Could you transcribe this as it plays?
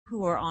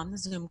who are on the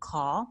Zoom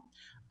call,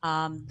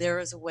 there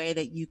is a way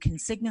that you can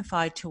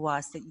signify to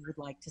us that you would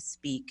like to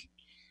speak.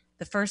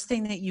 The first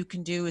thing that you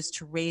can do is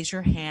to raise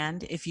your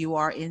hand if you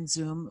are in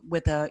Zoom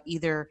with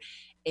either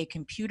a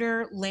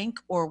computer link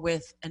or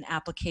with an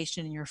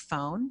application in your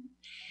phone.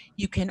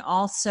 You can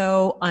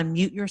also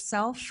unmute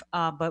yourself,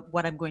 but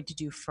what I'm going to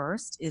do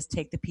first is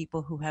take the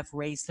people who have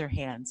raised their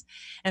hands.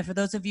 And for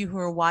those of you who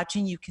are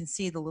watching, you can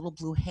see the little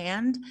blue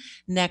hand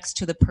next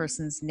to the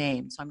person's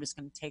name. So I'm just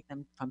going to take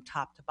them from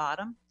top to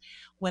bottom.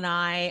 When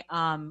I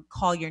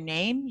call your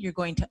name, you're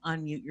going to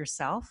unmute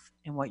yourself.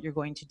 And what you're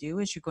going to do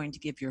is you're going to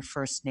give your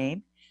first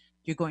name,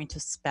 you're going to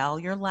spell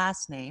your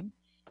last name,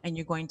 and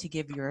you're going to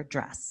give your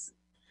address.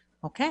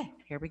 Okay,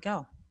 here we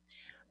go.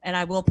 And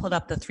I will put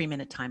up the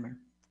 3-minute timer.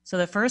 So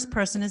the first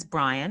person is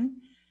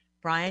Brian.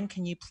 Brian,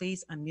 can you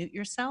please unmute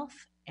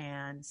yourself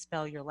and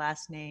spell your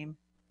last name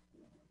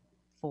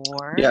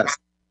for? Yes.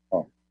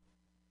 Oh.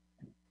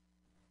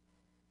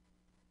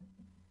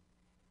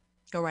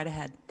 Go right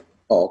ahead.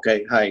 Oh,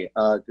 okay. Hi.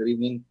 Good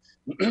evening.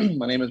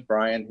 My name is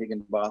Brian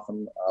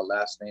Higginbotham.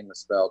 Last name is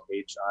spelled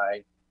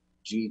Higginbotham.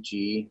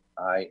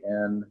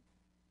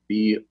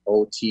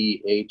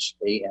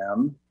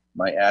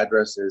 My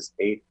address is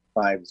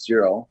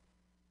 850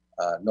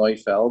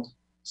 Neufeld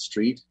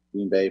Street,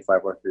 Green Bay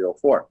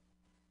 54304.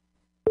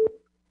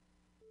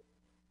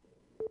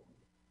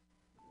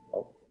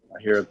 Oh,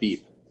 I hear a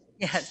beep.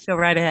 Yes, go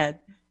right ahead.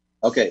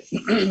 Okay,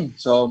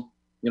 so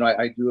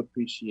I do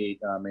appreciate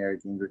Mayor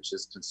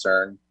Gingrich's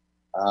concern.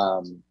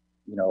 I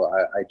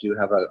do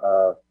have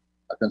a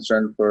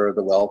concern for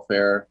the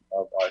welfare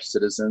of our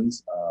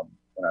citizens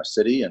in our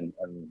city and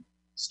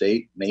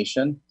state,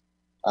 nation.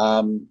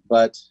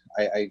 But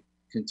I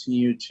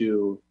continue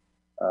to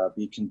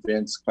be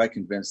quite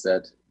convinced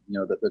that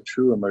that the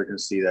true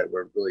emergency that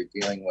we're really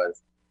dealing with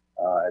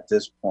at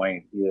this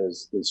point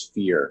is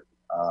fear.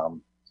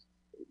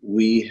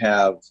 We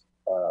have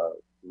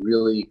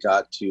really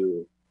got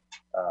to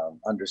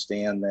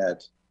understand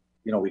that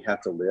we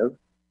have to live.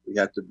 We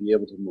have to be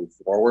able to move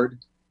forward.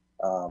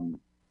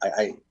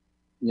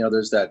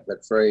 There's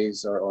that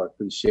phrase or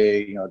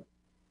cliche.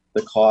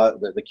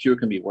 The cure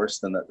can be worse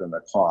than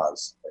the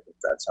cause. I think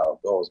that's how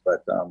it goes.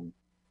 But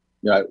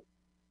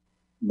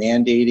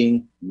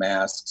mandating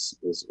masks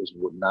is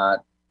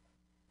not.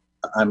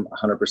 I'm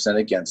 100%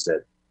 against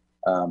it.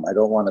 I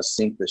don't want to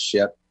sink the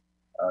ship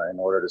in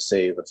order to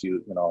save a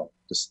few.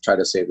 Just try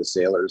to save the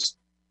sailors.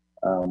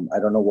 I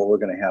don't know what we're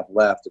going to have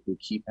left if we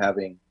keep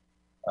having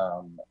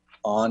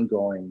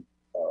ongoing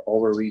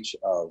overreach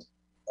of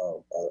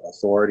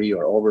authority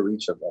or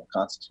overreach of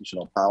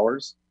constitutional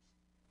powers.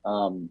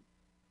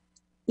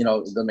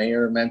 The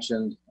mayor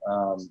mentioned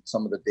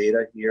some of the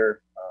data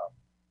here.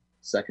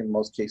 Second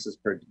most cases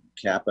per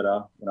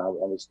capita. I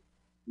was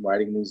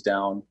writing these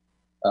down.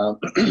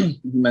 You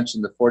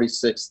mentioned the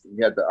 46th.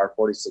 We had our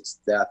 46th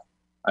death.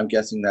 I'm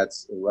guessing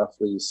that's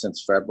roughly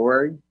since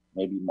February,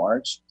 maybe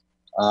March.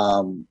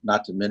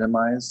 Not to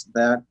minimize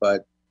that,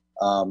 but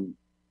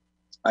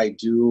I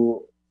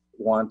do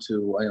want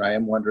to. I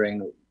am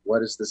wondering, what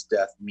does this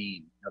death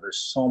mean?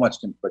 There's so much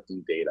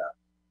conflicting data.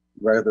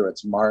 Whether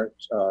it's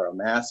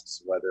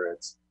masks, whether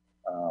it's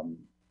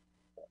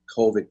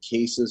COVID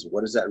cases,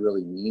 what does that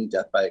really mean?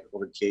 Death by a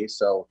COVID case.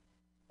 So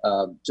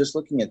just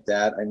looking at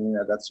that,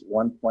 that's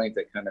one point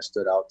that kind of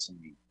stood out to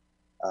me.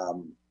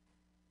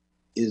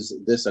 Is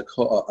this a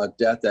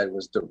death that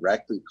was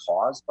directly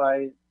caused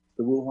by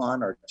the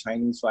Wuhan or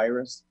Chinese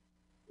virus?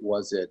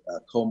 Was it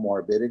a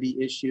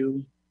comorbidity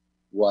issue?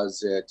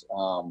 Was it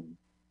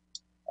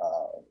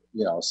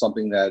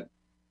something that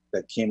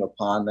came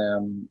upon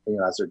them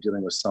as they're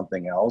dealing with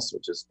something else,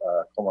 which is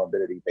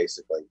comorbidity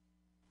basically?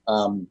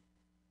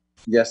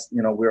 Yes,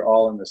 we're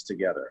all in this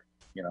together.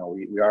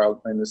 We are all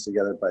in this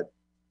together, but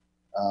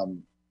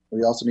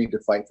we also need to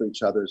fight for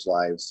each other's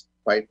lives,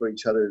 fight for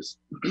each other's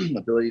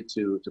ability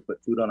to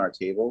put food on our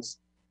tables.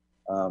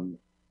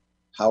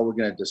 How we're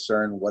going to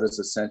discern what is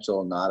essential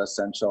and not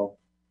essential.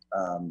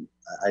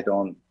 I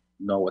don't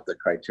know what the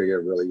criteria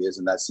really is,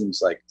 and that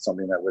seems like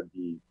something that would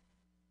be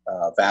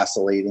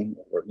vacillating,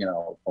 or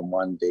from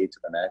one day to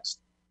the next.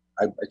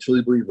 I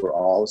truly believe we're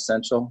all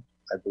essential.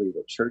 I believe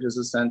the church is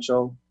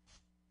essential.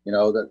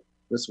 That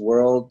this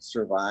world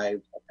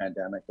survived a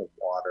pandemic of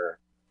water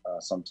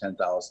some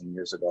 10,000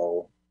 years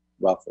ago,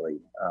 roughly,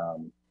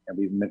 and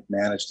we've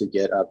managed to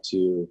get up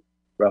to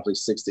roughly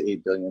 6 to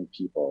 8 billion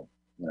people.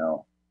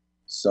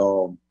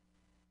 So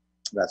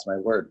that's my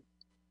word.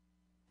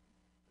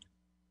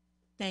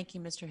 Thank you,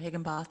 Mr.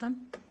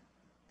 Higginbotham.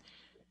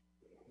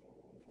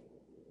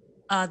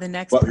 The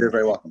next. Well, you're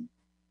very welcome.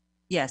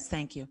 Yes,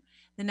 thank you.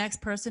 The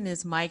next person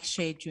is Mike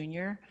Shea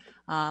Jr.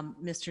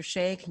 Mr.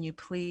 Shea, can you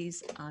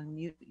please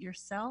unmute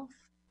yourself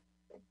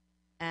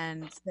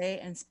and say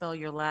and spell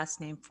your last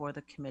name for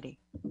the committee?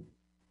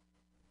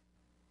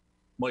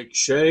 Mike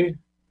Shea,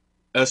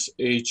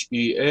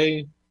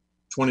 S-H-E-A,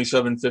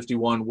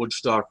 2751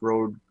 Woodstock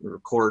Road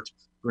Court,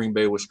 Green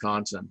Bay,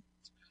 Wisconsin.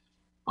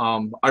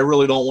 I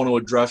really don't want to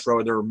address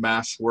whether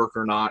masks work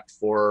or not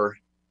for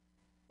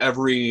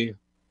every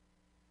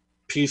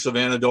piece of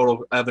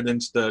anecdotal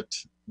evidence that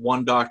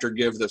one doctor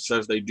gives that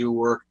says they do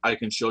work, I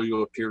can show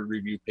you a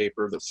peer-reviewed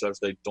paper that says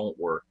they don't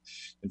work.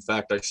 In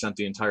fact, I sent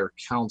the entire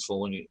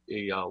council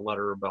a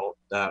letter about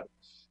that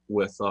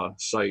with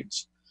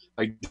sites.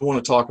 I do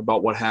want to talk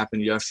about what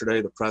happened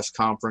yesterday, the press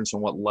conference,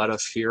 and what led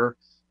us here.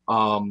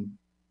 I'm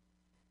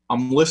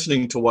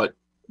listening to what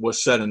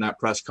was said in that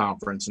press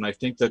conference, and I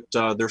think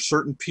that there's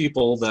certain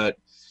people that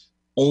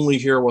only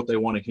hear what they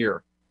want to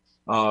hear.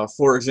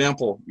 For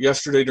example,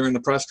 yesterday during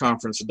the press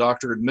conference, the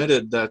doctor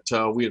admitted that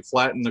we had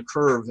flattened the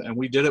curve, and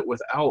we did it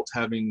without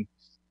having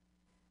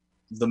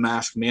the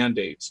mask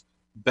mandates.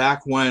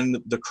 Back when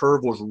the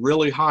curve was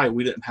really high,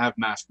 we didn't have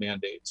mask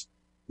mandates,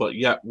 but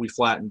yet we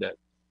flattened it.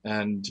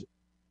 And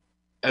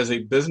as a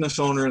business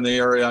owner in the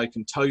area, I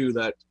can tell you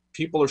that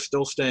people are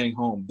still staying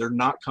home. They're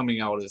not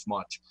coming out as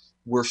much.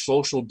 We're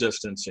social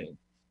distancing.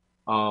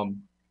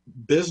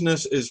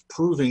 Business is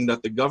proving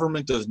that the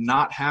government does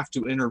not have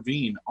to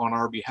intervene on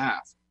our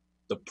behalf.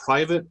 The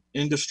private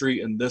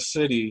industry in this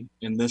city,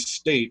 in this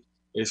state,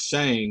 is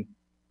saying,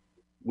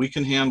 we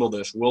can handle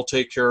this. We'll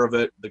take care of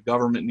it. The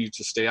government needs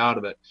to stay out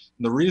of it.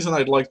 And the reason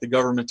I'd like the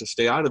government to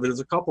stay out of it is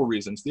a couple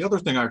reasons. The other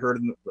thing I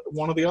heard,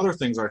 one of the other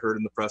things I heard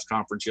in the press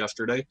conference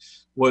yesterday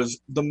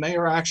was the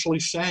mayor actually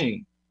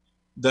saying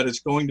that it's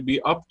going to be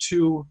up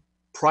to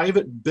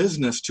private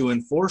business to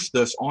enforce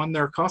this on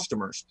their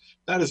customers.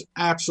 That is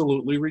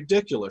absolutely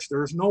ridiculous.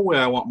 There is no way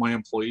I want my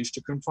employees to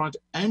confront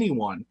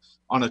anyone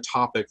on a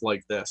topic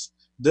like this.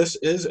 This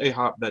is a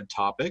hotbed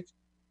topic.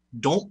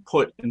 Don't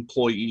put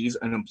employees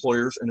and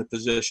employers in a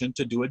position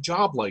to do a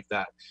job like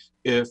that.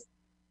 If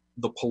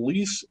the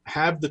police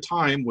have the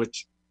time,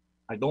 which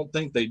I don't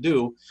think they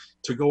do,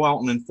 to go out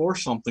and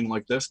enforce something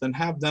like this, then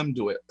have them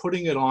do it.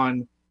 Putting it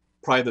on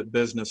private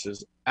business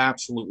is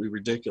absolutely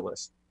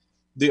ridiculous.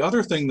 The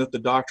other thing that the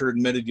doctor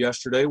admitted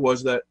yesterday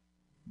was that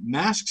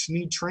masks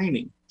need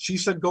training. She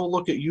said, go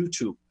look at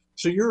YouTube.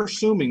 So you're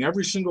assuming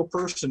every single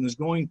person is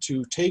going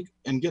to take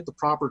and get the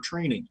proper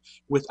training.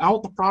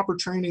 Without the proper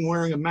training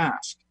wearing a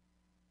mask,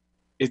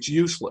 it's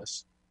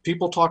useless.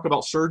 People talk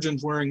about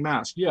surgeons wearing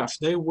masks. Yes,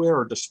 they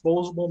wear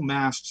disposable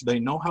masks. They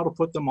know how to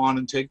put them on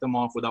and take them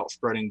off without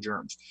spreading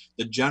germs.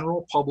 The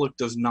general public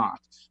does not.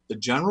 The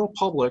general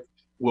public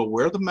will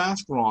wear the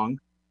mask wrong,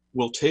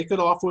 will take it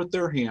off with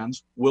their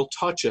hands, will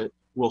touch it,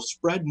 will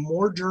spread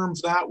more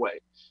germs that way.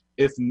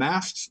 If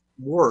masks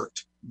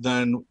worked,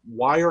 then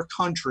why are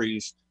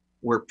countries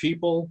where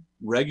people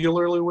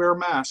regularly wear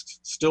masks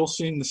still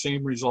seeing the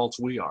same results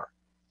we are?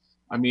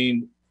 I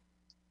mean,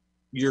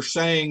 you're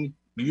saying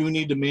you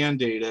need to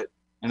mandate it,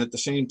 and at the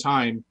same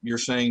time, you're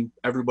saying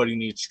everybody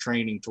needs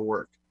training to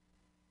work.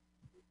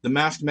 The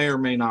mask may or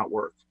may not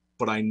work,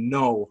 but I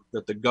know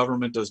that the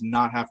government does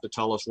not have to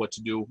tell us what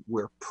to do.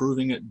 We're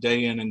proving it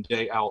day in and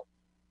day out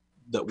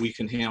that we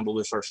can handle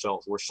this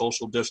ourselves. We're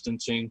social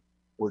distancing,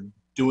 we're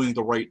doing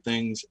the right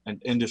things,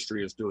 and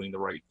industry is doing the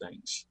right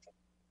things.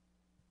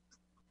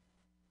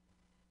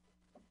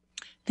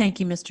 Thank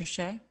you, Mr.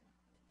 Shea.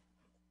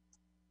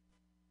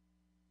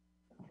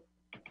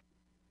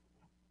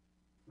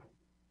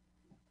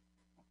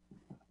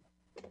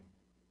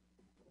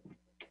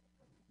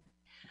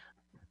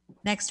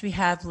 Next, we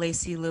have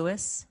Lacey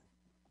Lewis.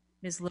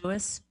 Ms.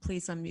 Lewis,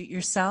 please unmute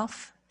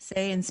yourself,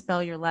 say and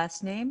spell your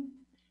last name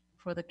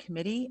for the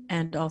committee,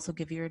 and also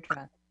give your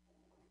address.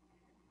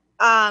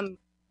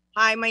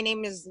 Hi, my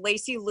name is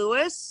Lacey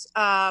Lewis.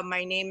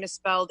 My name is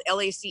spelled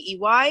Lacey,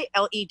 Lewis.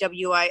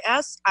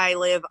 I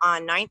live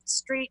on 9th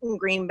Street in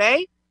Green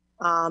Bay.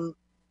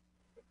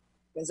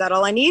 Is that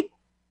all I need?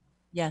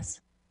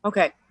 Yes.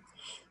 Okay.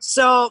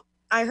 So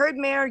I heard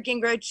Mayor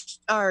Gingrich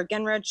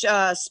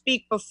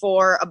speak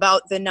before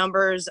about the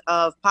numbers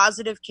of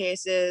positive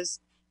cases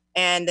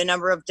and the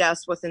number of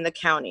deaths within the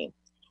county.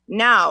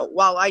 Now,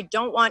 while I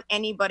don't want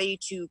anybody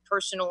to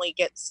personally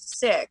get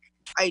sick,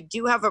 I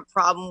do have a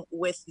problem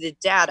with the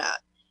data.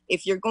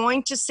 If you're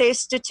going to say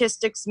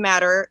statistics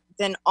matter,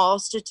 then all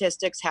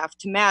statistics have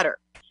to matter.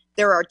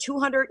 There are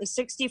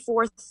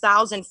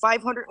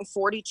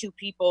 264,542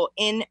 people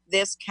in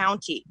this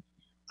county.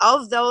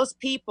 Of those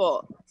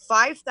people,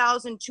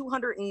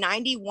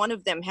 5,291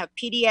 of them have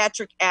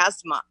pediatric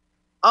asthma.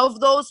 Of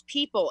those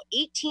people,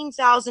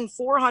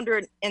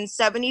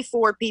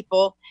 18,474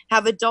 people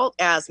have adult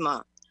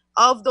asthma.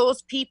 Of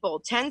those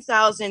people,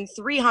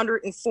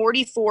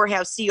 10,344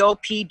 have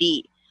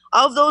COPD.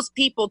 Of those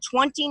people,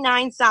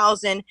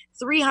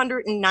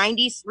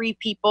 29,393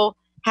 people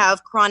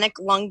have chronic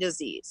lung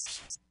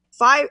disease.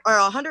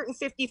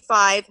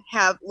 155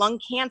 have lung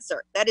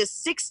cancer. That is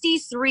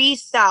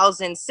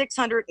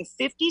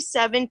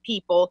 63,657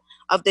 people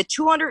of the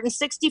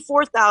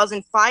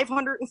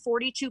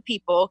 264,542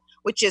 people,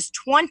 which is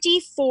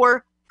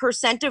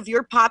 24% of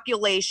your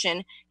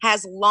population,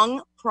 has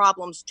lung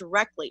problems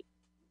directly.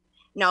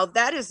 Now,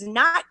 that is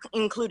not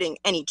including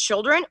any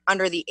children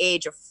under the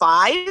age of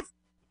 5,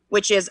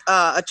 which is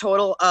a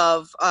total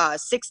of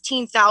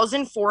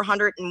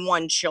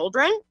 16,401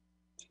 children.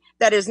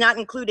 That is not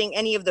including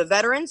any of the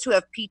veterans who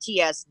have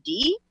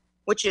PTSD,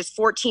 which is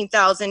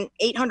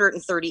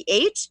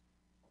 14,838.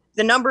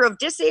 The number of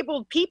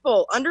disabled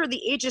people under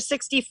the age of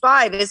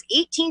 65 is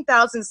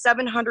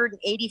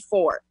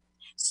 18,784.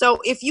 So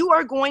if you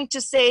are going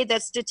to say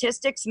that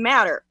statistics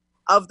matter,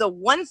 of the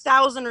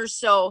 1,000 or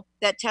so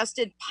that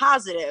tested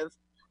positive,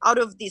 out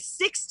of the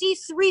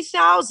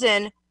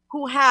 63,000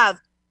 who have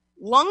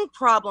lung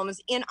problems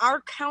in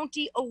our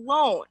county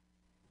alone,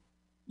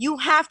 you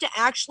have to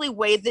actually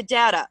weigh the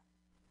data.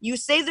 You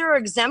say there are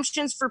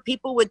exemptions for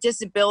people with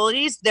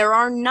disabilities. There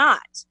are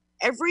not.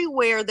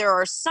 Everywhere there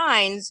are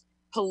signs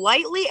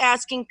politely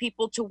asking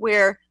people to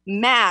wear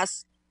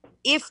masks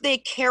if they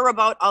care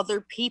about other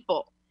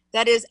people.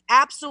 That is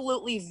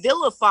absolutely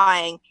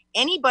vilifying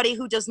anybody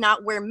who does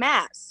not wear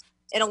masks.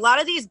 In a lot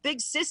of these big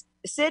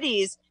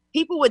cities,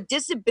 people with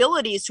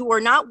disabilities who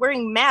are not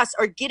wearing masks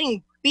are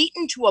getting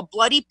beaten to a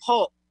bloody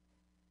pulp.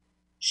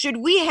 Should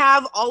we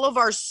have all of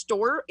our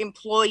store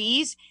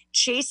employees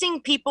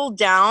chasing people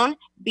down,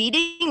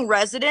 beating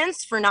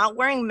residents for not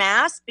wearing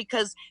masks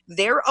because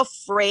they're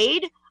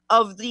afraid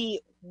of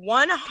the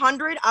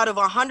 100 out of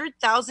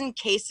 100,000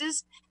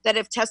 cases that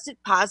have tested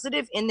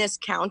positive in this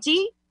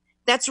county?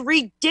 That's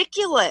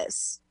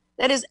ridiculous.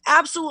 That is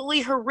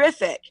absolutely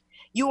horrific.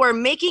 You are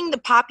making the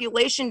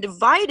population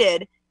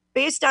divided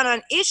based on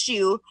an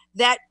issue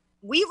that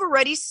we've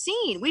already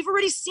seen. We've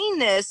already seen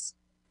this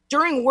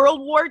during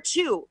World War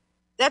II.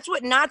 That's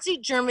what Nazi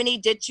Germany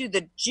did to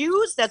the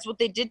Jews. That's what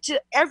they did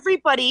to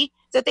everybody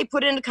that they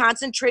put into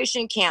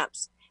concentration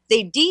camps.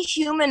 They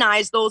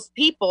dehumanized those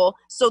people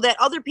so that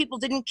other people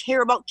didn't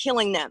care about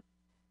killing them.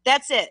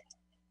 That's it.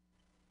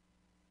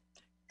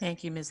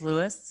 Thank you, Ms.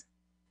 Lewis.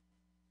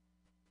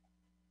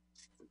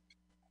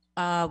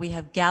 We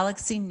have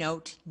Galaxy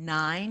Note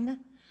 9.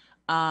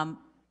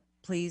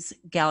 Please,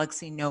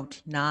 Galaxy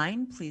Note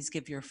 9, please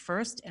give your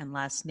first and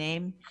last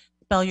name.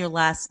 Spell your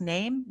last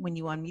name when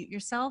you unmute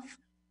yourself,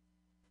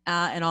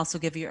 and also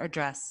give your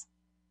address.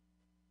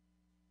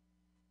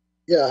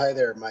 Yeah, hi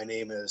there. My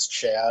name is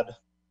Chad.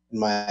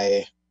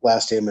 My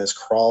last name is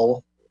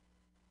Krull.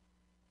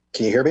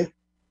 Can you hear me?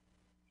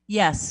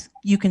 Yes,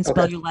 you can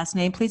spell Okay. your last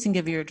name, please, and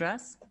give your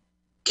address.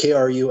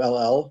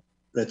 Krull.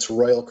 It's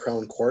Royal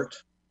Crown Court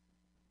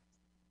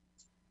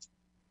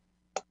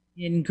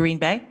In Green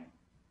Bay?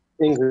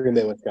 in Green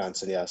Bay,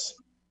 Wisconsin, yes.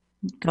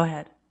 Go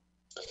ahead.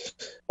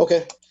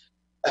 Okay.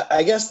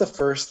 I guess the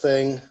first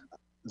thing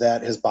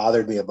that has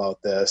bothered me about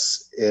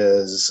this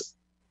is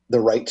the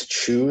right to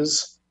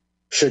choose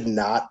should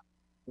not,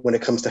 when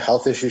it comes to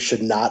health issues,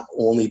 should not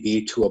only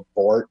be to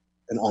abort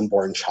an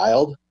unborn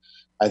child.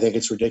 I think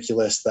it's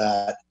ridiculous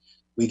that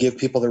we give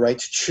people the right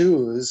to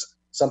choose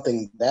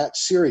something that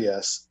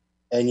serious,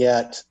 and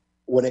yet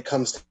when it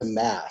comes to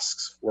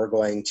masks, we're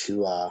going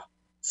to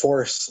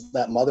force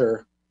that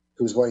mother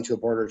who's going to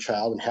abort her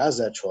child and has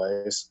that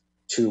choice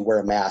to wear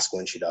a mask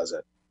when she does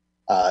it.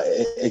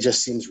 It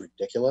just seems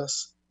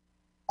ridiculous.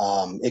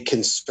 It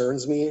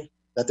concerns me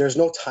that there's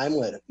no time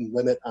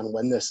limit on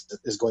when this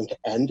is going to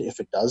end if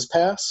it does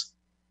pass.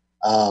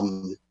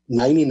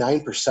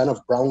 99%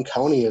 of Brown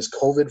County is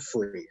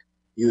COVID-free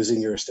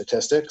using your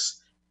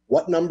statistics.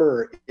 What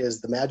number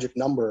is the magic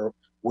number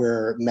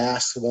where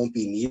masks won't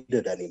be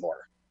needed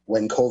anymore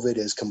when COVID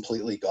is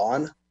completely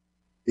gone?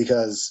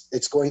 Because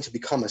it's going to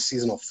become a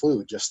seasonal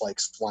flu, just like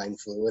swine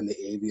flu and the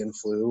avian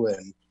flu.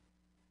 And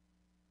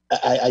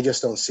I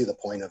just don't see the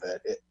point of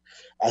it.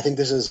 I think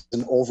this is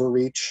an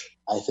overreach.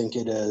 I think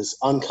it is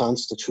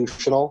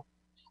unconstitutional.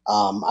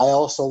 I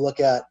also look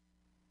at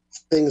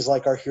things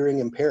like our hearing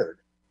impaired.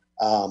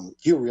 Do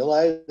you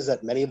realize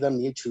that many of them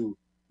need to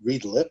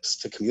read lips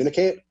to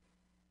communicate?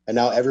 And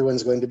now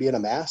everyone's going to be in a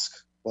mask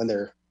when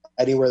they're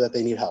anywhere that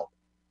they need help.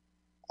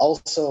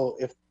 Also,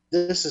 if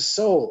this is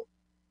so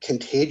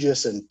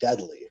contagious and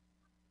deadly,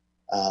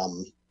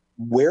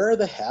 where are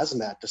the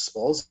hazmat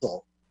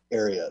disposal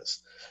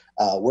areas?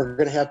 We're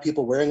going to have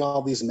people wearing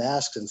all these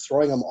masks and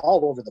throwing them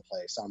all over the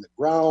place on the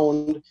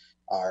ground.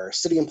 Our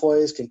city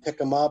employees can pick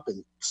them up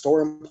and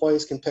store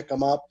employees can pick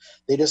them up.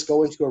 They just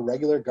go into a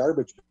regular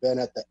garbage bin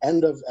at the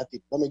end of,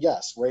 let me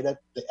guess, right at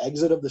the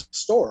exit of the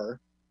store.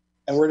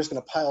 And we're just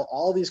going to pile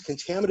all these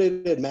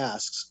contaminated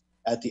masks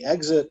at the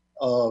exit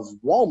of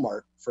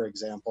Walmart, for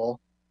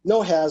example.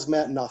 No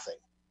hazmat, nothing.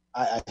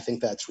 I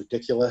think that's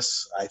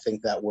ridiculous. I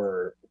think that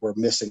we're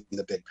missing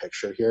the big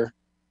picture here.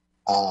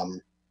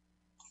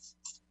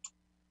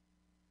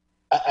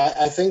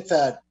 I think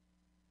that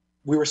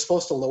we were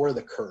supposed to lower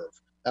the curve.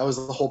 That was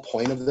the whole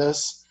point of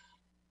this.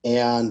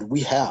 And we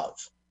have.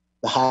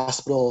 The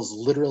hospitals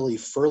literally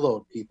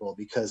furloughed people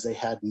because they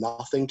had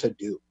nothing to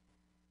do.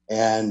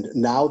 And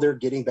now they're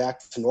getting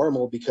back to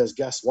normal because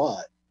guess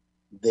what?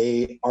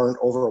 They aren't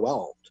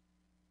overwhelmed.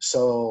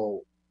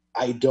 So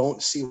I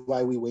don't see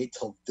why we wait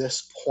till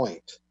this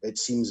point. It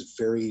seems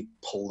very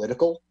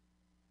political.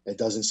 It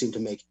doesn't seem to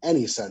make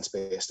any sense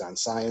based on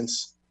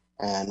science.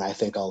 And I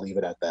think I'll leave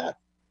it at that.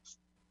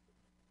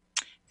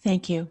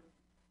 Thank you.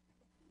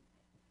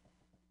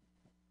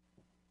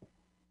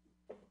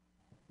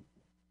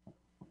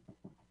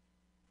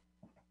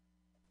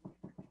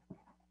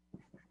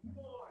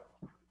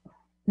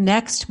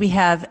 Next, we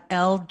have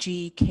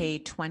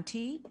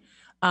LGK20.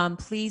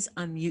 Please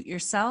unmute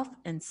yourself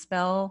and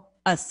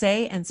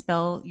say and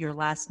spell your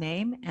last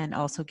name and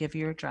also give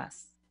your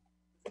address.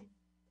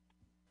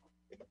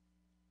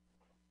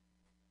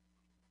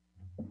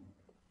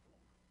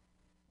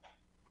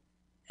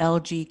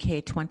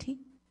 LGK20.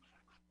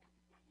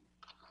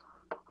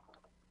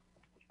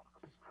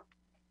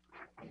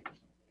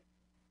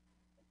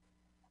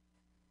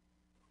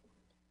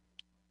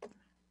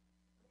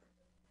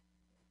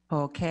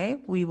 Okay,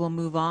 we will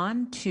move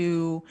on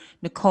to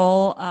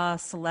Nicole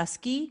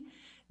Selesky.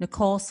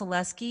 Nicole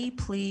Selesky,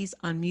 please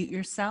unmute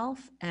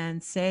yourself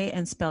and say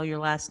and spell your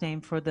last name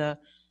for the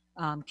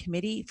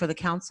committee, for the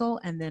council,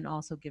 and then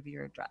also give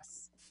your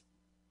address.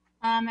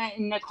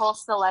 Nicole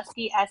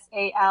Saleski,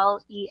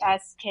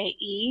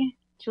 Saleske,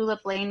 Tulip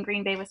Lane,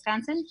 Green Bay,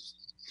 Wisconsin.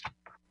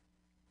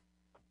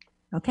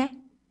 Okay.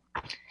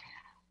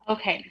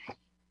 Okay.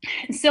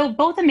 So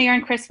both the mayor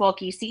and Chris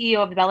Wolke,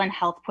 CEO of Bellin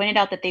Health, pointed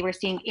out that they were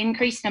seeing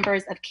increased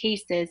numbers of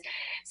cases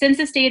since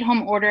the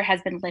stay-at-home order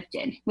has been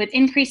lifted. With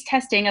increased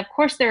testing, of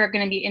course, there are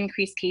going to be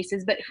increased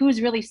cases, but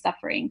who's really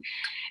suffering?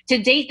 To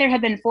date, there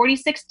have been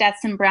 46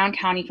 deaths in Brown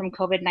County from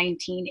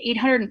COVID-19,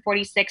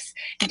 846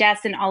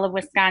 deaths in all of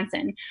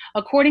Wisconsin.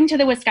 According to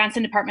the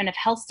Wisconsin Department of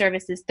Health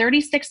Services,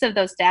 36 of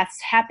those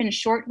deaths happened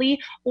shortly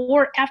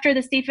or after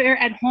the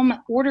stay-at-home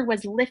order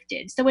was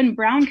lifted. So in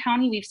Brown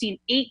County, we've seen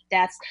 8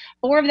 deaths,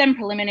 4 of them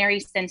preliminary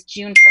since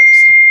June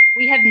 1st.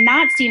 We have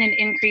not seen an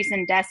increase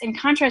in deaths. In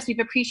contrast, we've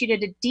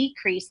appreciated a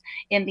decrease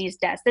in these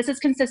deaths. This is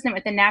consistent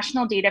with the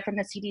national data from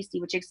the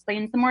CDC, which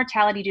explains the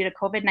mortality due to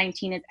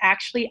COVID-19 is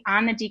actually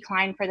on the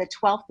decline for the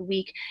 12th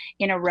week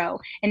in a row.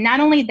 And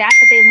not only that,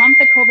 but they lump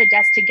the COVID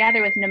deaths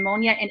together with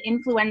pneumonia and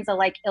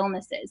influenza-like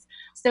illnesses.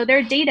 So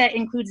their data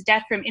includes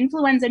death from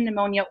influenza,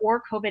 pneumonia,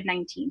 or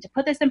COVID-19. To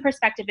put this in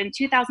perspective, in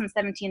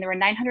 2017, there were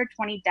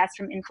 920 deaths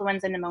from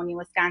influenza pneumonia in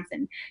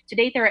Wisconsin. To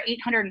date, there are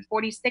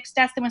 846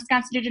 deaths in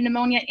Wisconsin due to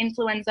pneumonia,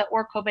 influenza,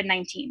 or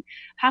COVID-19.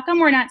 How come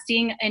we're not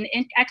seeing an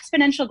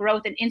exponential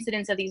growth in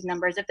incidence of these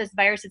numbers if this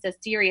virus is as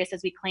serious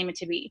as we claim it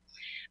to be?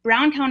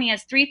 Brown County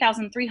has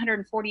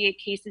 3,348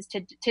 cases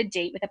to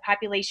date with a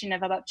population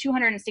of about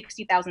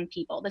 260,000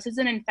 people. This is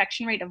an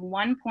infection rate of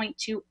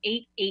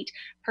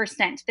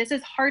 1.288%. This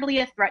is hardly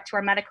a threat to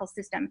our medical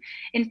system.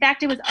 In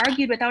fact, it was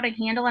argued without a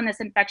handle on this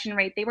infection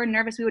rate, they were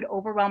nervous we would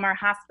overwhelm our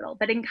hospital.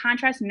 But in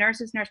contrast,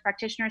 nurses, nurse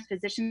practitioners,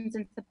 physicians,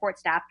 and support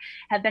staff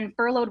have been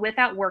furloughed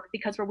without work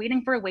because we're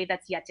waiting for a wave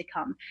that's yet to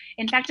come.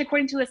 In fact,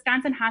 according to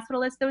Wisconsin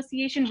Hospital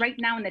Association, right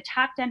now in the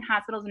top 10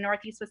 hospitals in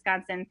Northeast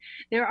Wisconsin,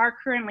 there are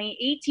currently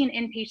 18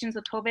 inpatients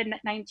with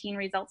COVID-19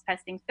 results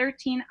testing,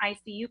 13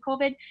 ICU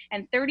COVID,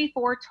 and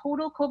 34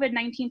 total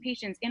COVID-19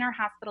 patients in our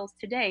hospitals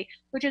today,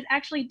 which has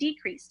actually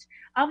decreased.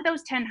 Of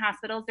those 10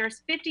 hospitals,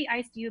 there's 50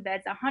 ICU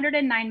beds,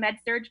 109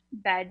 med-surg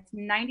beds,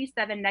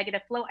 97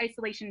 negative flow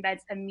isolation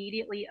beds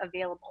immediately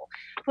available.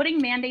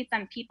 Putting mandates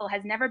on people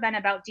has never been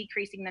about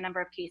decreasing the number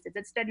of cases.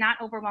 It's to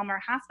not overwhelm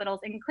our hospitals,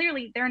 and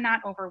clearly they're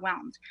not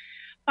overwhelmed.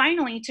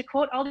 Finally, to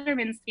quote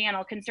Alderman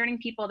Scannell concerning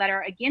people that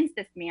are against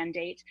this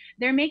mandate,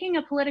 they're making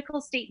a political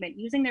statement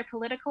using their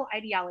political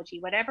ideology,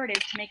 whatever it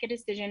is, to make a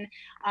decision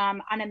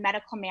on a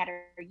medical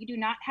matter. You do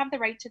not have the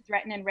right to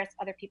threaten and risk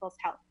other people's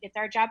health. It's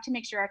our job to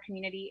make sure our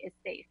community is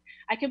safe.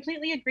 I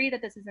completely agree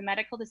that this is a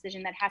medical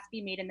decision that has to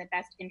be made in the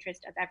best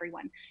interest of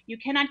everyone. You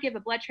cannot give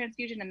a blood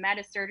transfusion, a med,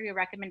 a surgery, or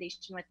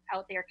recommendation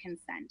without their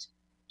consent.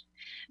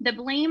 The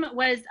blame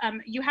was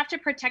you have to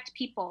protect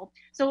people.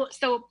 So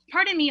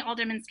pardon me,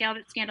 Alderman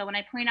Scandal, when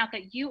I point out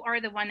that you are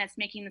the one that's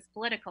making this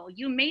political.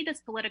 You made this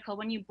political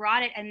when you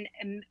brought it and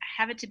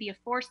have it to be a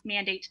forced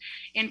mandate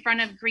in front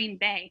of Green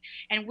Bay.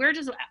 And we're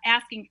just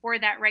asking for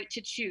that right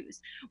to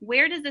choose.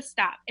 Where does this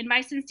stop? And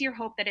my sincere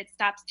hope that it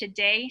stops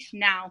today,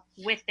 now,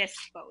 with this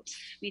vote.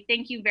 We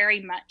thank you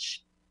very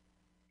much.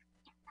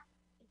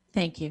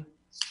 Thank you.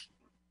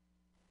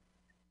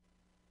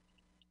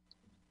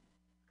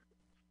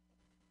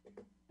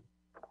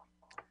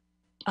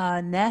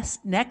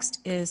 Next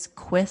is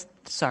Chris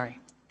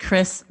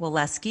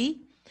Waleski.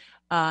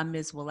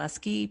 Ms.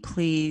 Waleski,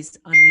 please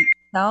unmute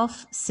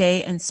yourself,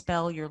 say and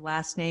spell your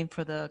last name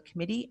for the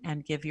committee,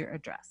 and give your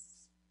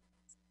address.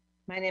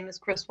 My name is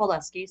Chris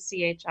Waleski,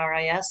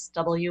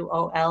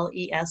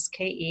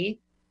 CHRISWOLESKE,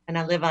 and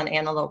I live on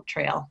Antelope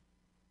Trail.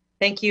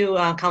 Thank you,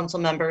 council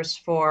members,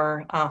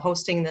 for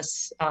hosting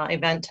this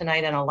event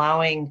tonight and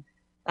allowing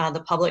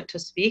the public to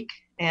speak,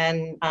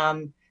 and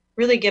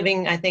really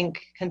giving, I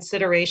think,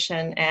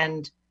 consideration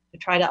and to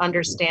try to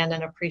understand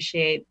and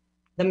appreciate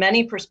the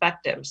many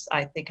perspectives,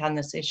 I think, on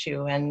this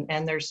issue.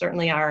 And there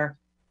certainly are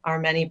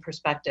many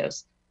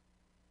perspectives.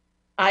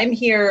 I'm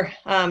here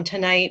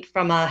tonight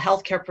from a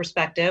healthcare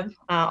perspective.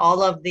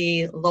 All of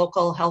the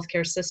local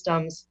healthcare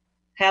systems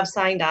have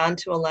signed on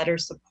to a letter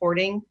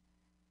supporting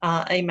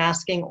a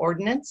masking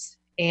ordinance.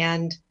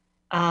 And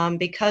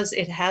because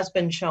it has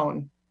been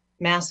shown,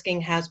 masking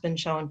has been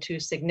shown to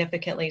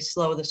significantly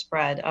slow the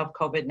spread of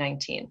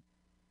COVID-19.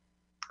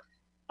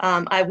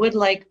 I would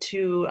like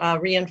to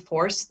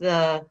reinforce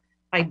the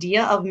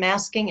idea of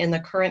masking in the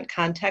current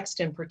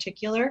context in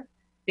particular,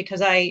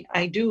 because I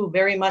do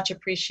very much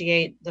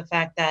appreciate the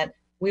fact that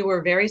we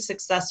were very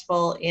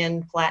successful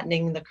in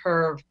flattening the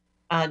curve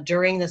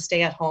during the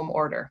stay-at-home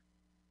order.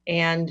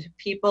 And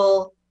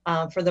people,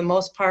 for the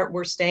most part,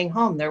 were staying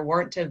home. There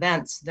weren't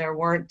events. There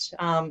weren't,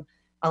 a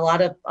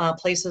lot of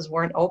places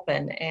weren't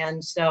open.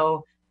 And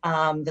so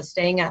the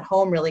staying at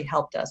home really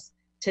helped us.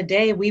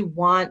 Today, we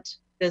want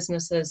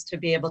businesses to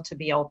be able to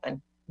be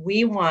open.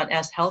 We want,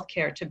 as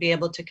healthcare, to be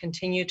able to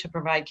continue to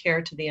provide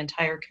care to the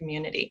entire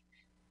community.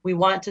 We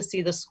want to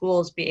see the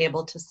schools be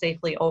able to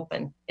safely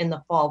open in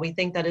the fall. We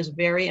think that is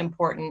very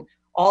important,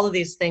 all of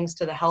these things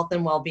to the health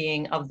and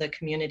well-being of the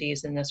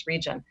communities in this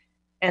region.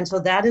 And so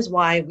that is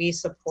why we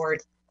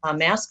support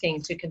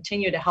masking to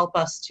continue to help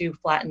us to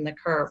flatten the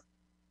curve.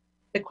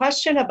 The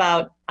question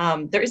about,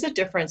 there is a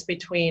difference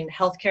between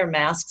healthcare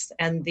masks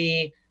and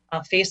the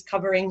face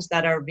coverings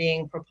that are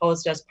being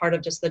proposed as part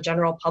of just the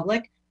general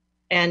public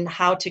and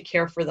how to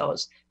care for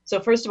those. So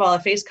first of all, a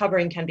face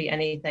covering can be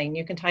anything.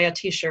 You can tie a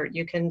t-shirt,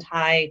 you can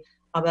tie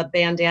a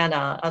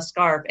bandana, a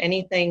scarf,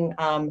 anything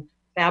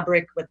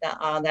fabric with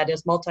that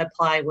is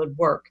multiply would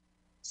work.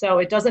 So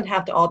it doesn't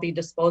have to all be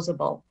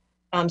disposable.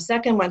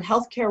 Second, when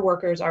healthcare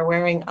workers are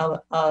wearing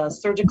a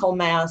surgical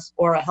mask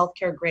or a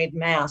healthcare grade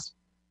mask,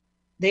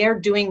 they are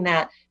doing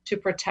that to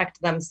protect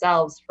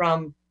themselves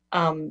from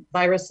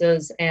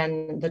viruses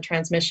and the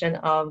transmission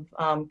of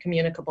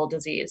communicable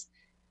disease.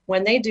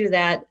 When they do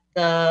that,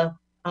 the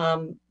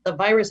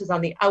virus is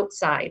on the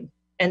outside.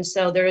 And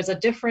so there is a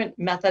different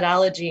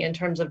methodology in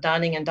terms of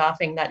donning and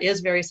doffing that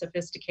is very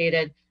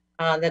sophisticated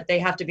that they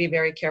have to be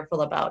very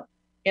careful about.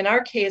 In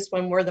our case,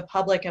 when we're the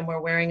public and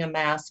we're wearing a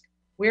mask,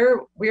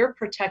 we're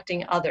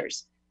protecting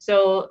others.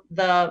 So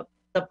the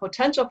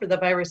potential for the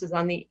virus is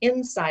on the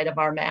inside of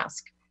our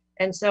mask.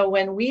 And so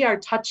when we are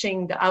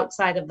touching the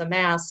outside of the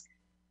mask,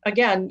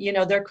 again, you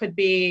know, there could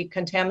be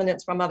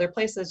contaminants from other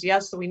places.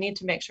 Yes, so we need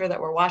to make sure that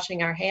we're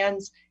washing our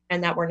hands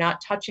and that we're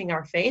not touching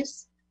our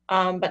face.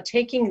 But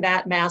taking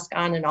that mask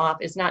on and off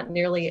is not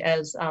nearly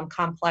as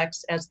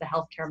complex as the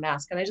healthcare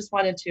mask. And I just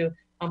wanted to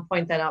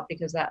point that out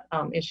because that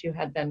issue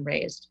had been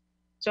raised.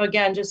 So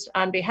again, just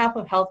on behalf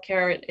of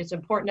healthcare, it's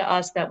important to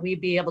us that we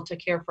be able to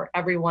care for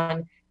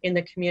everyone in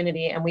the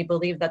community. And we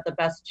believe that the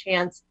best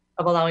chance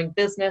of allowing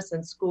business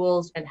and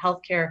schools and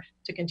healthcare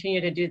to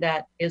continue to do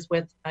that is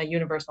with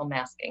universal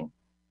masking.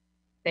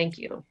 Thank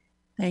you.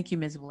 Thank you,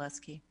 Ms.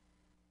 Walewski.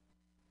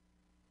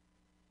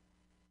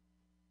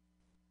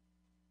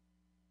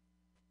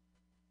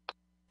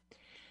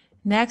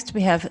 Next,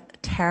 we have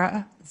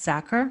Tara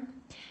Zacher.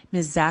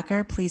 Ms.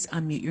 Zacher, please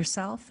unmute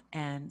yourself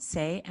and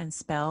say and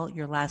spell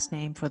your last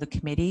name for the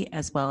committee,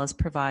 as well as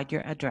provide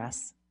your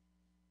address.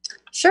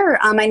 Sure.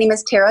 My name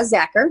is Tara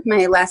Zacher.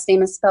 My last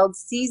name is spelled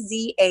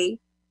C-Z-A-C-H-O-R,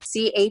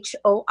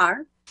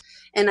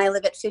 and I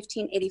live at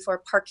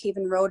 1584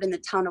 Parkhaven Road in the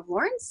town of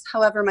Lawrence.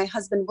 However, my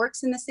husband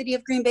works in the city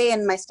of Green Bay,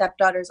 and my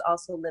stepdaughters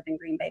also live in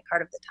Green Bay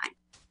part of the time.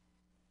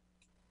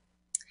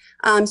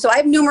 So I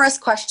have numerous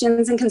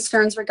questions and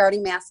concerns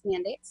regarding mask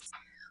mandates.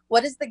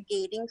 What is the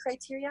gating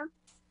criteria?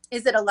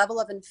 Is it a level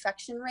of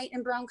infection rate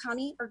in Brown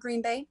County or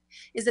Green Bay?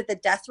 Is it the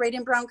death rate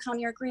in Brown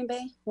County or Green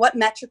Bay? What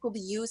metric will be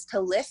used to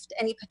lift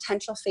any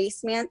potential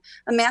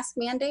a mask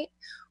mandate?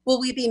 Will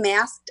we be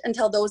masked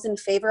until those in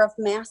favor of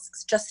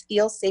masks just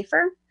feel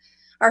safer?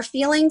 Our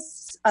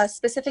feelings,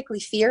 specifically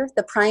fear,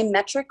 the prime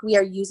metric we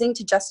are using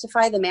to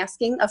justify the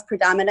masking of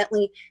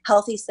predominantly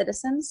healthy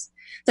citizens.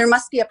 There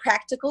must be a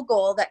practical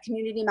goal that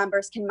community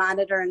members can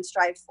monitor and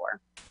strive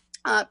for.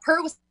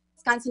 Per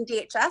Wisconsin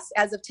DHS,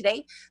 as of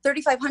today,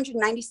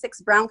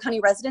 3,596 Brown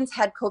County residents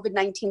had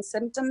COVID-19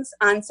 symptoms,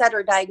 onset,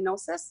 or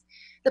diagnosis.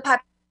 The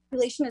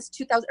population is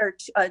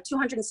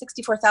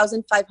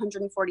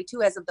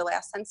 264,542 as of the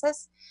last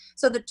census.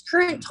 So the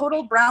current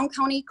total Brown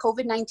County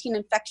COVID-19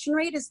 infection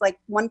rate is like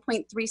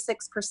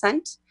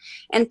 1.36%.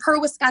 And per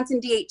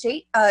Wisconsin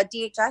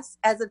DHS,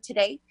 as of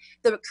today,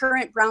 the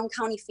current Brown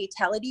County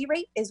fatality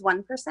rate is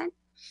 1%.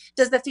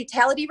 Does the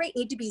fatality rate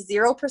need to be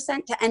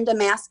 0% to end a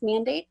mask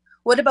mandate?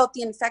 What about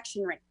the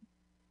infection rate?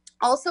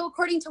 Also,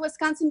 according to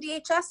Wisconsin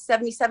DHS,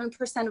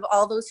 77% of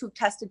all those who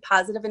tested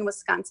positive in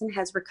Wisconsin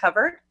has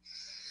recovered.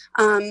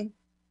 I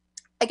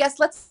guess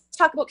let's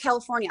talk about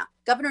California.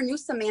 Governor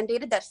Newsom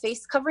mandated that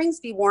face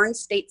coverings be worn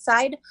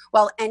stateside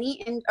while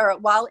in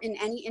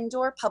any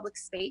indoor public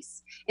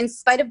space. In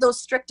spite of those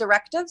strict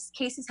directives,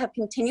 cases have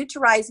continued to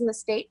rise in the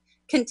state,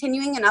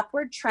 continuing an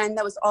upward trend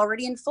that was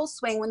already in full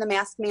swing when the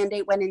mask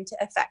mandate went into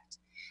effect.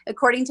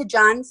 According to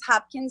Johns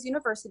Hopkins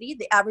University,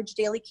 the average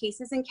daily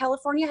cases in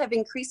California have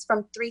increased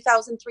from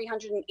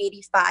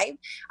 3,385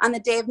 on the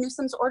day of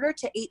Newsom's order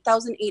to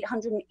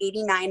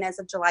 8,889 as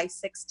of July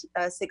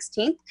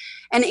 16th,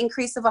 an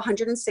increase of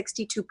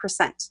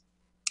 162%.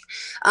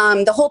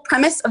 The whole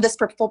premise of this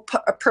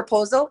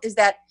proposal is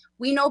that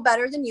we know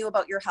better than you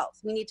about your health.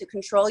 We need to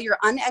control your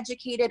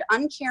uneducated,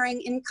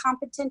 uncaring,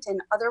 incompetent, and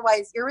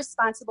otherwise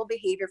irresponsible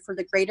behavior for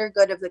the greater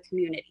good of the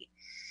community.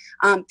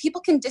 People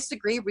can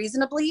disagree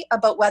reasonably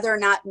about whether or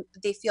not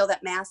they feel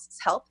that masks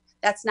help.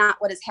 That's not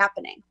what is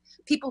happening.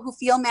 People who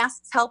feel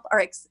masks help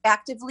are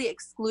actively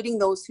excluding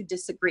those who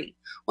disagree.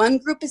 One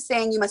group is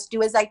saying you must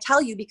do as I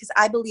tell you because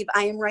I believe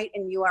I am right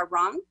and you are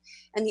wrong.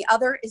 And the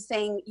other is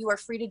saying you are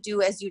free to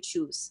do as you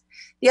choose.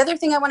 The other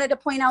thing I wanted to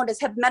point out is,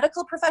 have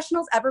medical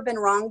professionals ever been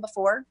wrong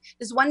before?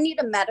 Does one need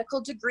a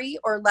medical degree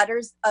or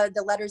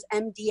the letters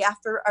MD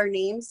after our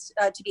names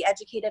to be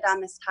educated on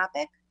this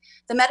topic?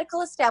 The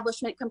medical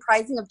establishment,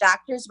 comprising of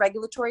doctors,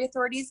 regulatory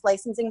authorities,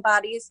 licensing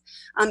bodies,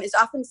 is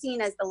often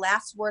seen as the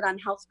last word on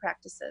health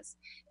practices.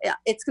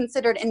 It's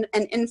considered an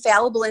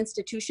infallible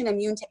institution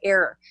immune to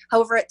error.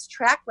 However, its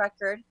track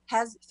record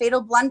has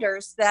fatal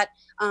blunders that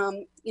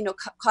come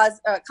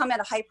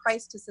at a high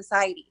price to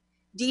society.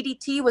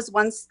 DDT was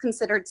once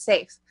considered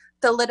safe.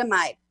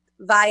 Thalidomide,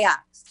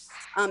 Vioxx,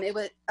 it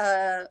was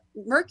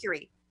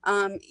mercury.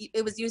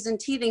 It was used in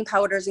teething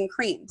powders and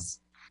creams.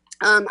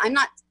 I'm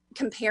not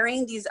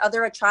comparing these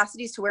other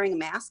atrocities to wearing a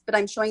mask, but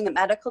I'm showing that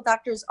medical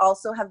doctors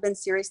also have been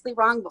seriously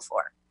wrong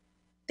before.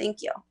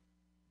 Thank you.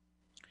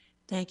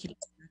 Thank you.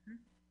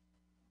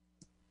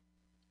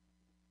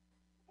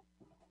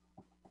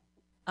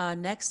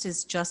 Next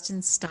is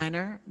Justin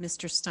Steiner.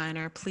 Mr.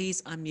 Steiner,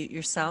 please unmute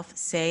yourself,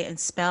 say and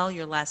spell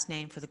your last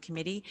name for the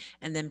committee,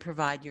 and then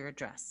provide your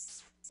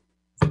address.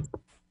 Can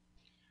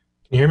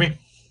you hear me?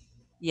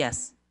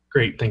 Yes.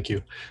 Great, thank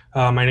you.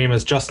 My name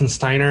is Justin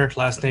Steiner,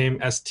 last name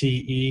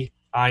Steiner.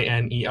 I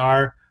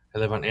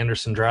live on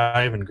Anderson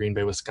Drive in Green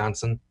Bay,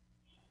 Wisconsin.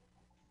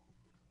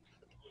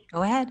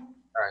 Go ahead. All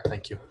right,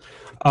 thank you.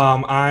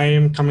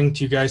 I'm coming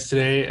to you guys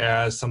today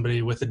as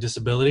somebody with a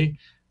disability.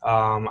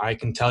 I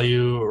can tell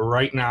you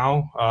right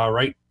now,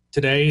 right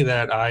today,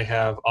 that I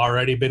have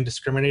already been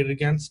discriminated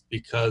against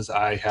because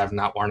I have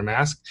not worn a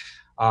mask.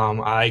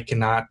 I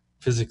cannot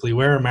physically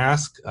wear a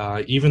mask,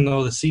 even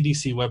though the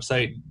CDC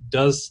website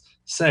does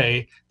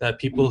say that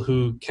people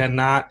who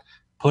cannot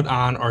put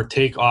on or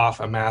take off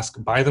a mask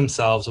by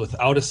themselves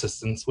without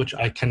assistance, which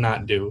I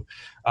cannot do,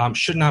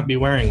 should not be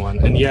wearing one.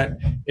 And yet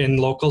in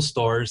local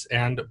stores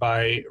and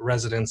by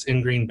residents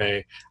in Green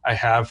Bay, I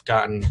have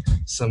gotten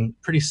some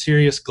pretty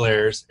serious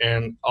glares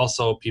and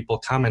also people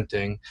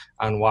commenting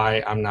on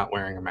why I'm not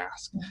wearing a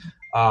mask.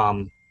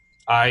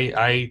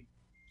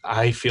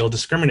 I feel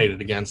discriminated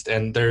against,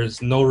 and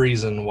there's no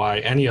reason why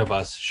any of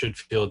us should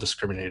feel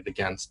discriminated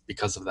against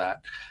because of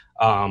that.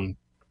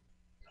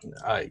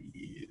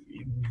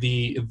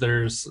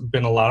 There's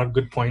been a lot of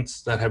good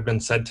points that have been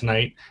said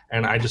tonight,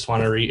 and I just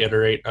want to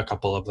reiterate a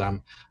couple of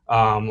them.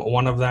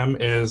 One of them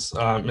is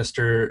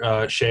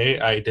Mr.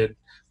 Shea.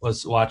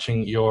 Was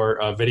watching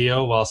your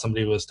video while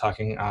somebody was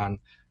talking on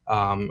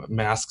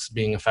masks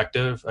being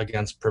effective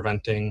against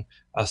preventing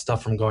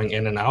stuff from going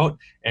in and out.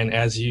 And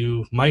as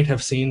you might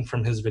have seen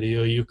from his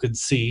video, you could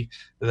see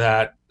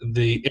that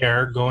the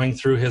air going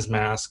through his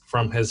mask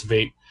from his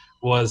vape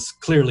was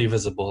clearly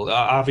visible.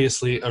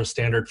 Obviously, a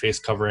standard face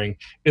covering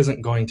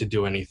isn't going to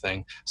do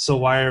anything. So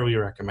why are we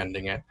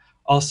recommending it?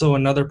 Also,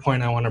 another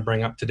point I want to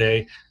bring up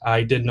today,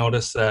 I did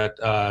notice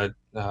that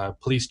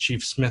Police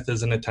Chief Smith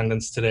is in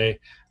attendance today.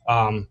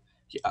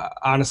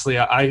 Honestly,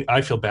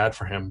 I feel bad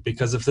for him,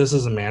 because if this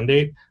is a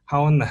mandate,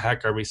 how in the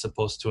heck are we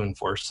supposed to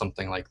enforce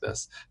something like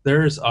this?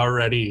 They're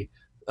already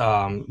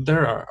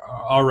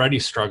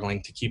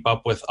struggling to keep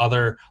up with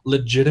other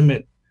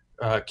legitimate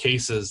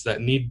cases that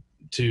need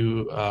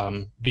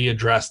to be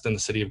addressed in the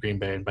city of Green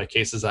Bay. And by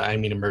cases, I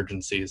mean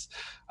emergencies.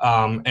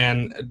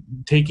 And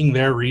taking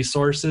their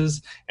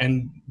resources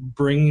and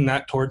bringing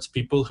that towards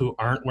people who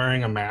aren't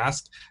wearing a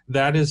mask,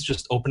 that is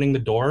just opening the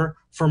door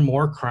for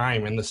more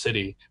crime in the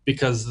city,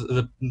 because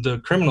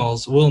the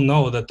criminals will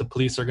know that the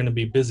police are going to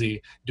be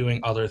busy doing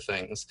other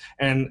things.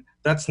 And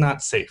that's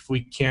not safe.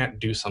 We can't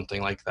do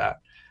something like that.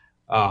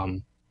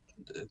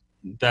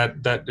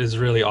 That is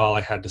really all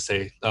I had to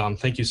say.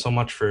 Thank you so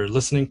much for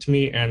listening to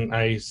me, and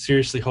I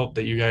seriously hope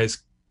that you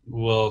guys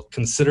will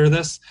consider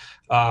this,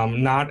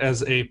 not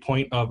as a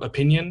point of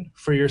opinion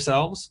for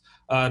yourselves,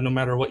 no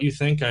matter what you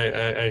think.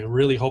 I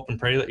really hope and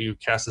pray that you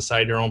cast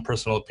aside your own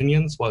personal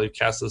opinions while you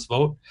cast this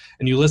vote,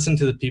 and you listen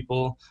to the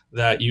people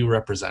that you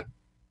represent.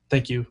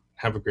 Thank you.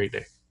 Have a great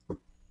day.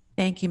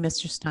 Thank you,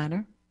 Mr.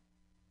 Steiner.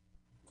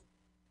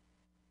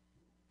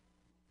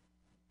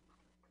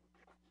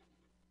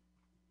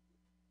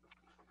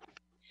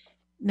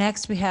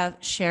 Next, we have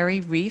Sherry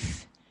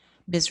Reef.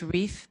 Ms.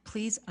 Reef,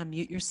 please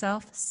unmute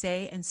yourself,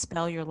 say and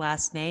spell your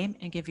last name,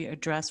 and give your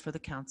address for the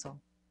council.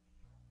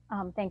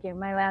 Thank you.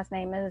 My last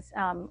name is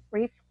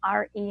Reif,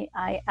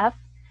 R-E-I-F,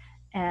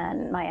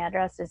 and my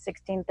address is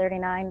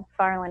 1639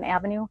 Farland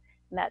Avenue,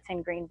 and that's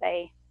in Green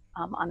Bay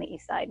on the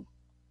east side.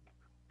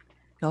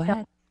 Go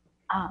ahead.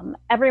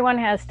 Everyone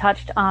has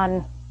touched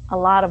on a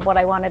lot of what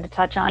I wanted to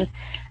touch on,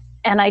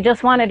 and I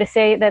just wanted to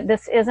say that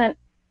this isn't,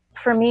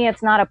 for me,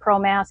 it's not a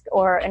pro-mask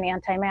or an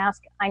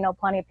anti-mask. I know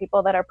plenty of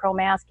people that are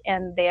pro-mask,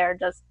 and they're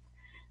just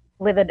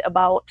livid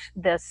about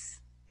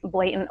this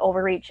blatant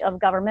overreach of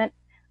government.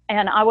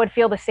 And I would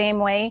feel the same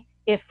way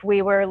if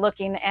we were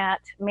looking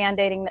at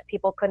mandating that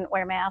people couldn't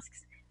wear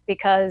masks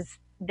because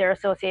they're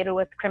associated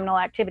with criminal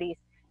activities.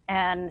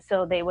 And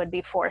so they would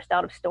be forced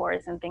out of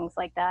stores and things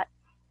like that.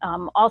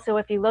 Also,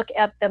 if you look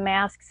at the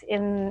masks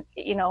in,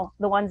 the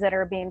ones that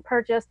are being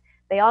purchased,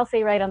 they all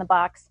say right on the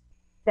box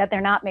that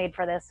they're not made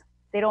for this.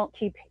 They don't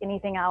keep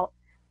anything out.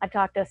 I've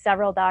talked to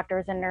several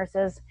doctors and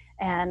nurses,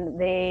 and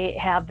they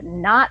have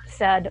not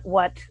said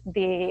what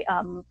the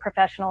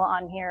professional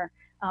on here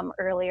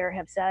earlier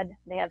have said.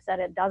 They have said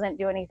it doesn't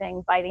do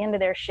anything. By the end of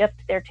their shift,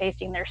 they're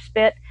tasting their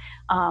spit,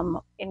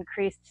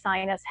 increased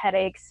sinus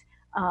headaches.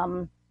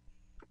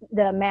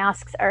 The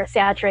masks are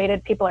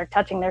saturated. People are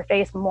touching their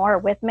face more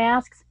with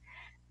masks.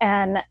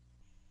 And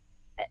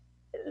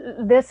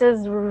this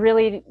is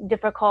really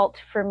difficult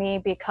for me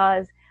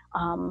because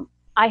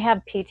I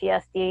have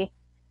PTSD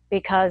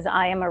because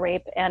I am a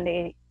rape and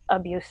a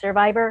abuse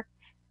survivor.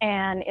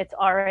 And it's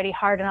already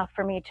hard enough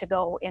for me to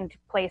go into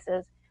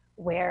places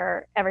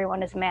where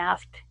everyone is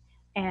masked.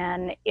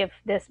 And if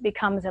this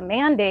becomes a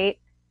mandate,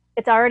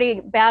 it's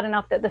already bad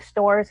enough that the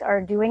stores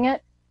are doing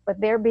it, but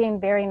they're being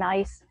very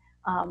nice,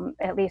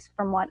 at least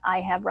from what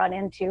I have run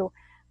into,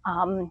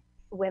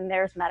 when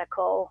there's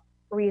medical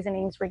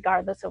reasonings,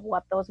 regardless of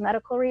what those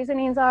medical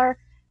reasonings are.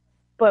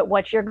 But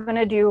what you're going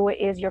to do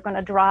is you're going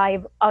to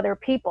drive other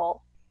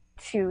people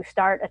to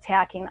start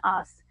attacking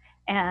us.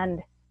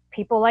 And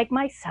people like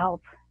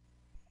myself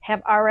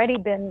have already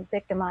been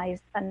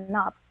victimized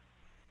enough.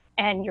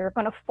 And you're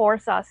going to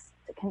force us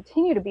to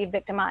continue to be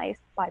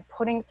victimized by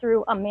putting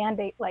through a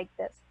mandate like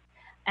this.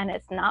 And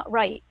it's not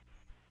right.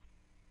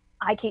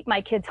 I keep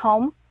my kids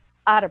home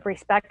out of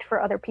respect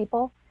for other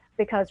people,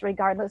 because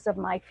regardless of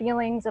my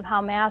feelings of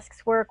how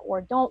masks work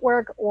or don't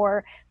work,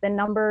 or the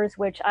numbers,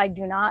 which I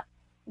do not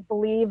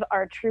believe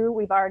are true,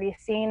 we've already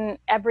seen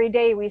every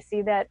day, we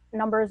see that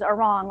numbers are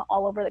wrong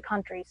all over the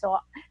country. So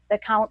the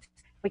counts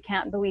we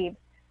can't believe.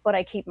 But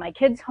I keep my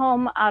kids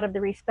home out of the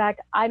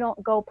respect. I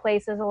don't go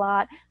places a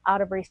lot out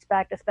of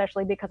respect,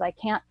 especially because I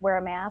can't wear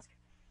a mask.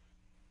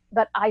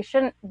 But I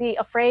shouldn't be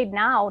afraid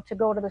now to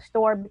go to the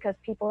store because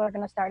people are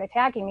going to start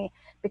attacking me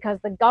because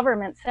the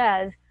government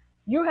says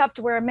you have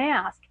to wear a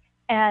mask.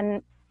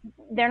 And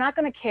they're not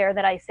going to care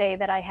that I say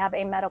that I have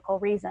a medical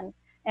reason.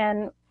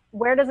 And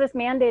where does this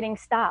mandating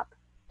stop?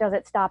 Does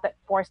it stop at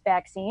forced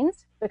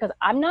vaccines? Because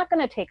I'm not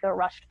going to take a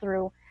rush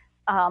through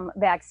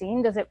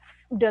vaccine. Does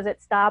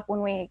it stop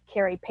when we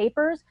carry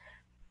papers?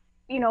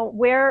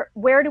 Where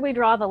do we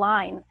draw the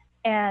line?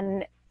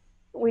 And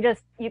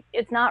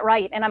it's not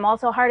right. And I'm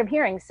also hard of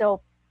hearing,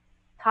 so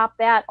top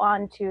that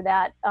onto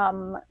that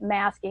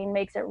masking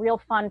makes it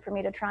real fun for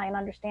me to try and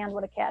understand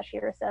what a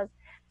cashier says.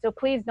 So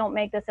please don't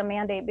make this a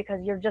mandate,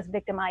 because you're just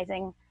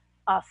victimizing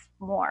us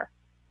more.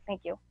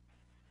 Thank you.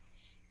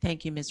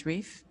 Thank you, Ms.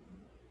 Reif.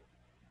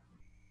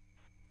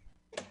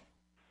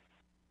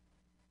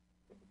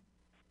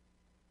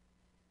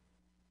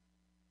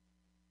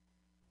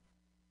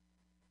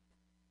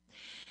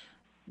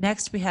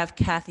 Next, we have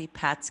Kathy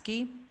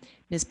Patsky.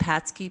 Ms.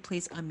 Patsky,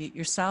 please unmute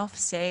yourself,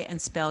 say and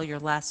spell your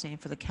last name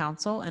for the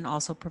council, and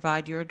also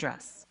provide your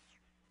address.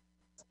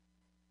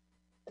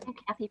 I'm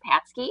Kathy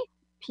Patsky,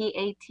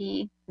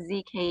 Patzke.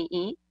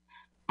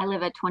 I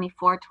live at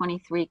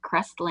 2423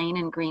 Crest Lane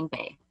in Green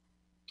Bay.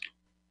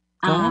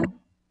 I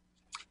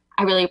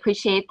really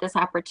appreciate this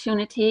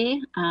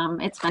opportunity.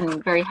 It's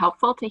been very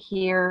helpful to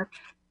hear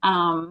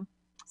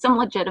some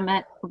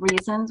legitimate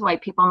reasons why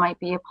people might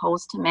be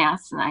opposed to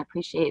masks, and I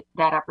appreciate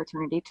that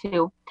opportunity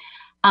too.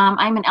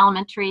 I'm an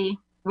elementary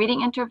reading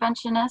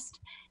interventionist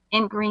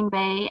in Green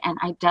Bay, and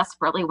I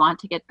desperately want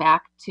to get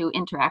back to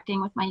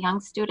interacting with my young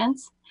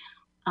students.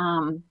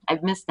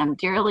 I've missed them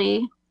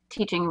dearly.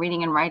 Teaching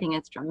reading and writing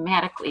is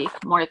dramatically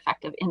more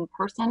effective in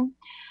person.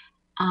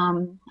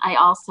 I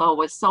also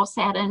was so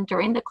saddened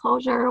during the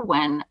closure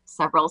when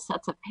several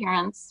sets of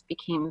parents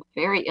became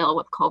very ill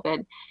with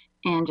COVID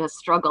and just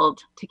struggled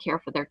to care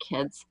for their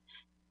kids.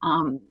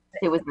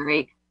 It was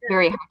very,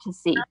 very hard to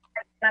see.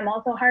 I'm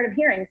also hard of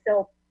hearing,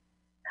 so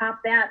top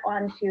that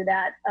onto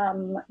that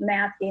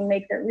masking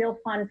makes it real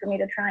fun for me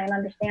to try and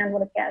understand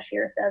what a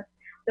cashier says.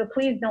 So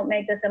please don't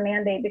make this a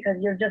mandate, because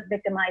you're just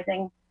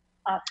victimizing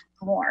us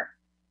more.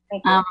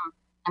 Thank you.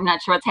 I'm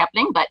not sure what's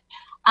happening, but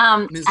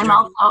I'm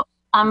also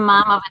a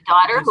mom of a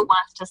daughter who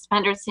wants to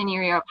spend her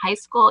senior year of high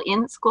school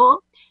in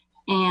school,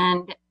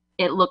 and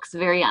it looks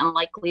very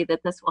unlikely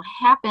that this will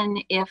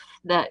happen if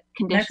the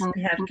conditions Next,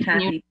 we have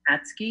continue.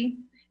 Kathy Patsky.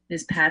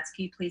 Ms.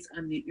 Patsky, please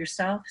unmute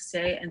yourself,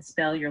 say and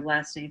spell your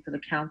last name for the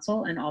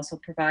council, and also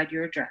provide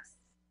your address.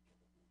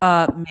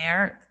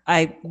 Mayor,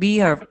 we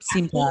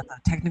seem to have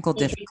a technical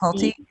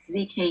difficulty.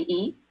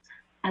 Patzke.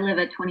 I live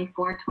at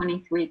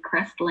 2423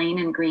 Crest Lane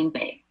in Green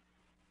Bay.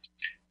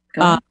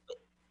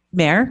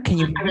 Mayor, can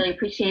you? I really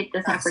appreciate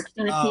this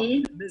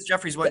opportunity. Ms.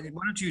 Jeffries, why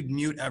don't you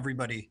mute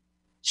everybody?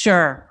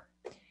 Sure.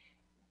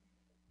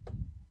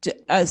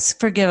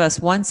 Forgive us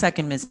 1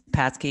 second, Ms.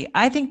 Patsky.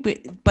 I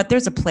think, but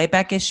there's a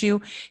playback issue.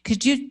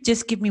 Could you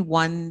just give me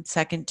 1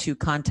 second to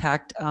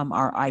contact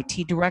our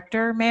IT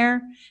director,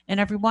 Mayor, and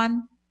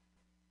everyone?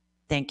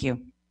 Thank you.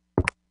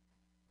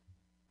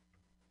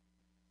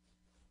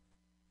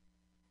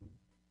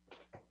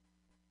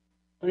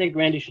 I think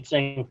Randy should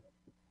sing.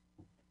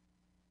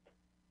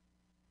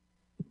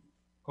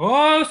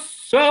 Oh,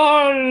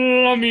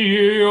 sole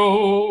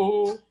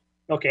mio.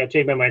 Okay, I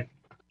changed my mind.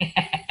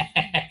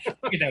 That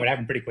would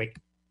happen pretty quick.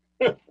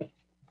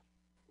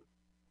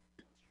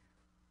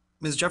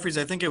 Ms. Jeffries,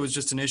 I think it was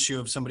just an issue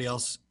of somebody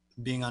else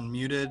being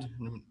unmuted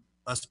and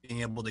us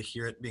being able to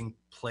hear it being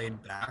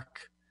played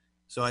back.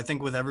 So I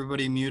think with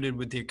everybody muted,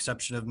 with the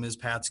exception of Ms.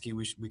 Patsky,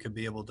 we should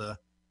be able to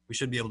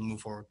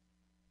move forward.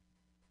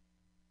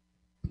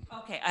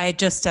 Okay, I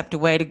just stepped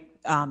away to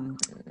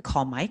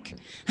call Mike.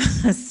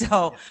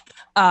 So,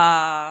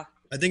 I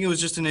think it was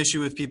just an issue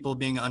with people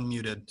being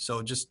unmuted.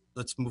 So just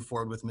let's move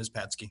forward with Ms.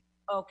 Patsky.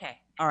 okay.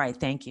 All right.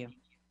 Thank you.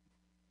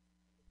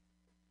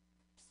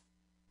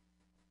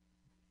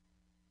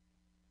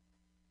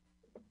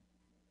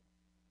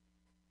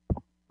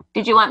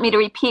 Did you want me to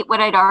repeat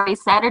what I'd already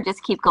said or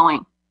just keep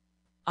going?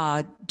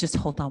 Just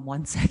hold on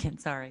 1 second.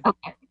 Sorry.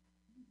 Okay.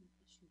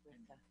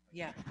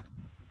 Yeah.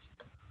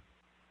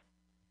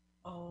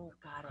 Oh,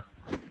 got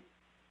it.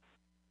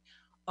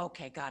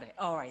 Okay, got it.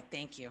 All right.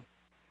 Thank you.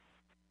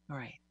 All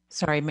right.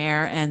 Sorry,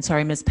 Mayor, and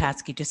sorry, Ms.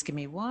 Patsky. Just give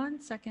me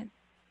 1 second.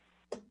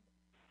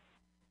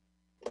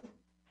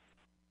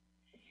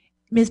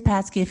 Ms.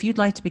 Patsky, if you'd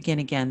like to begin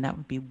again, that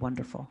would be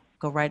wonderful.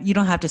 Go right. You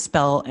don't have to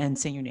spell and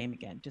say your name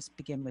again. Just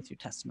begin with your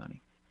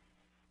testimony.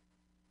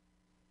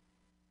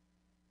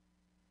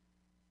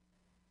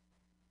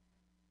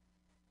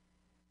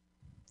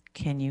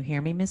 Can you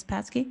hear me, Ms.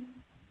 Patsky?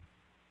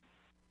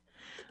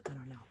 I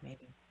don't know,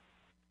 maybe.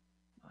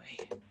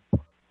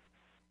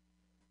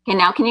 Okay,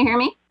 now can you hear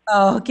me?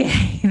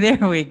 Okay,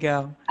 there we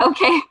go.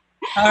 Okay.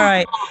 All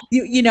right.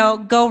 You know,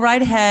 go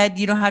right ahead.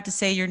 You don't have to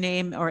say your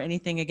name or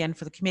anything again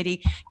for the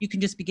committee. You can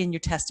just begin your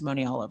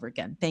testimony all over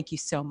again. Thank you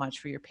so much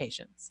for your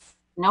patience.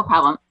 No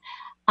problem.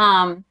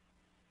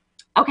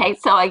 Okay,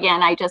 so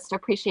again, I just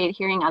appreciate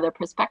hearing other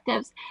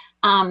perspectives.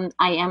 I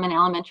am an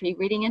elementary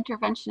reading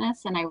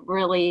interventionist, and I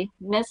really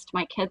missed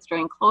my kids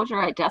during closure.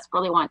 I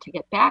desperately want to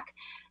get back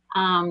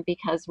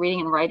because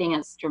reading and writing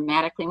is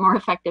dramatically more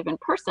effective in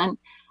person.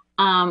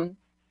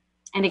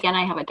 And again,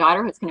 I have a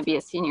daughter who's going to be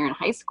a senior in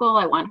high school.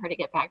 I want her to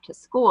get back to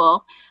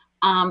school,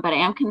 but I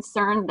am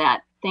concerned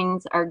that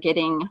things are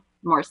getting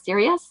more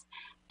serious.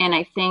 And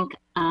I think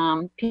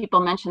people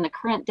mention the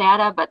current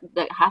data, but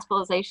the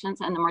hospitalizations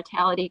and the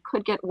mortality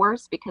could get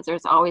worse because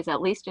there's always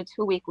at least a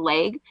 2-week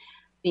lag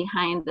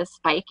behind the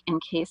spike in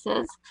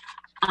cases.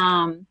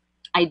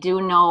 I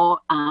do know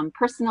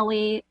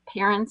personally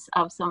parents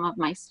of some of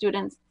my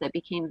students that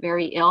became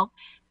very ill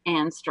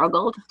and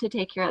struggled to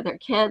take care of their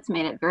kids,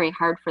 made it very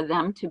hard for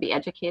them to be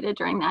educated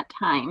during that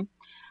time.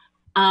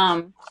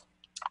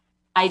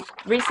 I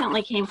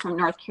recently came from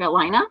North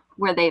Carolina,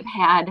 where they've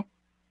had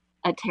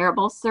a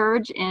terrible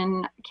surge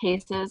in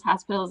cases,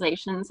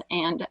 hospitalizations,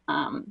 and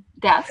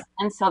deaths.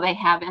 And so they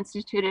have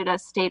instituted a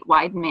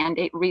statewide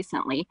mandate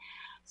recently.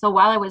 So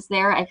while I was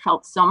there, I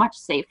felt so much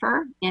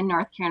safer in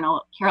North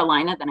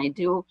Carolina than I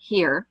do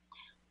here.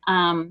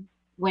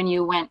 When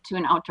you went to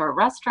an outdoor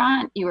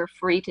restaurant, you were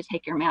free to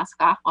take your mask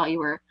off while you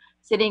were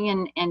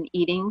sitting and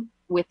eating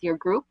with your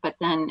group. But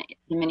then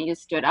the minute you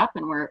stood up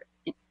and were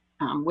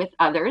with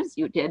others,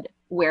 you did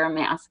wear a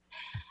mask.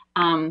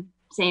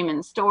 Same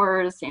in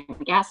stores, same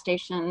in gas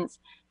stations.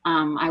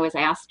 I was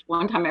asked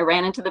one time, I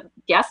ran into the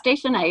gas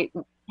station. I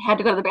had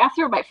to go to the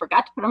bathroom. I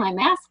forgot to put on my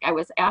mask. I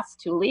was asked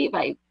to leave.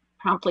 I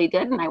promptly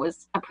did, and I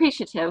was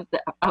appreciative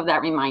of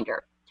that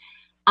reminder.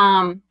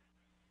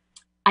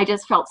 I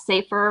just felt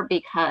safer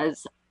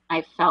because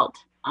I felt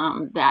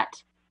that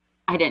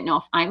I didn't know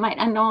if I might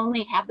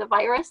unknowingly have the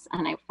virus,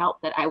 and I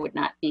felt that I would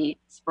not be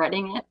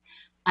spreading it.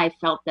 I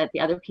felt that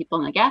the other people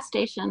in the gas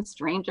station,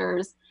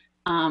 strangers,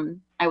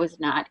 I was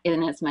not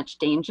in as much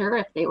danger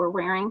if they were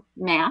wearing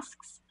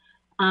masks.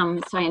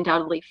 So I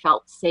undoubtedly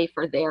felt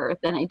safer there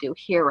than I do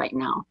here right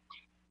now.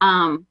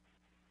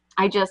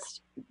 I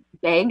just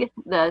beg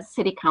the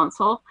city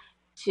council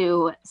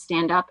to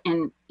stand up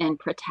and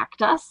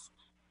protect us.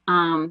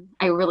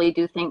 I really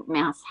do think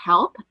masks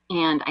help,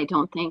 and I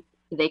don't think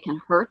they can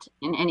hurt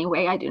in any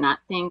way. I do not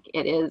think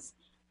it is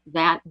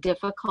that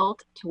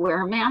difficult to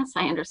wear a mask.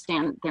 I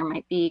understand there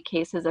might be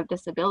cases of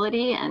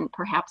disability, and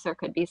perhaps there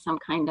could be some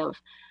kind of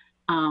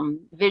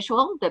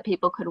visual that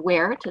people could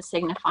wear to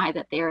signify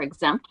that they are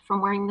exempt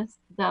from wearing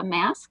the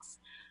masks.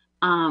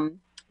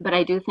 But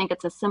I do think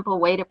it's a simple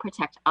way to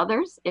protect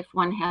others if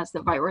one has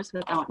the virus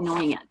without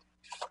knowing it.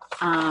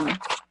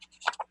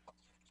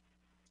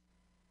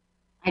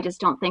 I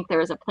just don't think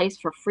there is a place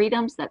for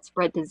freedoms that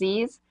spread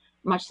disease,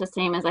 much the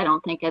same as I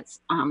don't think it's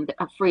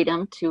a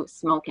freedom to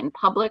smoke in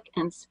public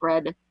and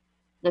spread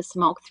the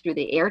smoke through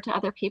the air to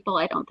other people.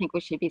 I don't think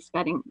we should be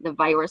spreading the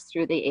virus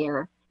through the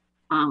air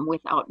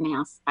without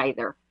masks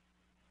either.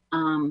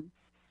 So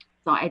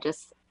I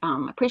just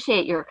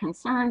appreciate your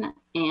concern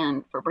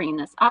and for bringing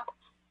this up,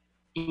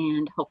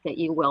 and hope that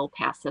you will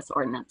pass this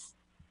ordinance.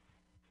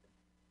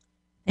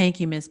 Thank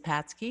you, Ms.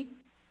 Patsky.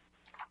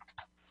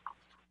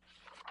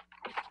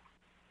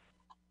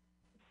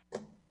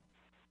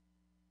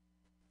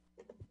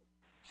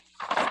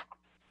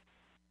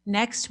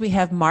 Next, we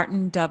have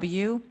Martin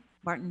W.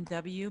 Martin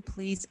W.,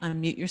 please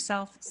unmute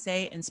yourself,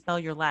 say and spell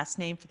your last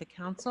name for the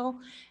council,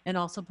 and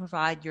also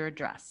provide your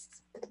address.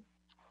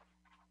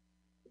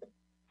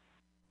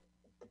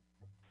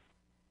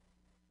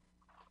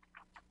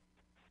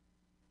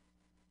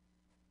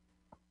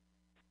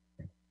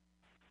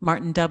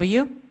 Martin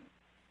W.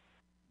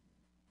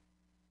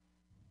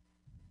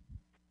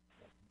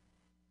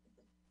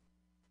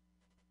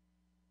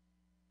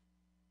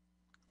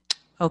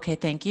 Okay,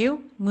 thank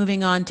you.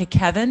 Moving on to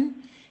Kevin.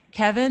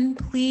 Kevin,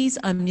 please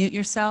unmute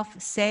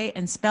yourself, say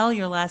and spell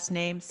your last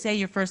name, say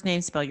your first name,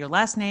 spell your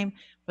last name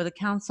for the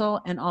council,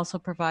 and also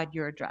provide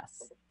your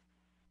address.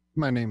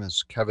 My name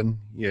is Kevin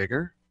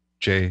Yeager,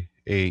 Jaeger.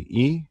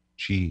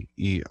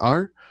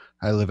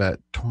 I live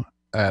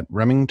at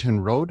Remington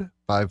Road,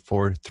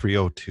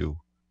 54302.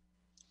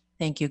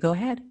 Thank you. Go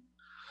ahead.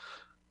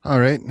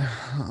 All right.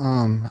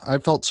 I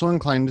felt so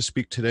inclined to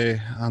speak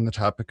today on the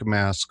topic of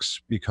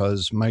masks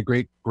because my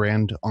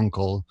great-grand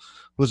uncle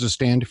was a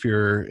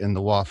Standführer in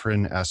the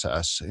Waffen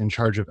SS in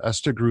charge of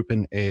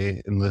Estagruppen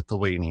A in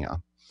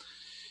Lithuania.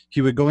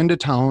 He would go into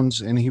towns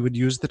and he would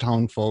use the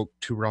town folk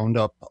to round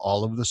up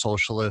all of the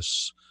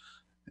socialists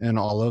and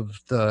all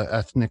of the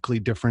ethnically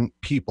different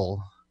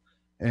people,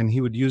 and he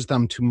would use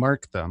them to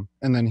mark them,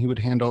 and then he would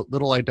hand out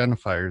little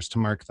identifiers to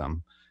mark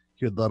them.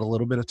 He would let a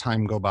little bit of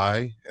time go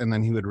by, and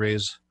then he would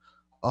raise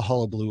a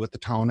hullabaloo at the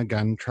town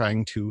again,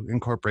 trying to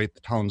incorporate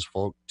the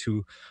townsfolk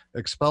to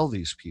expel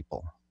these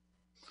people.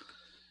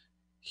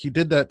 He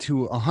did that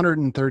to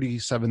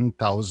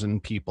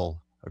 137,000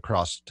 people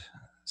across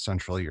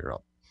Central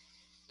Europe.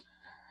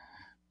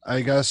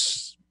 I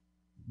guess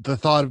the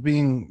thought of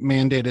being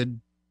mandated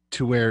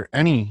to wear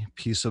any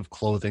piece of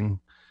clothing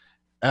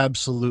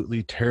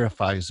absolutely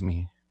terrifies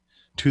me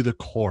to the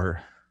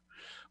core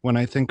when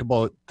I think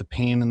about the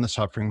pain and the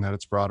suffering that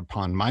it's brought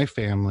upon my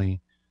family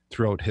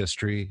throughout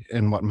history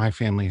and what my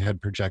family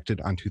had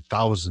projected onto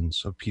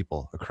thousands of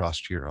people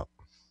across Europe.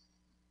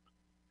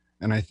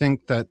 And I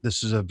think that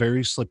this is a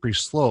very slippery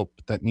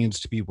slope that needs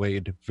to be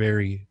weighed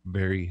very,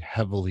 very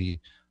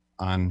heavily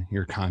on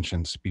your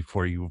conscience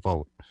before you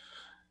vote.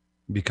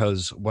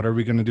 Because what are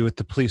we going to do with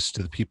the police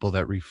to the people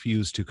that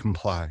refuse to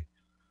comply?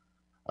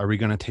 Are we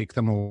going to take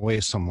them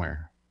away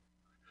somewhere?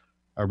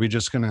 Are we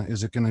just going to,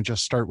 is it going to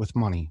just start with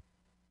money?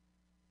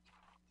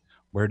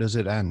 Where does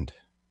it end?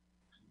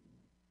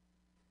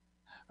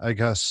 I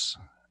guess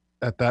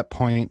at that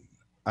point,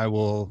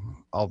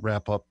 I'll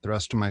wrap up the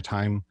rest of my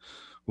time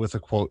with a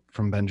quote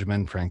from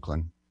Benjamin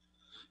Franklin.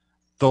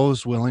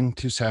 Those willing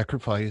to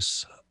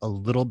sacrifice a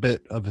little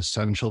bit of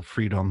essential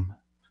freedom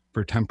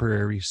for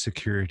temporary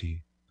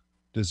security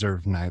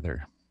deserve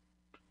neither.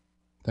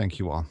 Thank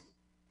you all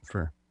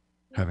for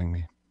having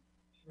me.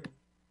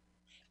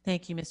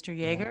 Thank you, Mr.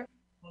 Yeager.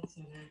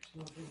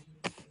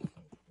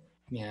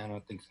 Yeah, I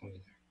don't think so either.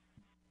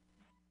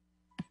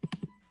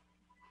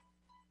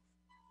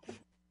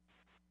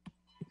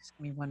 Just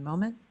give me one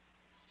moment.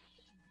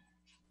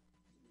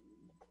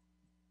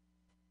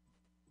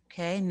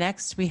 Okay,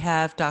 next we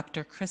have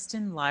Dr.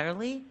 Kristen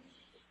Lyerly.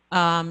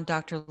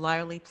 Dr.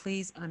 Lyerly,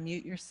 please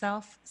unmute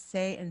yourself,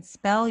 say and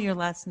spell your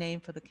last name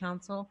for the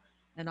council,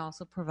 and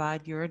also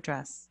provide your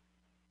address.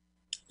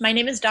 My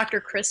name is Dr.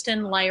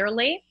 Kristen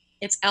Lyerly.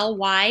 It's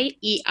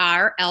Lyerly.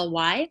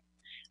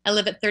 I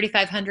live at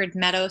 3500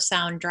 Meadow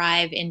Sound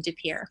Drive in De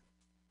Pere.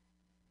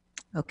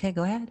 Okay,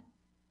 go ahead.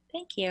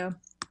 Thank you.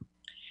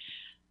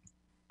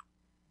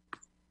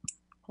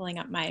 Pulling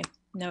up my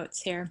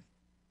notes here.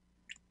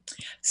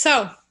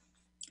 So,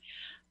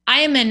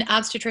 I am an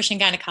obstetrician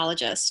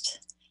gynecologist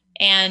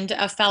and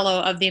a fellow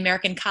of the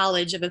American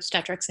College of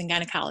Obstetrics and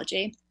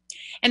Gynecology.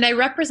 And I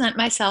represent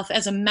myself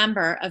as a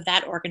member of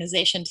that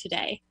organization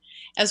today,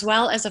 as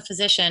well as a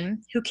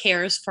physician who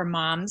cares for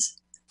moms,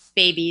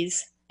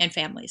 babies, and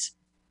families.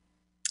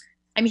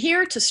 I'm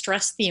here to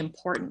stress the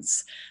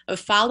importance of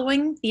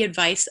following the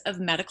advice of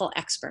medical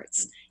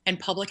experts and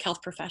public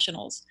health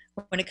professionals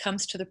when it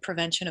comes to the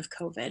prevention of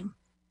COVID.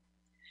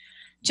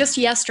 Just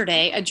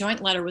yesterday, a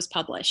joint letter was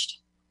published.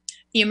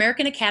 The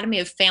American Academy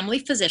of Family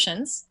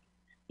Physicians,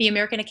 the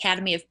American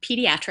Academy of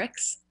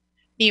Pediatrics,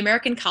 the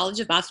American College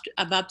of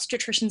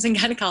Obstetricians and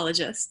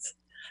Gynecologists,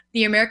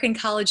 the American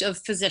College of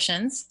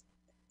Physicians,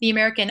 the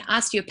American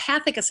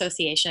Osteopathic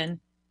Association,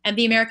 and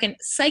the American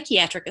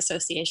Psychiatric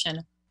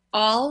Association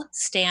all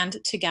stand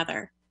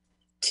together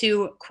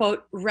to,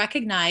 quote,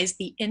 recognize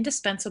the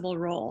indispensable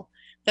role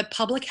that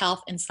public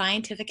health and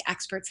scientific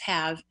experts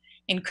have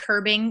in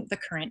curbing the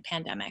current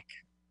pandemic.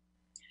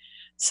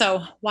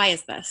 So why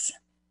is this?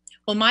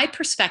 Well, my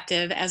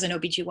perspective as an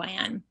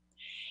OBGYN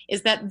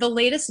is that the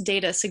latest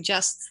data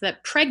suggests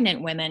that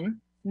pregnant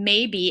women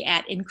may be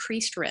at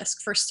increased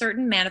risk for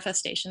certain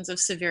manifestations of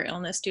severe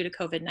illness due to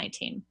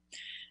COVID-19,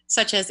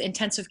 such as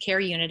intensive care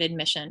unit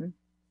admission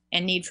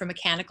and need for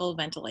mechanical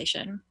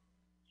ventilation.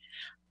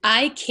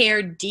 I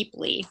care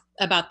deeply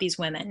about these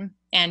women,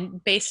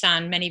 and based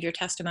on many of your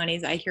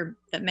testimonies, I hear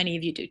that many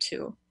of you do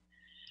too.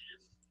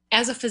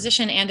 As a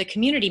physician and a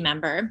community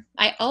member,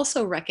 I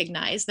also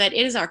recognize that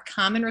it is our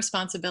common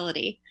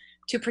responsibility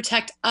to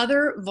protect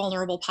other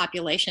vulnerable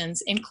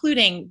populations,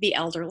 including the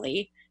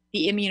elderly,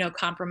 the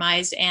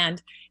immunocompromised,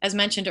 and, as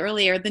mentioned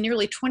earlier, the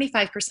nearly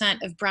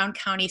 25% of Brown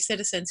County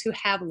citizens who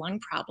have lung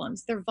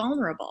problems. They're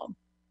vulnerable.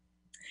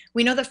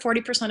 We know that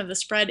 40% of the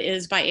spread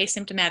is by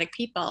asymptomatic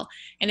people,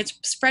 and it's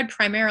spread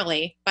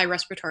primarily by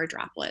respiratory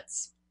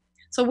droplets.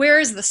 So where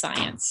is the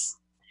science?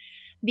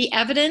 The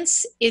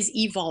evidence is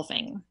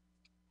evolving.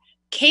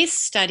 Case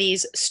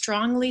studies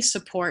strongly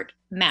support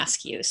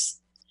mask use.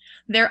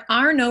 There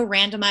are no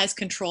randomized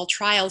control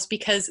trials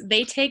because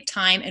they take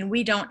time and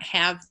we don't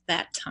have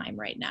that time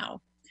right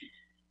now.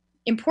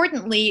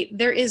 Importantly,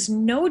 there is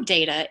no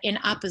data in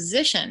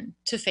opposition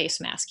to face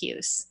mask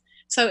use.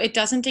 So it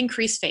doesn't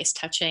increase face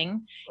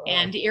touching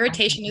and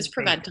irritation is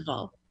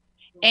preventable.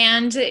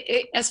 And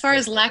as far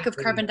as lack of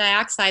carbon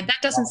dioxide,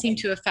 that doesn't seem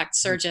to affect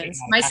surgeons,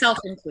 myself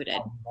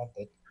included.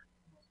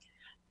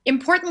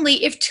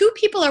 Importantly, if two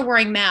people are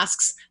wearing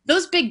masks,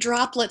 those big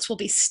droplets will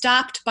be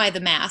stopped by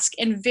the mask,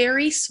 and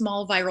very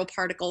small viral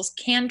particles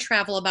can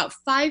travel about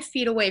 5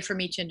 feet away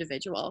from each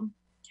individual.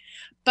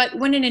 But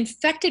when an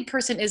infected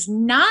person is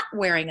not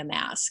wearing a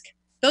mask,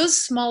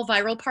 those small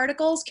viral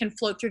particles can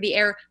float through the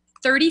air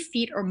 30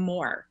 feet or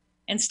more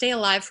and stay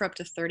alive for up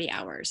to 30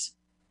 hours.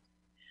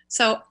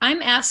 So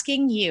I'm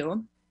asking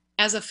you,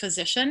 as a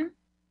physician,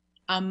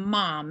 a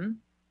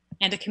mom,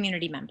 and a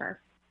community member,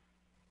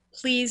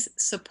 please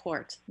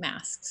support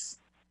masks.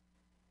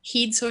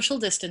 Heed social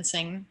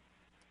distancing,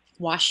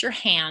 wash your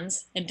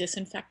hands, and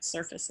disinfect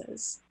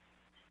surfaces.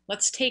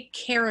 Let's take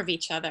care of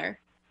each other,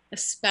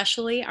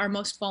 especially our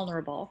most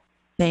vulnerable.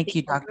 Thank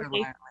you, Dr.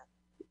 Lyerly.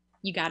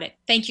 You got it.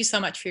 Thank you so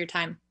much for your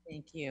time.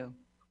 Thank you.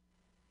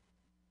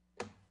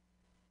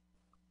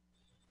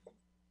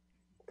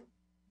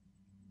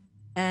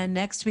 And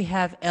next we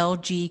have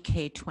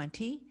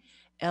LGK20.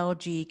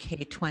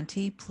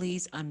 LGK20,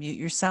 please unmute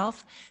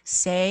yourself,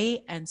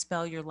 say and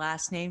spell your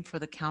last name for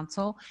the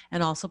council,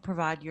 and also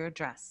provide your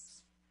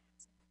address.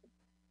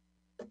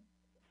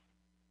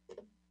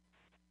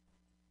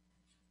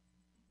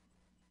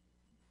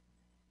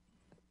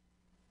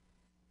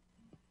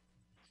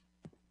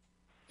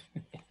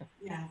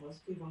 Yeah, those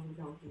people who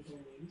don't give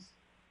their names,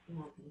 who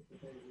won't give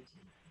their names.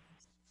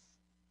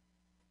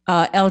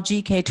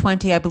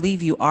 LGK20, I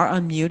believe you are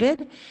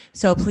unmuted,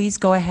 so please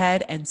go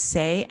ahead and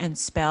say and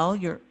spell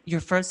your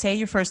first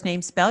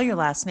name, spell your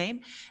last name,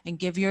 and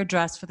give your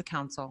address for the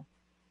council.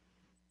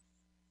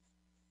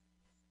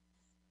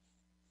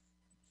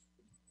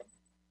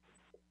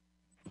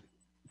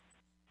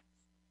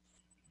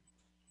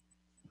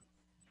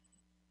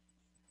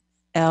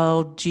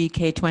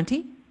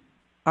 LGK20.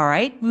 All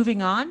right,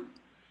 moving on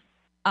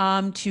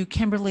to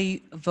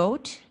Kimberly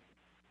Vogt.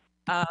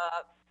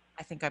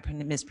 I think I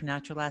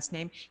mispronounced your last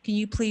name. Can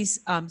you please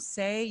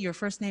say your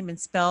first name and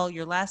spell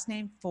your last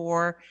name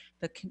for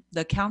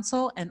the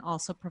council, and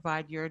also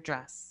provide your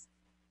address?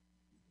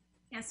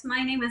 Yes,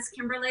 my name is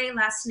Kimberly,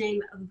 last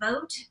name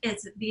Vogt.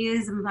 It's V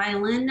as in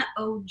violin,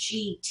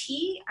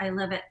 O-G-T. I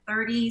live at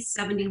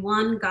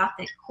 3071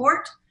 Gothic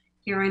Court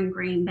here in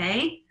Green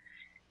Bay.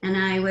 And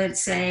I would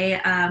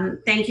say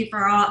thank you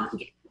for all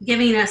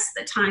giving us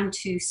the time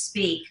to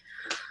speak.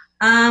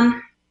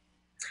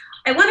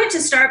 I wanted to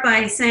start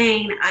by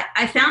saying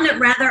I found it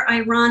rather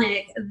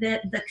ironic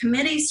that the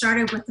committee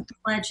started with the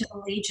Pledge of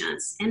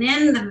Allegiance. And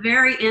in the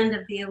very end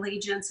of the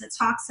allegiance, it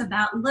talks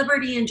about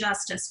liberty and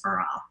justice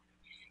for all.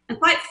 And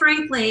quite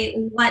frankly,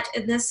 what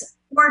this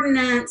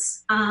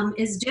ordinance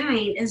is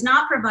doing is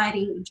not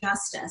providing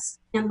justice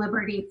and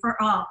liberty for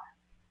all.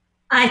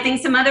 I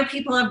think some other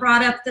people have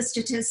brought up the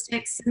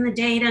statistics and the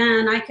data,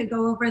 and I could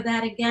go over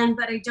that again,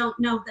 but I don't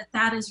know that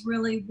that is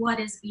really what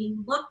is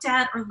being looked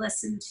at or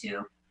listened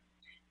to.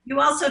 You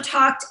also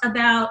talked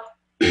about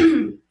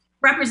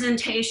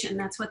representation.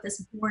 That's what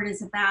this board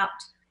is about.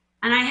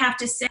 And I have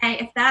to say,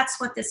 if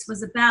that's what this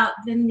was about,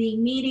 then the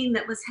meeting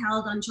that was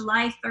held on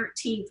July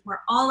 13th,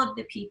 where all of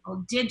the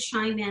people did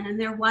chime in and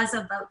there was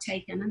a vote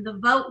taken, and the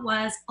vote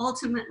was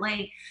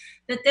ultimately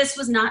that this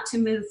was not to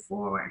move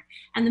forward.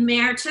 And the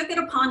mayor took it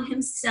upon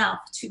himself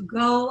to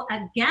go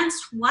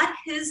against what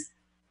his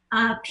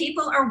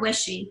people are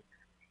wishing,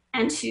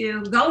 and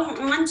to go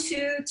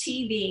onto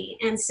TV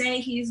and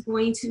say he's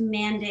going to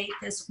mandate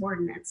this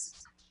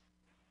ordinance.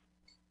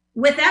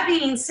 With that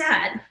being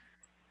said,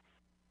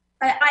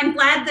 I'm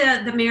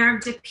glad the mayor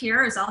of De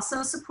Pere is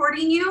also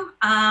supporting you,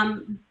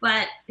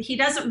 but he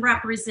doesn't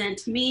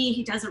represent me.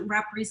 He doesn't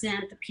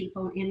represent the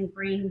people in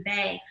Green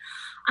Bay.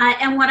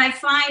 And what I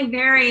find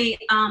very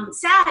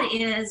sad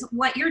is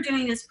what you're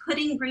doing is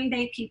putting Green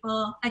Bay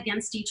people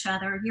against each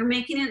other. You're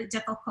making it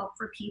difficult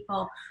for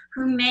people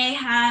who may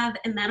have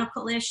a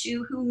medical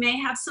issue, who may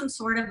have some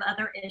sort of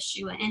other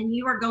issue, and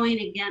you are going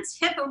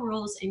against HIPAA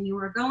rules, and you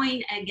are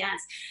going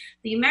against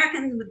the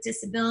American with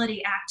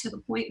Disability Act to the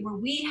point where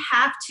we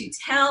have to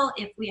tell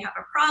if we have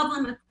a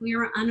problem, if we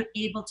are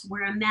unable to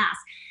wear a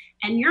mask.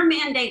 And your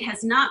mandate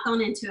has not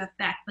gone into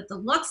effect, but the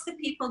looks that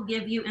people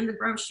give you in the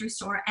grocery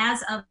store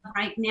as of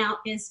right now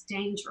is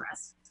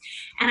dangerous.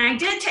 And I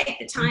did take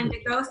the time to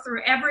go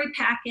through every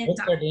packet. Looks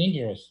are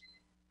dangerous.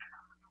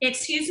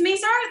 Excuse me,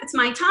 sir, it's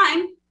my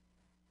time.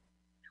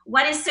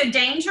 What is so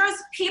dangerous?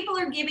 People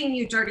are giving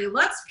you dirty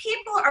looks.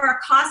 People are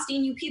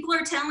accosting you. People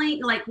are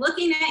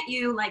looking at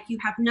you like you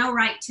have no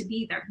right to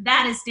be there.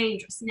 That is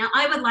dangerous. Now,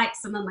 I would like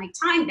some of my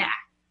time back.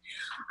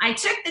 I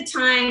took the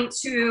time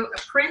to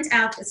print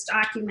out this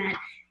document.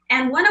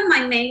 And one of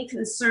my main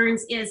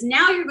concerns is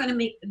now you're going to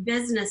make the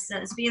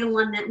businesses be the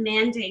one that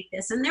mandate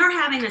this. And they're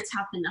having a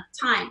tough enough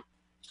time.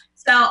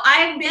 So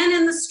I've been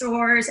in the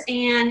stores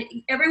and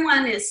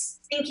everyone is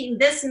thinking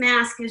this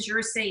mask is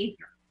your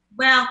savior.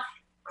 Well,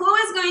 who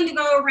is going to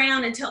go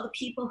around and tell the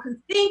people who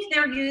think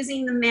they're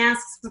using the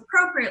masks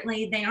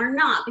appropriately they are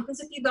not? Because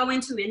if you go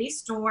into any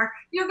store,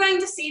 you're going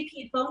to see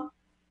people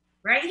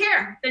right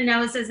here, the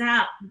nose is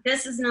out.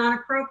 This is not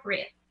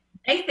appropriate.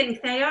 They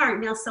think they are.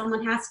 Now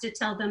someone has to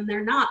tell them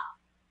they're not.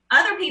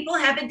 Other people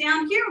have it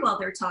down here while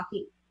they're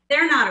talking.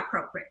 They're not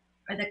appropriate.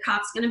 Are the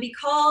cops going to be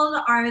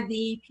called? Are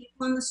the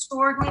people in the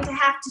store going to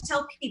have to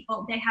tell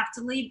people they have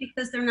to leave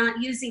because they're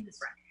not using this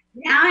right?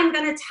 Now I'm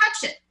going to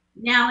touch it.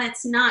 Now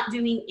it's not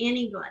doing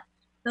any good.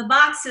 The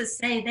boxes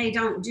say they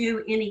don't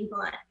do any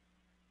good.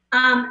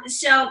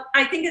 So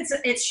I think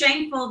it's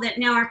shameful that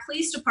now our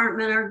police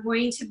department are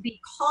going to be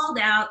called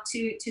out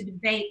to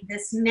debate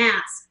this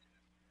mask.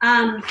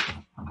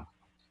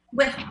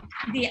 With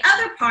the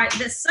other part,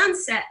 the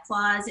sunset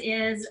clause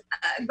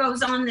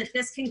goes on that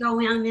this can go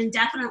on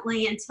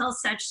indefinitely until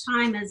such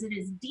time as it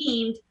is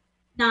deemed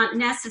not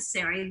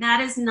necessary.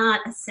 That is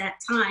not a set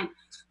time.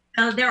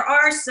 So there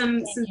are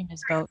some. Thank you,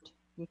 Ms. Boat.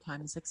 Your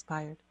time has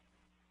expired.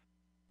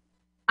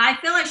 I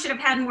feel I should have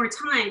had more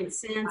time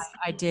since.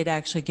 I did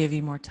actually give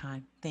you more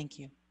time. Thank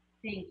you.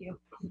 Thank you.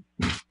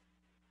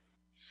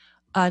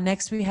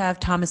 Next, we have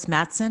Thomas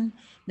Matson.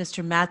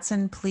 Mr.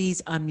 Matson,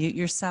 please unmute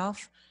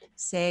yourself,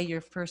 say your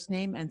first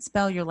name and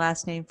spell your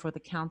last name for the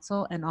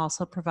council, and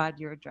also provide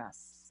your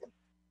address.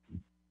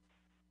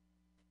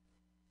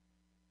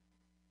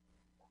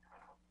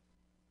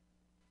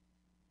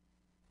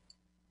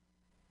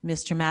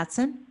 Mr.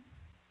 Matson?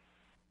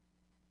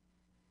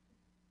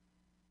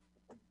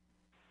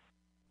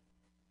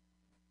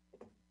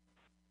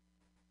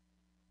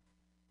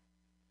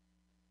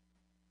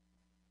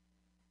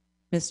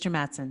 Mr.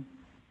 Matson.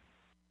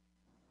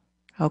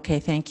 Okay,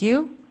 thank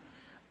you.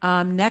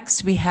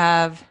 Next, we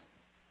have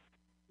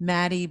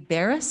Maddie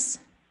Barris.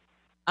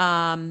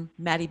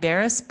 Maddie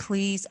Barris,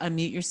 please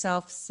unmute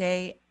yourself,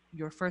 say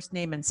your first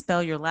name and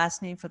spell your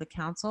last name for the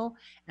council,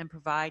 and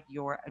provide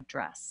your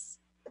address.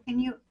 Can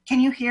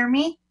you hear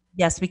me?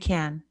 Yes, we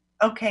can.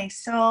 Okay,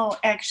 so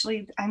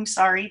actually, I'm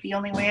sorry. The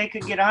only way I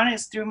could get on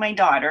is through my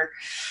daughter.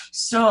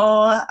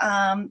 So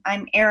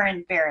I'm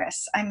Erin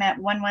Barris. I'm at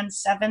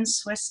 117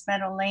 Swiss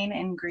Meadow Lane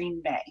in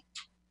Green Bay.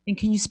 And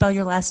can you spell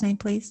your last name,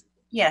 please?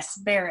 Yes,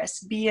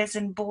 Barris. B as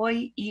in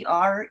boy,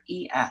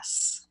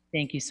 E-R-E-S.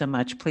 Thank you so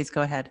much. Please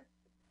go ahead.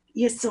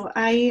 Yes, so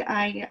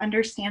I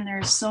understand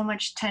there's so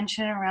much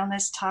tension around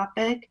this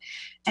topic,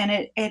 and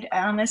it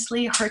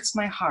honestly hurts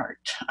my heart.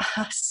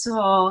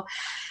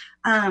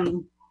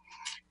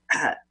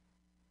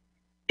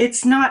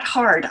 It's not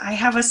hard. I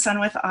have a son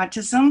with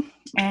autism,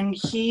 and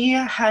he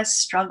has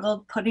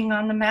struggled putting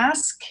on the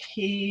mask.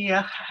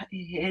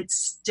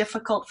 It's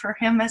difficult for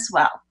him as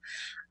well.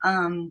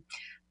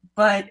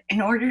 But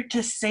in order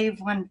to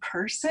save one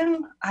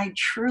person, I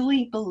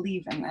truly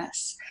believe in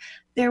this.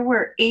 There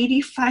were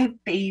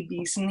 85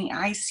 babies in the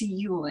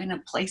ICU in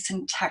a place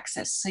in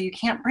Texas. So you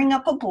can't bring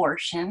up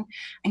abortion,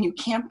 and you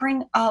can't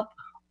bring up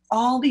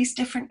all these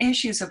different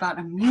issues about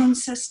immune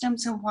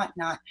systems and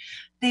whatnot.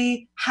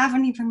 They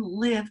haven't even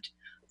lived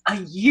a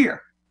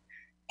year,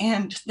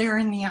 and they're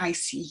in the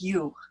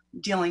ICU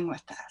dealing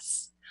with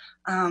this.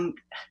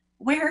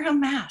 Wear a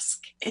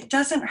mask. It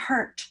doesn't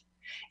hurt.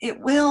 It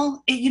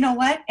will, you know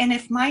what? And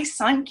if my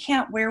son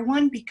can't wear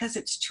one because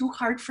it's too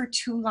hard for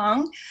too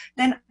long,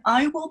 then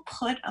I will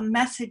put a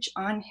message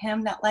on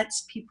him that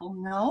lets people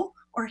know,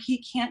 or he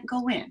can't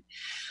go in.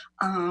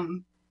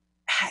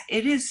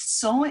 It is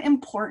so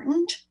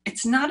important.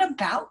 It's not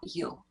about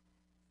you.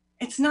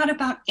 It's not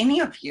about any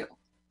of you.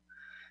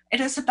 It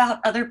is about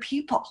other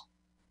people.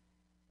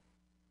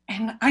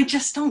 And I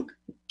just don't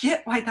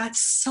get why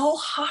that's so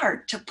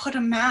hard to put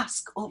a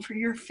mask over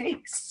your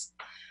face.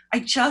 I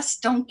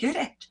just don't get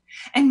it.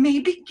 And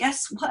maybe,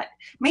 guess what?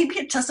 Maybe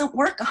it doesn't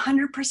work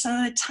 100%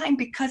 of the time,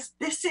 because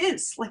this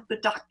is, like the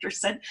doctor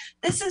said,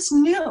 this is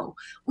new.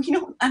 We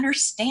don't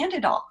understand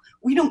it all.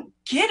 We don't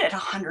get it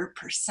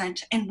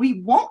 100%, and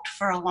we won't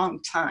for a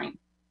long time.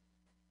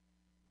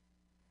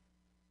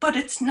 But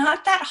it's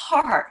not that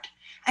hard.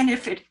 And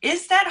if it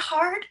is that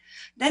hard,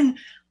 then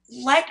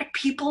let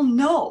people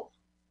know.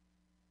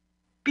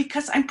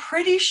 Because I'm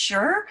pretty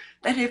sure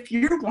that if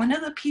you're one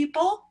of the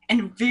people,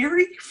 and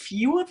very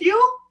few of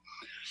you,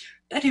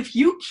 that if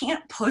you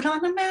can't put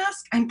on a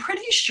mask, I'm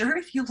pretty sure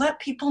if you let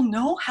people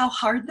know how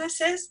hard this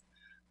is,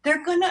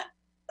 they're gonna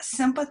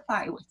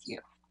sympathize with you.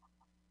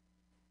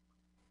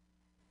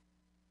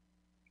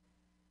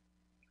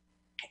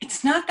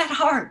 It's not that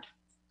hard.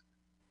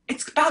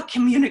 It's about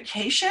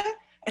communication.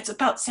 It's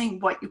about saying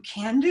what you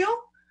can do,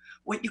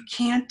 what you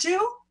can't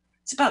do,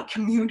 It's about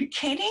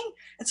communicating.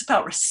 It's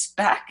about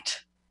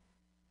respect.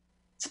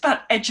 It's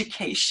about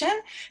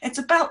education. It's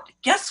about,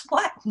 guess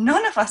what?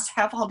 None of us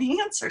have all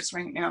the answers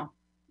right now.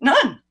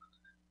 None.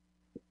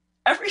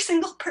 Every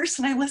single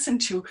person I listen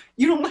to,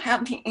 you don't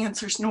have the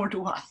answers, nor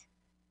do I.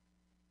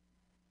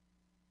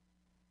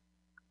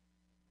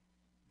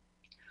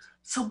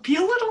 So be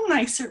a little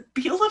nicer,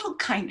 be a little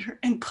kinder,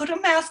 and put a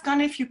mask on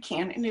if you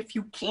can. And if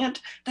you can't,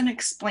 then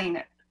explain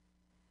it.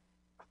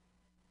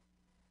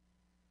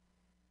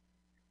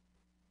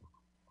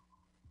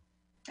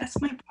 That's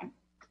my point.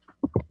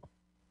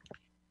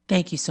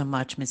 Thank you so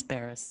much, Ms.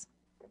 Barris.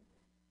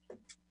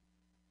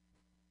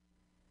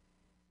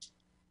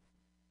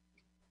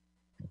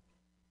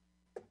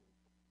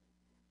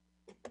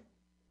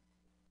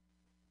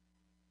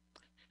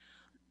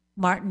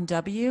 Martin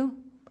W.,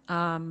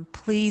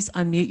 please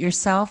unmute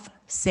yourself,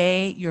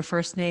 say your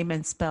first name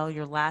and spell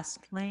your last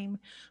name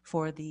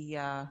for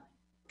the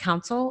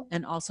council,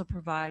 and also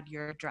provide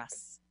your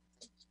address.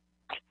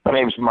 My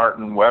name's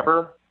Martin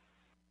Weber,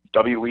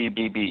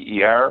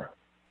 W-E-B-B-E-R.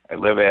 I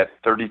live at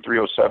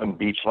 3307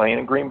 Beach Lane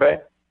in Green Bay.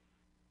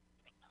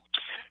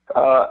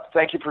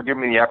 Thank you for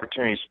giving me the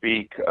opportunity to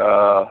speak.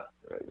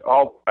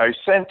 I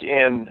sent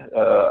in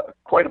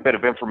quite a bit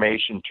of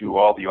information to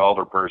all the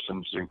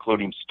alderpersons,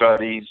 including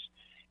studies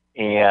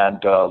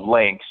and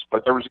links,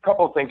 but there was a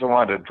couple of things I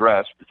wanted to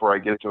address before I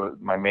get to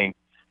my main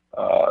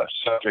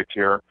subject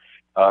here.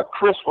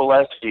 Chris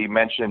Valesky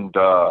mentioned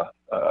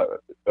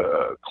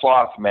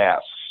cloth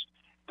masks.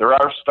 There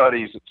are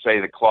studies that say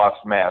that cloth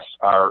masks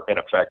are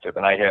ineffective,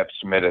 and I have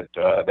submitted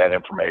that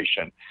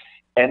information.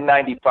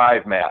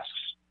 N95 masks,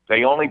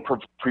 they only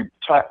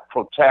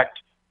protect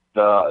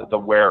the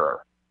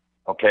wearer,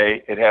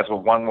 okay? It has a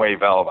one-way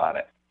valve on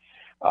it.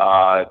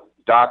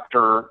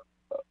 Dr.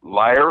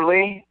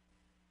 Lyerly,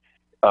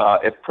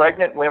 if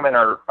pregnant women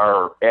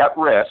are at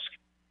risk,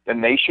 then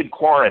they should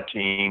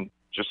quarantine,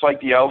 just like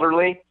the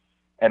elderly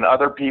and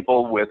other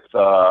people with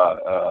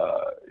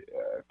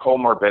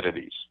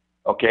comorbidities,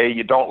 okay?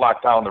 You don't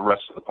lock down the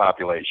rest of the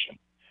population.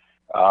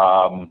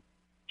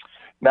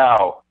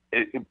 Now,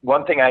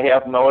 one thing I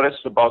have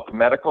noticed about the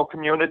medical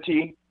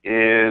community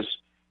is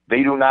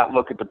they do not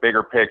look at the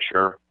bigger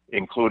picture,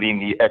 including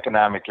the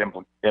economic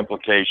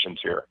implications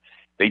here.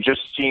 They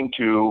just seem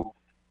to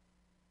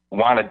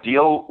want to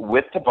deal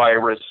with the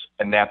virus,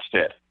 and that's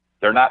it.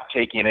 They're not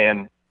taking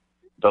in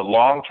the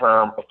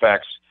long-term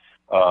effects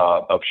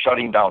of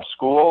shutting down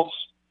schools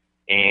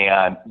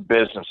and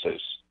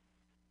businesses.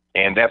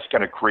 And that's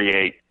going to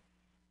create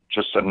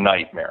just a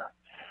nightmare.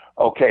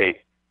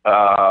 Okay,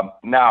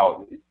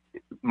 now,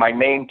 my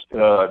main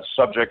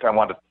subject I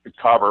wanted to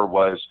cover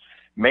was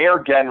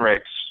Mayor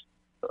Genrich's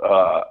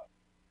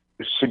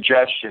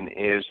suggestion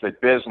is that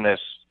business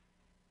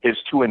is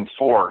to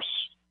enforce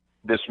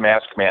this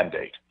mask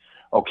mandate.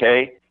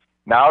 Okay,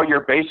 now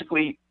you're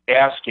basically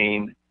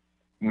asking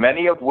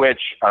many of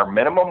which are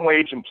minimum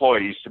wage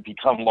employees to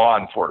become law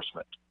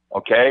enforcement.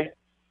 Okay,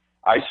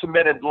 I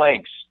submitted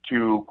links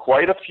to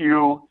quite a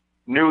few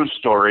news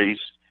stories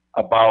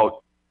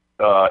about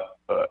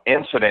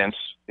incidents,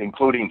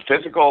 including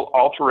physical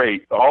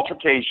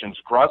altercations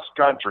across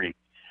the country,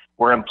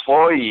 where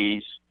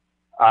employees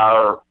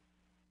are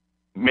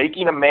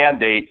making a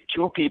mandate,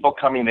 two people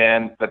coming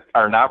in that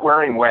are not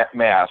wearing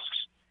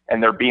masks,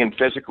 and they're being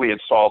physically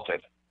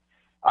assaulted.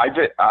 I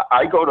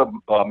go to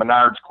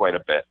Menards quite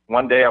a bit.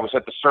 One day I was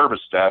at the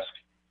service desk,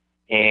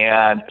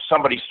 and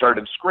somebody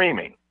started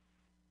screaming.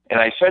 And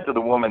I said to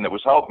the woman that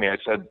was helping me, I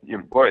said,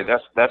 boy,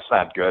 that's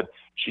not good.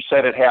 She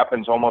said it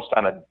happens almost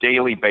on a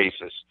daily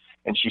basis.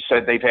 And she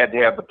said they've had to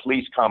have the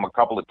police come a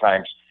couple of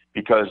times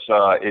because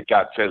it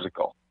got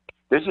physical.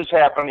 This is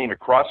happening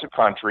across the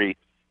country.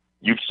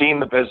 You've seen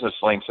the business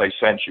links I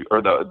sent you,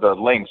 or the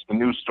links, the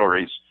news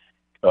stories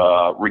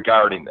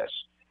regarding this.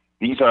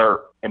 These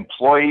are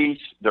employees.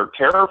 They're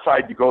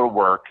terrified to go to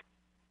work,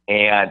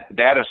 and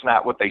that is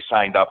not what they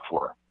signed up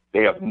for.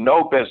 They have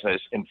no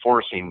business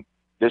enforcing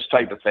this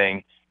type of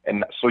thing,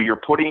 and so you're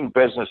putting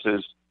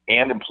businesses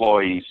and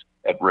employees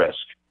at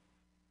risk.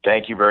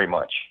 Thank you very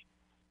much.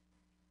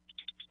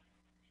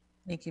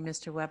 Thank you,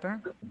 Mr.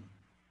 Weber.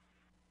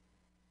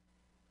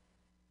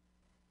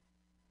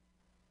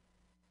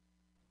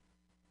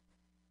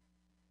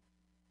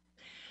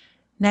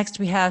 Next,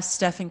 we have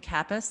Stephen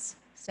Kappas.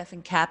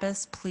 Stephen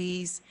Kappas,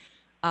 please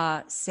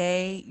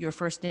say your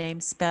first name,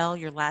 spell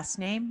your last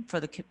name for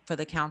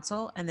the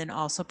council, and then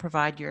also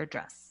provide your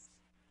address.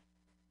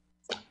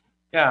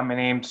 Yeah, my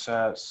name's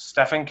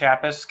Stephen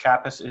Kappas.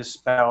 Kappas is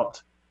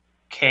spelled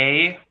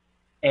K-A-P-P-E-S.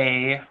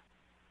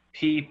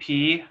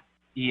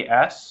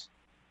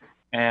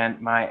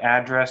 And my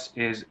address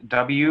is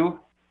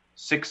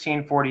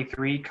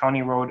W1643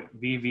 County Road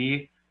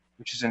VV,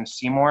 which is in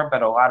Seymour.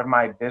 But a lot of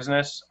my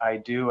business I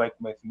do, like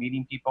with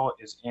meeting people,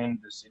 is in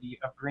the city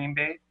of Green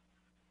Bay.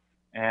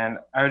 And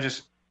I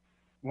just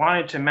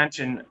wanted to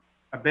mention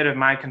a bit of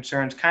my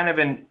concerns kind of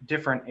in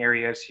different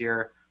areas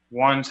here.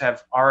 Ones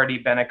have already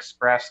been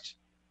expressed,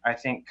 I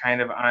think,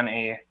 kind of on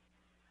a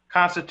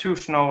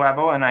constitutional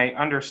level, and I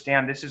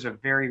understand this is a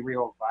very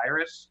real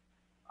virus.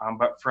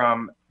 but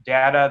from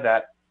data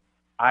that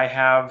I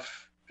have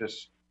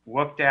just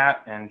looked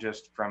at and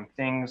just from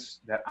things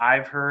that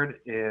I've heard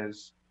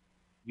is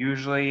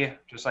usually,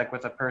 just like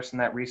with the person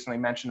that recently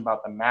mentioned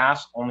about the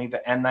mask, only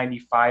the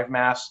N95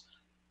 masks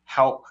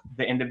help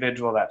the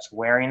individual that's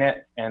wearing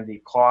it, and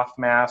the cloth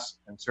masks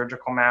and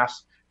surgical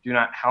masks do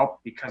not help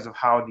because of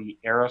how the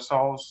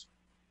aerosols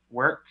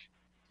work.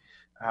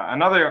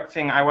 Another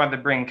thing I wanted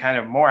to bring kind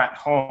of more at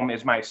home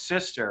is my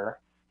sister,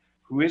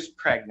 who is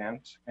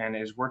pregnant and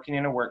is working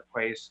in a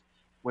workplace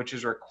which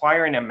is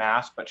requiring a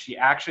mask, but she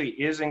actually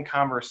is in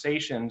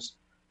conversations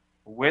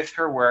with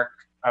her work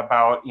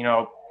about, you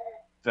know,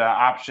 the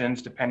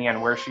options depending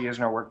on where she is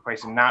in her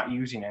workplace and not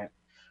using it.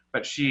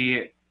 But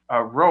she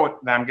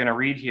wrote that I'm going to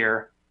read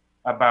here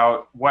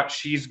about what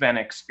she's been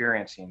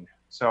experiencing.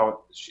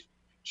 So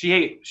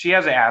she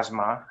has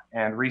asthma,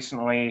 and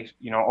recently,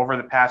 you know, over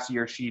the past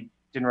year, she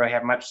didn't really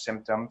have much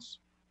symptoms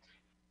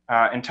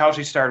until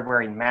she started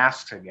wearing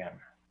masks again.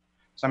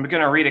 So I'm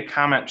going to read a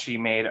comment she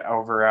made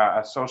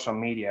over social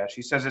media.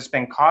 She says, it's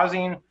been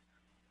causing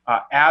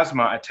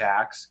asthma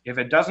attacks. If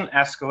it doesn't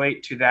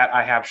escalate to that,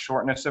 I have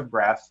shortness of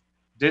breath,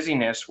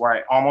 dizziness where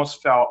I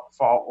almost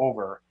fall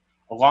over,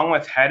 along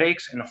with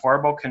headaches and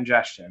horrible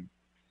congestion.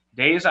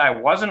 Days I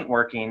wasn't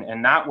working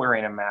and not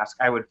wearing a mask,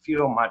 I would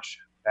feel much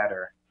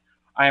better.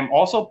 I am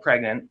also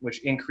pregnant,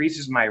 which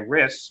increases my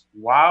risks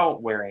while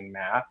wearing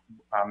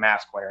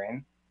mask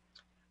wearing.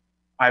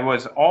 I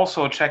was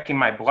also checking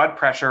my blood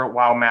pressure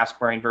while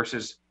mask wearing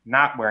versus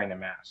not wearing a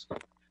mask.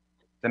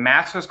 The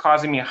mask was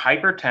causing me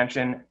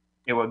hypertension.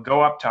 It would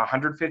go up to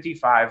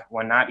 155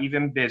 when not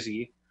even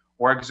busy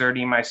or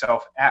exerting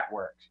myself at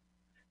work.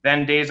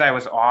 Then days I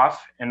was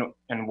off and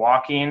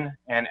walking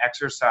and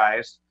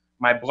exercise,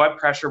 my blood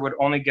pressure would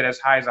only get as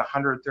high as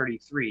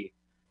 133.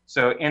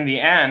 So in the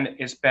end,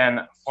 it's been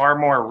far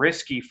more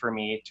risky for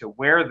me to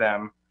wear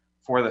them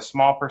for the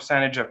small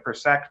percentage of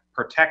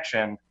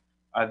protection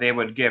they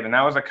would give. And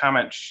that was a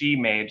comment she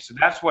made. So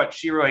that's what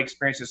she really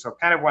experiences. So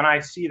kind of when I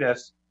see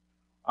this,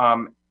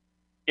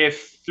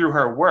 if through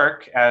her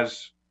work,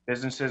 as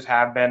businesses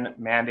have been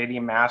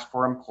mandating masks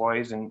for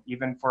employees and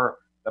even for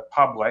the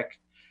public,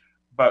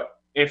 but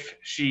if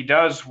she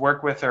does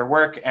work with her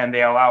work and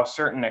they allow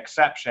certain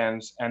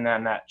exceptions and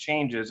then that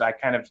changes, I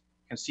kind of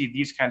can see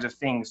these kinds of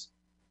things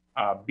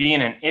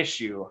being an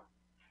issue.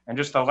 And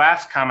just the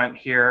last comment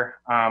here,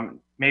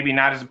 maybe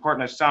not as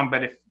important as some,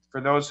 but if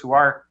for those who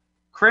are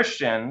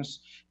Christians,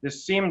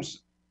 this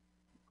seems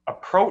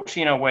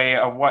approaching a way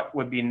of what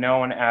would be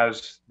known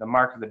as the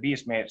mark of the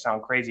beast. May it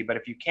sound crazy, but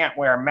if you can't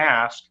wear a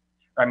mask,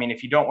 or I mean,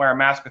 if you don't wear a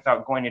mask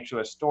without going into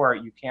a store,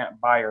 you can't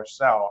buy or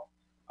sell.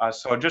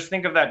 So just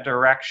think of that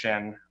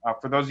direction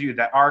for those of you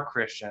that are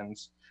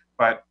Christians,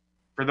 but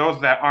for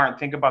those that aren't,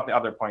 think about the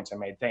other points I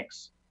made.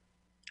 Thanks.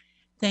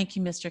 Thank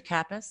you, Mr.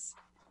 Kappas.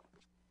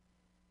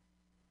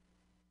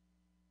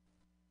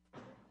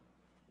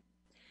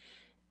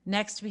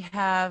 Next, we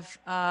have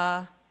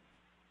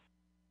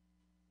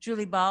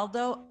Julie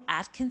Baldo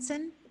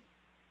Atkinson.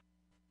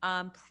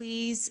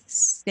 Please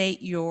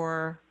state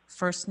your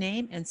first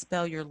name and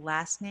spell your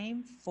last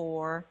name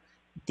for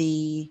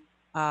the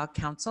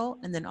council,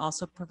 and then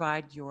also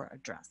provide your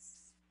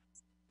address.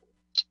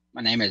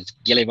 My name is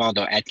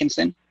Gillivaldo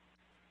Atkinson.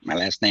 My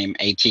last name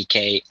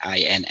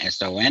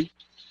Atkinson.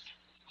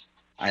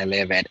 I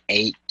live at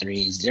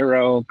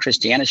 830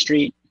 Christiana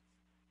Street,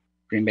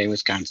 Green Bay,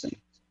 Wisconsin.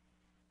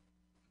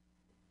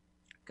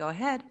 Go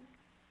ahead.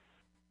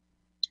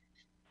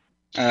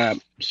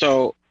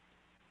 So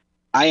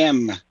I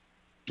am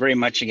very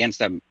much against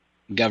the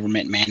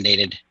government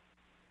mandated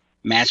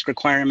mask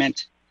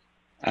requirement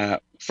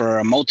for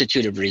a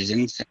multitude of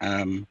reasons.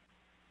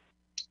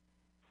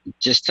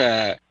 Just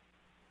to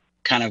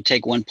kind of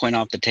take one point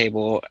off the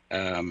table,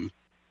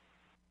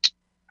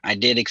 I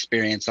did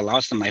experience a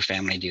loss in my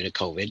family due to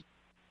COVID.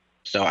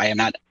 So I am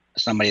not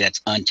somebody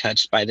that's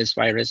untouched by this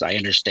virus. I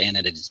understand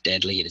that it is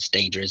deadly, it is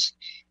dangerous,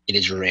 it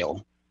is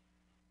real.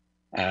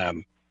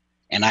 And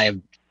I have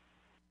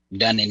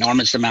done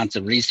enormous amounts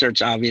of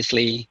research,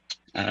 obviously,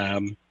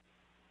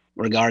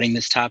 regarding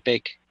this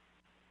topic,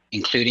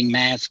 including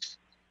masks.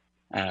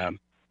 And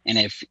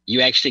if you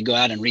actually go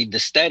out and read the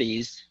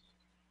studies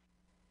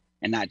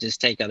and not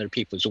just take other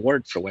people's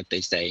word for what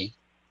they say,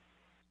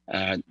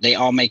 they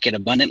all make it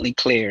abundantly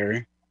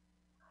clear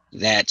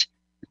that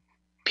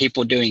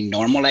people doing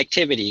normal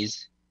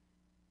activities,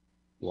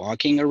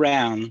 walking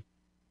around,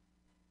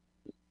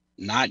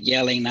 not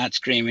yelling, not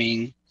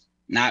screaming,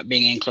 not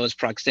being in close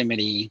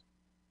proximity,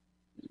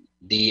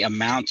 the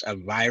amount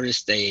of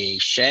virus they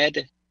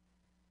shed,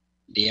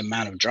 the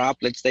amount of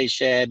droplets they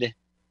shed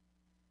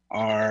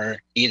are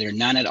either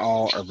none at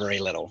all or very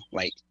little.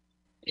 Like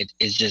it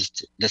is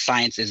just, the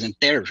science isn't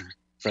there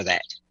for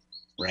that,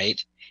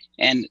 right?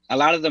 And a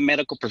lot of the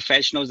medical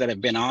professionals that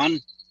have been on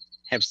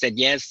have said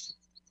yes.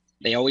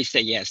 They always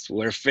say yes,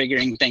 we're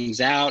figuring things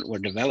out, we're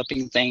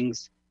developing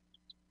things.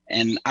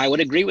 And I would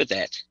agree with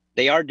that.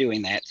 They are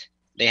doing that.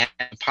 They have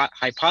a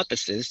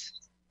hypothesis,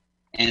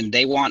 and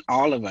they want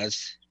all of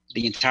us,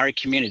 the entire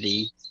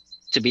community,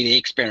 to be the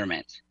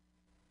experiment.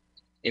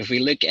 if we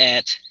look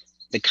at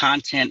the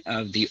content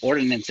of the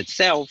ordinance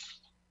itself,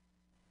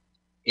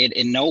 it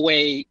in no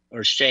way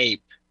or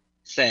shape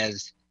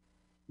says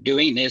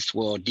doing this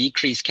will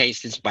decrease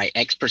cases by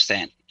X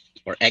percent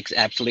or X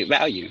absolute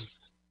value,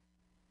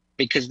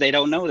 because they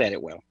don't know that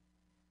it will.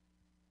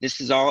 This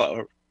is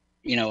all,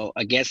 you know,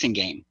 a guessing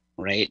game,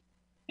 right?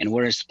 And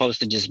we're supposed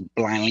to just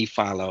blindly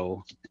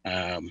follow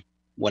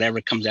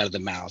whatever comes out of the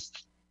mouth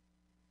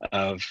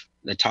of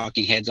the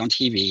talking heads on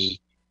TV,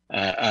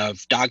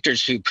 of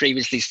doctors who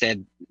previously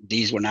said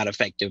these were not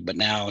effective, but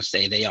now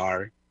say they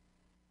are.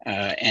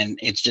 And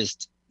it's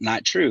just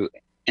not true.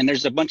 And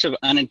there's a bunch of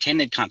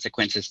unintended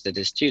consequences to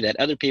this too that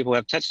other people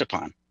have touched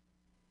upon,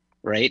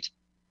 right?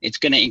 It's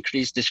going to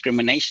increase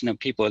discrimination of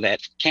people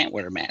that can't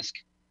wear a mask.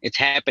 It's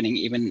happening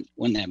even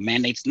when the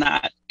mandate's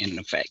not in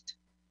effect,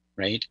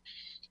 right?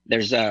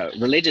 There's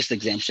religious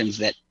exemptions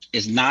that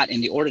is not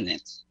in the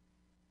ordinance.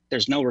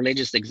 There's no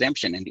religious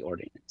exemption in the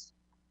ordinance,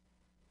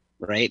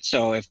 right?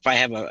 So if I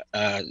have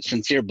a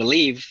sincere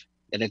belief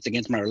that it's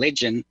against my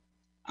religion,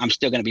 I'm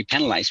still going to be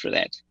penalized for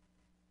that.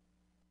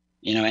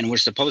 You know, and we're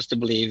supposed to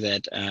believe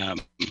that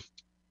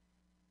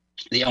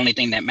the only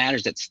thing that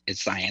matters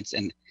is science,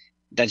 and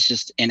that's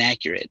just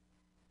inaccurate.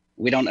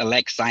 We don't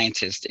elect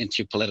scientists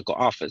into political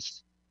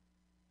office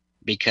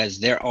because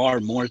there are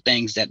more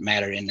things that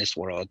matter in this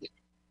world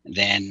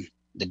than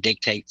the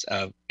dictates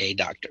of a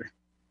doctor.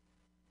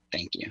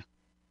 Thank you.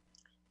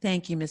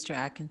 Thank you, Mr.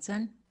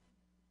 Atkinson.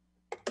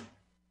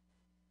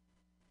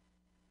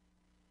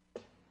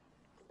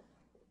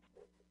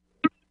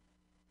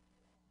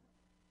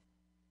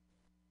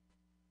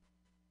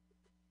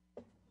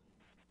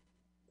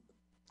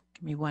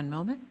 Give me one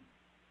moment.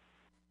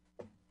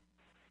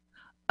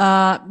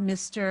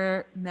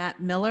 Mr. Matt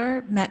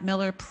Miller. Matt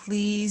Miller,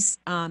 please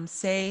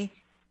say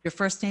your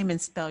first name and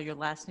spell your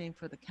last name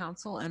for the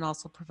council, and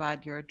also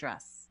provide your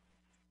address.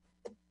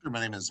 My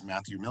name is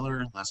Matthew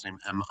Miller, last name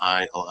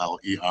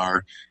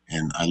M-I-L-L-E-R,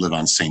 and I live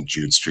on St.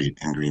 Jude Street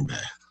in Green Bay.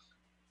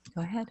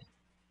 Go ahead.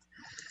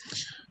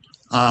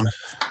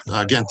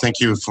 Again, thank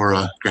you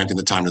for granting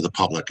the time to the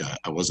public.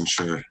 I wasn't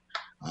sure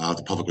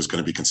the public was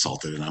going to be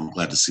consulted, and I'm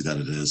glad to see that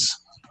it is.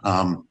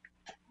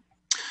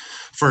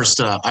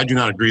 First, I do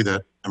not agree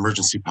that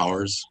emergency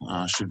powers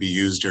should be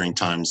used during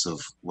times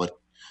of what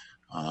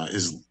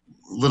is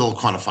little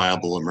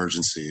quantifiable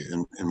emergency,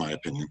 in my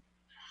opinion.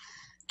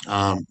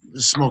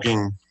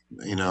 Smoking,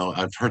 you know,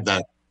 I've heard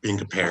that being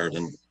compared,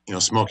 and, you know,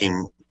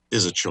 smoking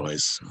is a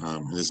choice.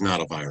 It is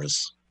not a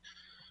virus.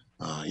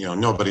 You know,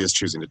 nobody is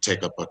choosing to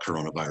take up a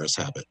coronavirus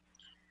habit.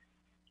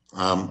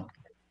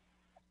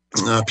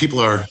 People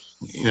are,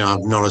 you know, I've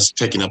noticed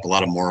taking up a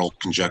lot of moral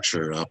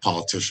conjecture,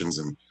 politicians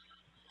and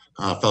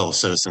fellow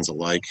citizens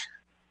alike.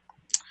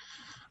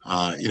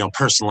 You know,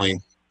 personally,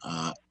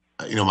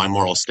 you know, my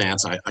moral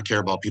stance, I care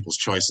about people's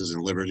choices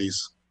and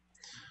liberties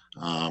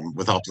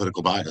without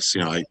political bias.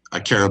 You know, I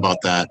care about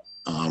that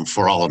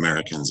for all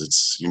Americans.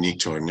 It's unique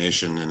to our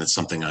nation, and it's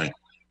something I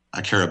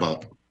care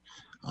about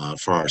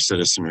for our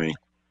citizenry.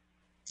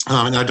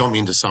 And I don't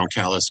mean to sound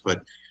callous,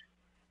 but,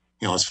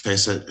 you know, let's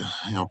face it,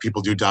 you know,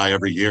 people do die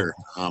every year.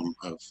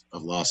 I've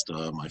lost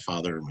my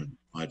father and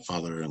my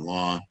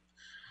father-in-law,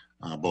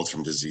 both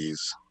from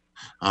disease.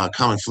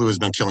 Common flu has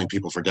been killing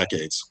people for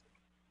decades.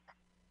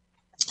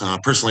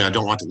 Personally, I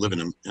don't want to live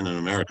in an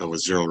America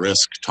with zero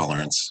risk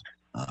tolerance.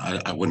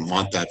 I wouldn't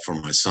want that for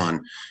my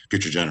son,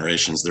 future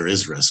generations. There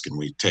is risk, and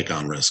we take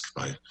on risk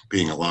by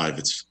being alive.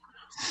 It's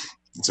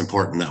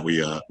important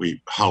that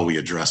how we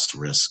address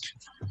risk.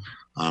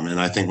 And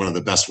I think one of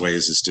the best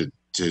ways is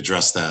to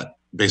address that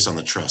based on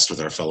the trust with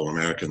our fellow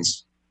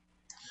Americans.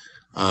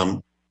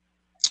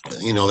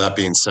 You know, that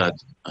being said,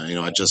 you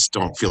know, I just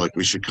don't feel like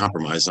we should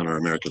compromise on our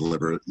American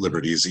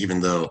liberties, even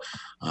though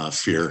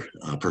fear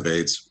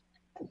pervades.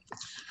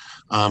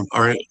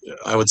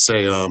 I would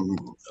say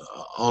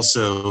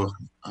also,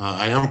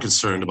 I am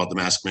concerned about the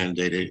mask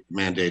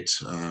mandate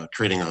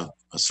creating a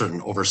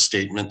certain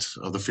overstatement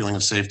of the feeling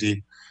of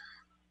safety.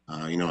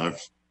 You know,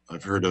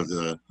 I've heard of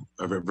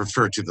I've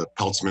referred to the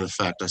Peltzman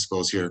effect, I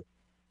suppose, here.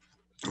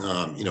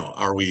 You know,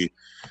 are we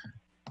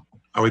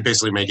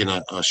basically making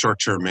a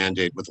short-term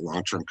mandate with a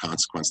long-term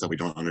consequence that we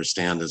don't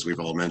understand? As we've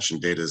all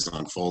mentioned, data is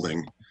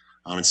unfolding.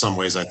 In some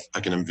ways, I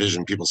can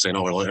envision people saying,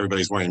 oh, well,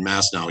 everybody's wearing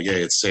masks now.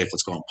 Yay, it's safe.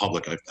 Let's go in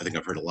public. I think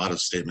I've heard a lot of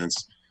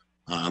statements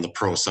on the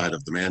pro side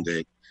of the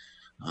mandate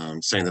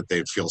saying that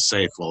they feel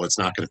safe. Well, it's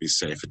not going to be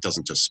safe. It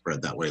doesn't just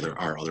spread that way. There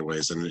are other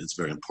ways, and it's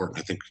very important.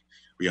 I think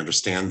we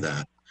understand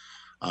that.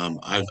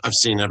 I've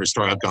seen every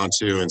store I've gone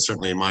to, and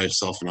certainly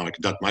myself and how I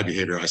conduct my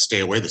behavior, I stay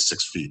away the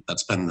 6 feet.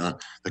 That's been the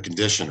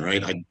condition,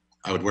 right?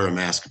 I would wear a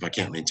mask if I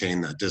can't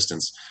maintain that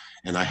distance,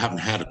 and I haven't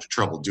had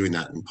trouble doing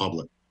that in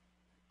public.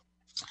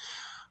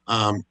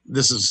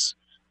 This is,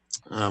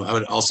 I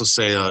would also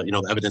say, you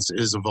know, the evidence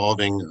is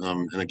evolving,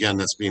 and again,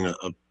 that's being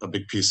a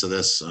big piece of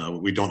this.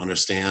 We don't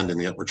understand, and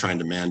yet we're trying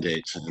to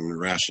mandate, and the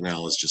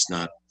rationale is just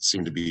not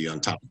seem to be on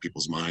top of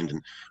people's mind,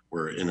 and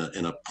we're in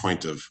a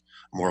point of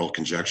moral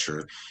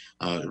conjecture.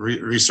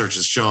 Research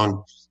has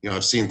shown, you know,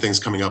 I've seen things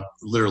coming up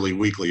literally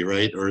weekly,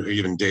 right, or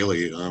even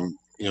daily.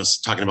 You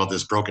talking about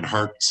this broken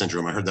heart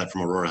syndrome. I heard that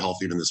from Aurora Health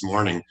even this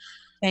morning.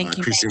 Thank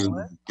you.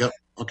 Yep.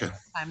 Okay.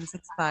 Time has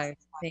expired.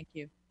 Thank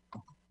you.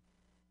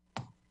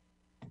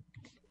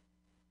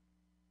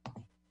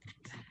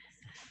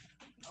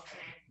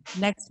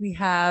 Next, we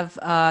have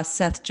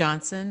Seth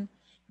Johnson.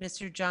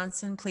 Mr.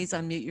 Johnson, please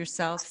unmute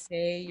yourself.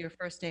 Say your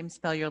first name,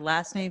 spell your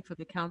last name for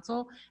the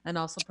council, and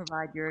also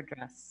provide your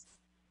address.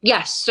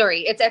 Yes,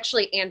 sorry. It's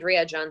actually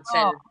Andrea Johnson.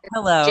 Oh,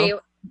 hello.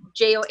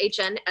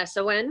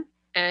 Johnsson,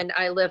 and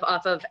I live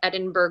off of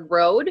Edinburgh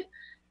Road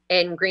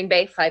in Green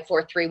Bay,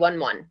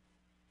 54311.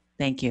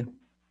 Thank you.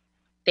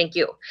 Thank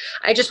you.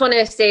 I just want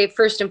to say,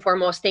 first and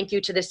foremost, thank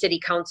you to the City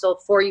Council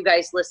for you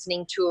guys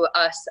listening to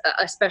us,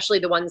 especially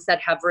the ones that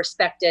have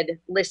respected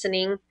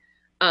listening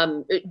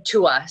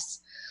to us.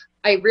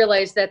 I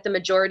realize that the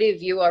majority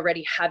of you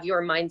already have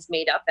your minds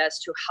made up as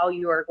to how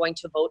you are going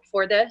to vote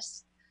for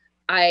this.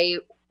 I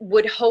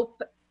would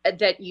hope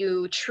that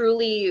you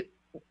truly,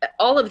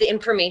 all of the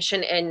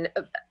information and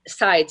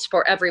sides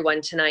for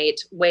everyone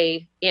tonight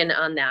weigh in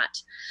on that.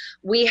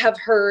 We have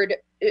heard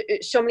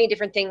so many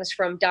different things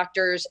from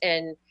doctors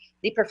and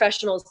the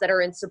professionals that are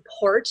in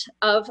support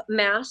of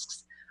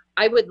masks.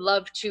 I would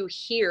love to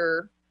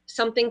hear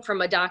something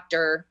from a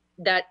doctor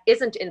that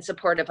isn't in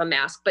support of a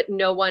mask, but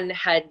no one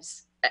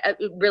has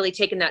really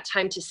taken that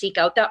time to seek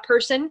out that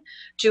person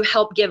to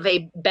help give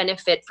a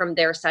benefit from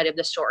their side of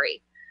the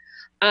story.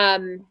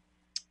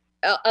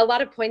 A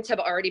lot of points have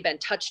already been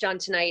touched on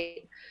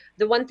tonight.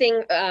 The one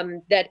thing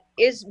that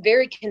is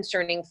very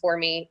concerning for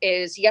me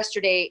is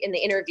yesterday in the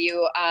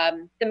interview,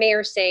 the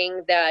mayor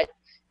saying that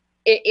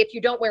if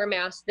you don't wear a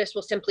mask, this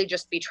will simply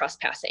just be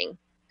trespassing.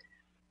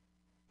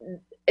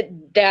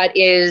 That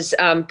is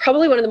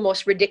probably one of the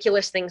most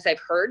ridiculous things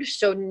I've heard.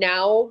 So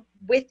now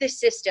with the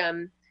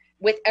system,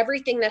 with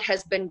everything that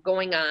has been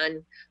going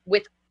on,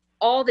 with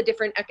all the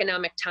different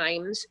economic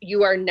times,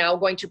 you are now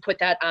going to put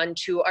that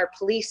onto our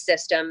police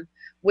system,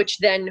 which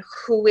then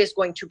who is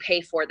going to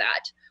pay for that?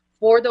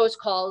 For those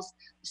calls,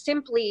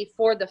 simply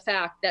for the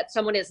fact that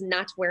someone is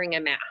not wearing a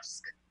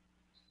mask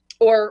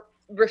or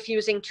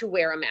refusing to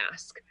wear a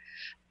mask.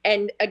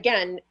 And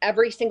again,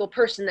 every single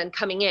person then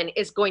coming in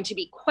is going to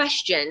be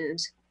questioned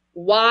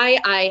why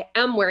I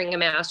am wearing a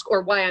mask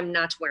or why I'm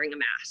not wearing a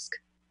mask.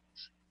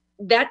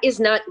 That is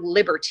not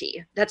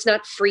liberty. That's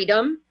not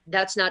freedom.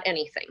 That's not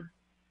anything.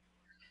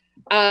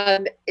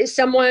 Chris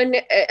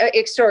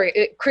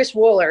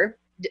Wooler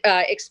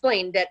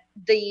explained that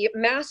the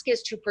mask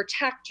is to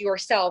protect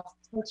yourself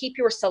and keep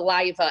your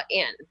saliva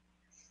in.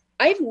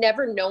 I've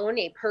never known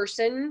a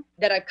person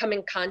that I've come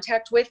in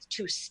contact with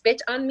to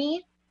spit on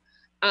me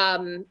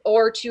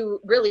or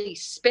to really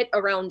spit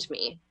around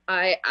me.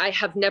 I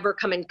have never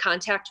come in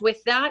contact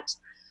with that.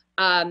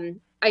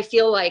 I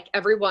feel like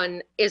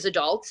everyone is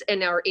adults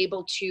and are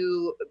able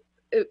to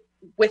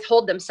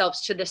withhold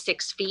themselves to the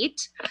 6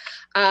 feet.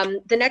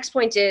 The next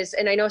point is,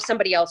 and I know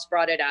somebody else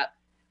brought it up,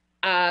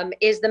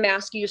 is the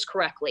mask used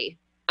correctly?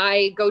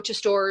 I go to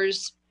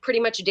stores pretty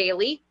much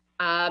daily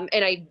and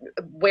I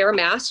wear a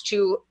mask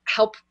to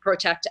help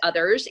protect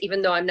others,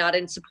 even though I'm not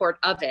in support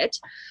of it.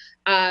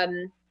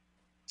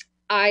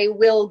 I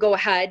will go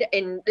ahead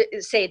and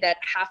say that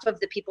half of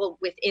the people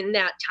within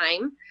that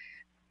time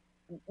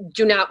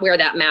do not wear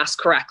that mask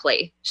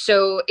correctly.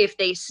 So if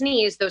they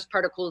sneeze, those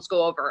particles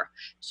go over.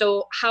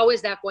 So how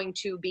is that going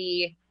to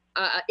be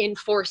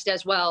enforced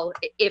as well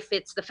if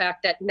it's the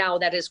fact that now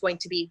that is going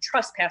to be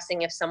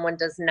trespassing if someone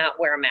does not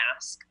wear a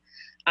mask?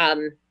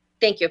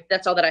 Thank you.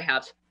 That's all that I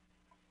have.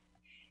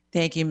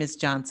 Thank you, Ms.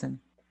 Johnson.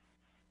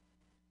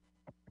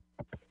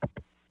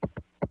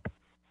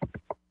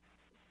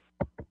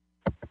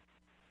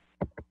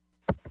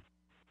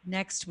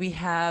 Next, we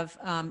have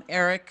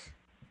Eric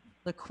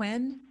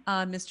LeQuinn.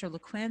 Mr.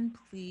 LeQuinn,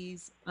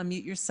 please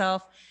unmute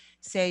yourself.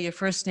 Say your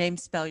first name,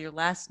 spell your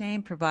last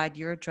name, provide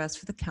your address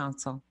for the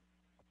council.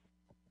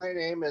 My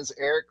name is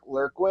Eric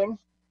Lurquin,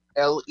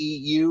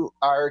 Leurquin.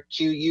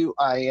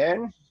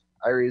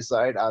 I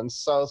reside on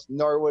South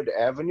Norwood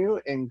Avenue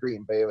in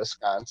Green Bay,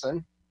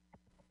 Wisconsin.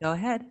 Go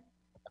ahead.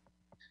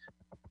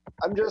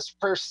 I'm just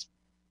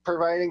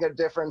providing a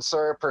different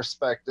sort of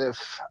perspective.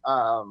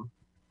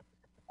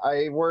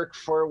 I work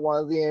for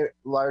one of the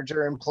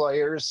larger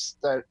employers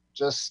that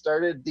just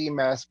started the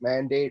mask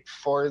mandate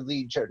for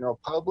the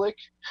general public.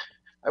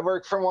 I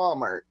work for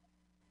Walmart.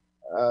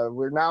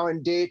 We're now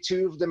in day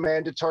 2 of the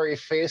mandatory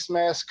face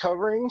mask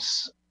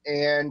coverings,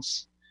 and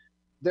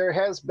there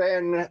has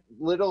been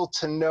little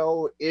to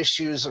no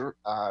issues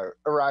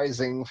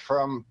arising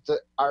from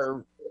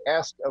our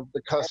ask of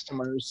the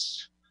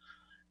customers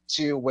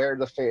to wear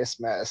the face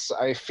masks.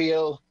 I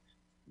feel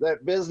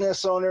that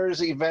business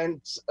owners,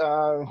 event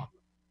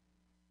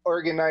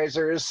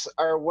organizers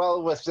are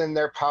well within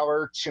their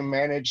power to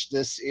manage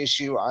this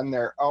issue on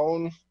their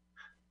own,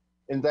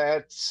 and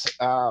that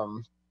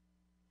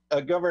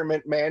a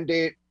government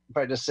mandate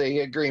by the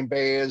city of Green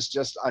Bay is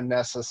just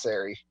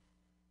unnecessary.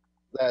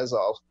 That is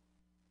all.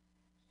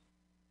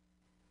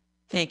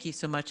 Thank you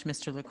so much,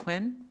 Mr.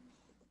 LeQuinn.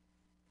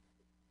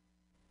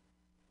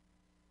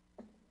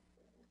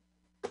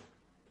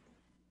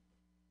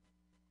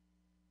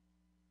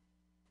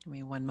 Give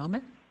me one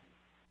moment.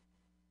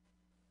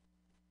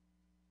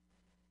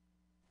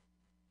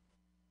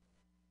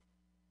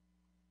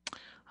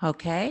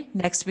 Okay,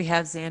 next we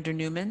have Xander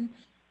Newman.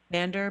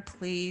 Xander,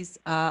 please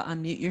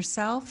unmute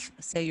yourself,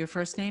 say your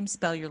first name,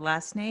 spell your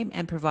last name,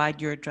 and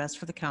provide your address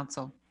for the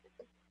council.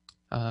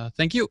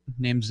 Thank you.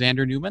 Name's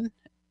Xander Newman,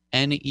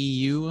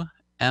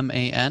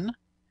 Neuman.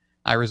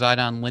 I reside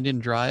on Linden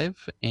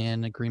Drive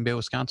in Green Bay,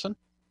 Wisconsin.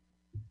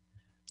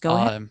 Go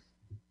ahead.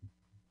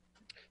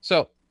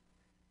 So,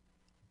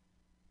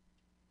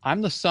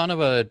 I'm the son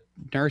of a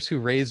nurse who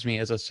raised me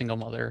as a single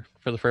mother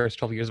for the first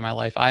 12 years of my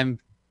life. I'm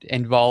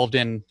involved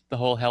in the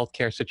whole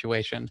healthcare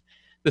situation.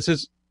 This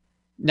is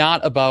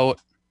not about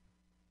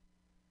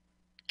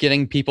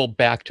getting people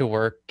back to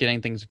work,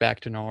 getting things back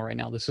to normal right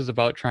now. This is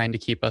about trying to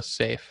keep us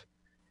safe.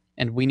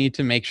 And we need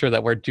to make sure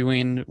that we're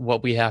doing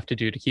what we have to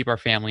do to keep our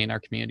family and our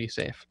community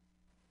safe.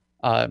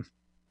 A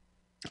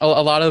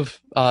lot of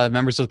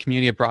members of the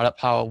community have brought up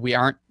how we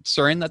aren't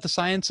certain that the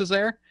science is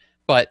there,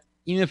 but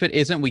even if it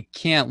isn't, we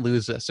can't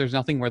lose this. There's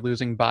nothing we're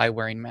losing by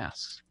wearing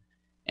masks.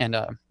 And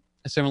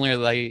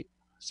similarly,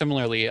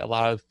 a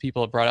lot of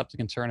people have brought up the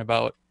concern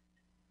about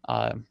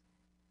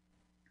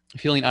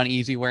feeling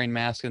uneasy wearing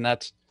masks, and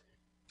that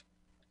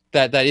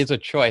is a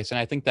choice. And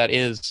I think that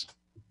is,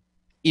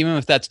 even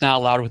if that's not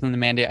allowed within the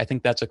mandate, I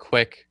think that's a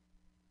quick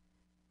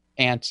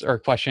answer or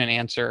question and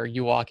answer.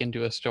 You walk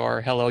into a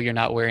store, hello, you're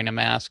not wearing a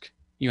mask.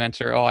 You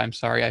answer, oh, I'm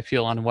sorry, I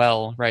feel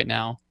unwell right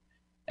now.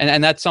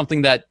 And that's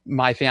something that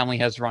my family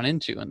has run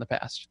into in the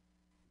past.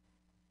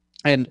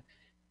 And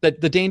the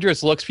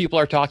dangerous looks people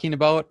are talking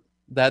about,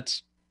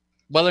 that's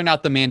whether or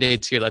not the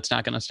mandate's here, that's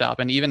not going to stop.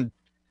 And even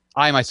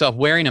I myself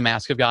wearing a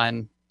mask have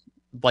gotten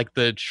like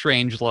the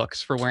strange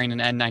looks for wearing an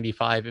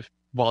N95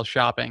 while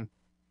shopping.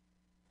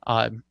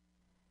 I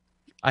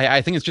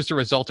think it's just a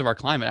result of our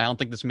climate. I don't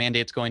think this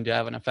mandate's going to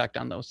have an effect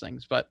on those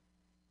things. But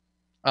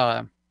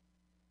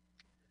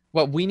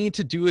what we need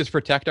to do is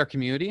protect our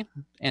community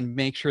and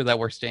make sure that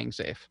we're staying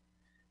safe.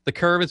 The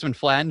curve has been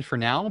flattened for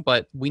now,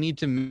 but we need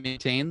to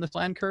maintain the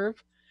flattened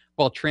curve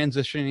while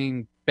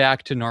transitioning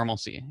back to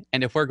normalcy.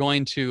 And if we're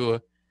going to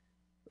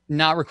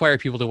not require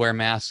people to wear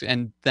masks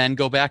and then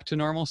go back to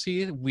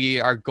normalcy, we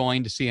are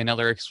going to see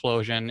another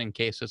explosion in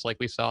cases like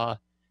we saw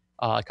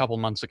a couple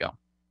months ago.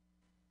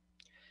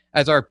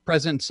 As our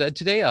president said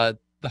today,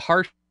 the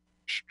harsh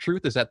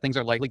truth is that things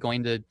are likely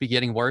going to be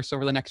getting worse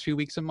over the next few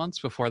weeks and months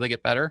before they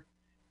get better.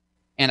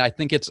 And I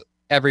think it's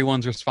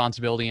everyone's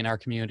responsibility in our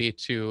community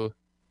to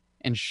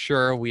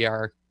ensure we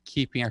are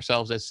keeping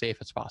ourselves as safe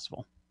as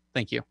possible.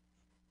 Thank you.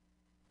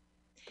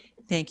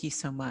 Thank you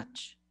so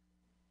much.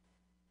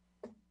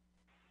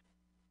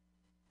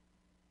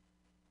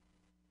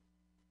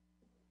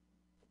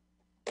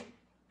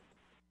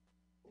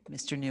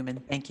 Mr. Newman,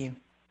 thank you.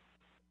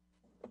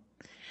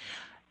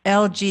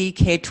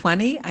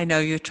 LGK20, I know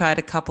you've tried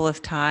a couple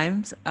of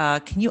times.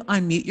 Can you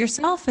unmute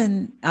yourself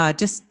and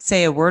just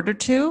say a word or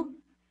two?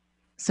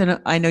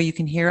 So I know you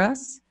can hear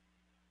us.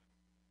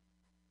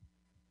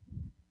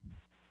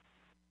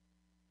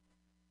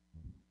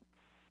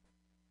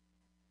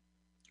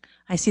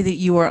 I see that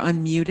you are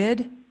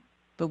unmuted,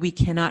 but we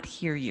cannot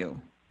hear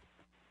you.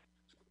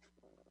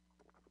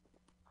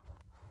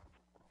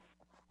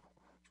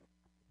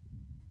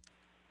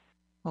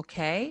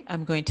 Okay,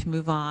 I'm going to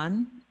move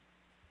on.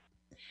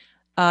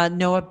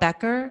 Noah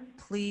Becker,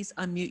 please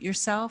unmute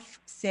yourself,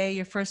 say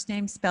your first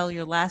name, spell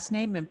your last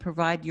name, and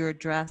provide your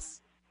address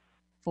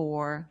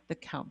for the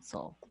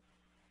council.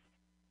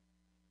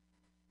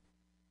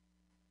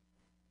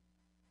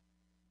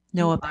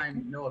 Noah Becker.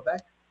 I'm Noah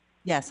Beck.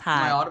 Yes,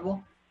 hi. Am I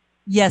audible?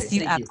 Yes, Okay,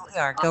 you thank absolutely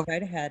are. Go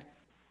right ahead.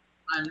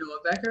 I'm Noah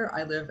Becker.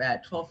 I live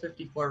at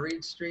 1254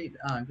 Reed Street,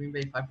 Green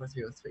Bay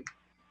 54303.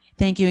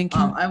 Thank you. And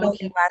can you I will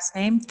spell your last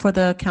name for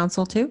the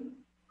council too?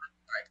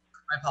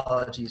 My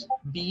apologies.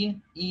 Becker.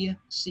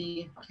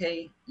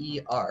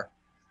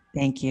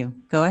 Thank you.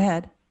 Go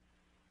ahead.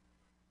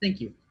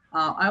 Thank you.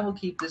 I will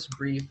keep this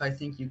brief. I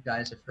think you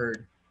guys have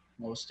heard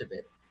most of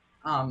it.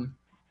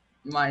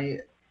 I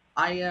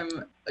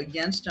am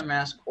against a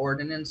mask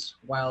ordinance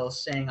while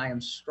saying I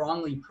am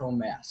strongly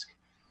pro-mask.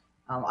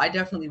 I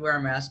definitely wear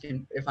a mask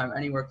if I'm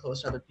anywhere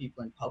close to other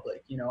people in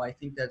public. You know, I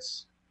think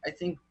that's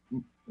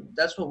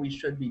what we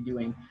should be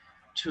doing.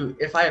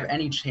 If I have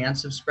any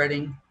chance of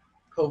spreading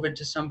COVID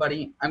to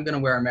somebody, I'm going to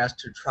wear a mask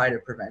to try to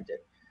prevent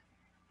it.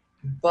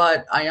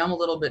 But I am a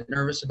little bit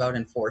nervous about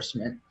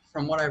enforcement.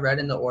 From what I read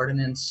in the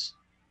ordinance,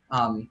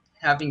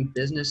 having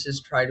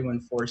businesses try to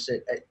enforce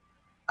it,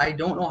 I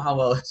don't know how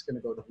well it's going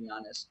to go, to be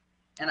honest.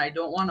 And I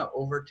don't want to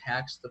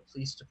overtax the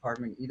police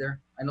department either.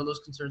 I know those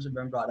concerns have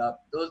been brought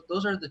up.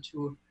 Those are the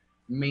two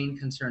main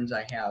concerns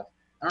I have.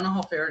 I don't know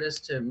how fair it is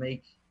to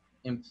make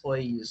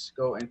employees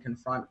go and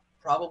confront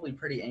probably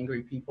pretty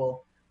angry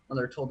people when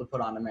they're told to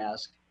put on a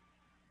mask.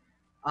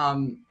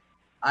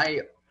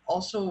 I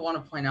also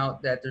want to point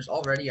out that there's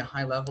already a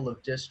high level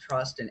of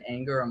distrust and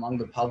anger among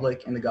the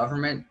public and the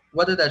government.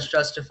 Whether that's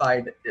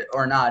justified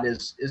or not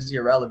is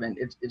irrelevant.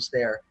 It's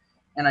there.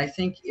 And I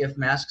think if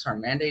masks are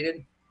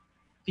mandated,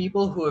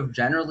 people who have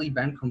generally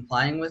been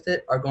complying with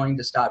it are going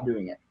to stop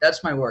doing it.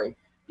 That's my worry,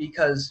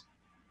 because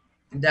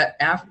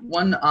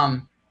when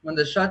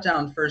the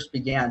shutdown first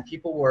began,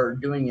 people were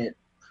doing it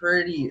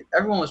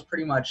everyone was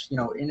pretty much,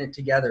 in it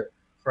together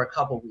for a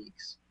couple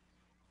weeks.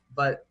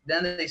 But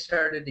then they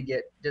started to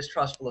get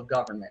distrustful of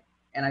government.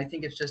 And I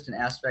think it's just an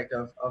aspect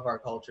of our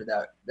culture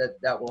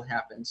that will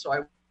happen. So I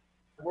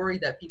worry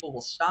that people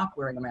will stop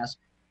wearing a mask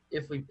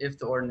if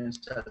the ordinance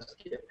does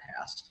get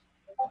passed.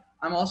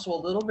 I'm also a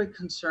little bit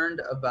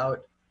concerned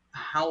about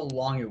how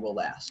long it will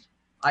last.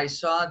 I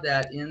saw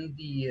that in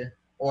the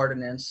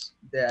ordinance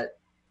that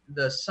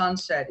the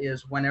sunset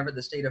is whenever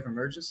the state of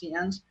emergency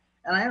ends,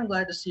 and I am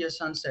glad to see a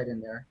sunset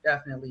in there,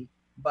 definitely.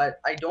 But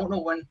I don't know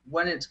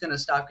when it's going to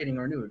stop getting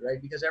renewed,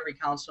 right? Because every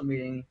council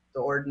meeting,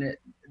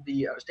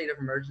 the state of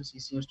emergency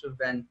seems to have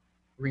been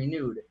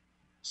renewed.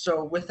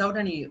 So without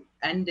any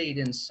end date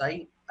in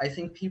sight, I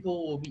think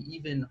people will be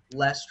even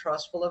less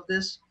trustful of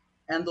this,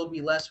 and they'll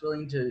be less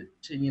willing to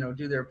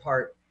do their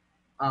part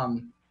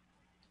than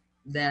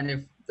if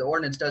the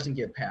ordinance doesn't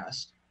get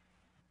passed.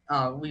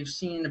 We've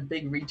seen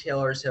big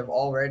retailers have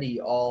already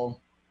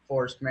all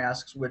forced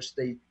masks, which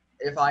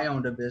if I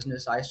owned a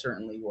business, I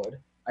certainly would.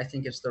 I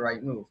think it's the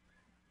right move.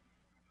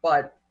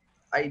 But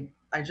I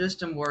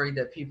just am worried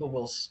that people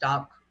will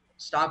stop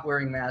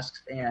wearing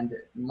masks and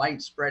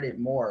might spread it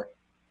more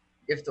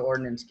if the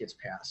ordinance gets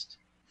passed.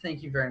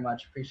 Thank you very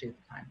much. Appreciate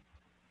the time.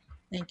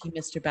 Thank you,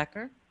 Mr.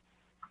 Becker.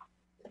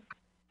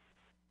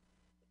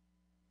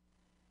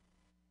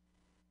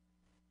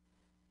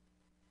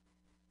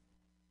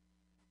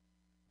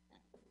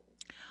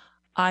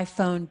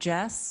 iPhone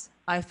Jess,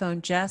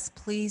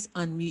 please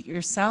unmute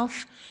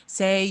yourself.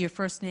 Say your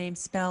first name,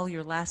 spell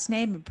your last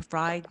name, and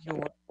provide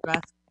your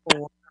address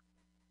for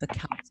the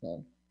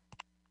council.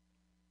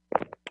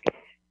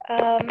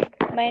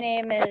 My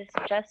name is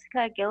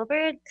Jessica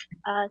Gilbert,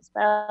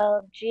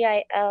 spelled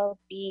Gilbert,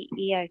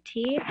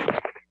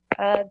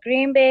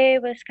 Green Bay,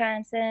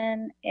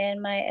 Wisconsin,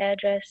 and my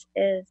address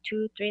is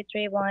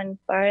 2331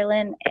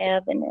 Farland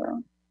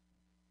Avenue.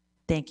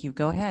 Thank you.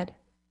 Go ahead.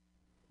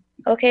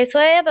 Okay, so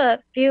I have a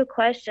few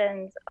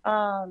questions.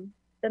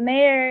 The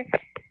mayor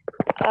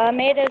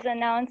made his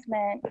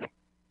announcement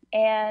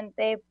and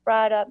they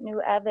brought up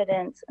new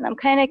evidence, and I'm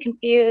kind of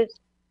confused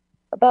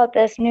about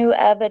this new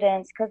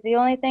evidence because the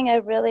only thing I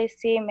really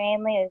see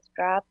mainly is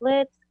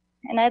droplets,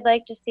 and I'd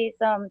like to see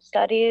some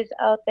studies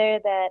out there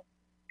that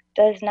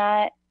does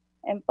not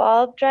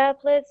involve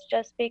droplets,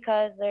 just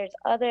because there's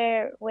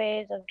other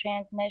ways of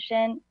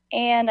transmission.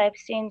 And I've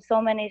seen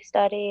so many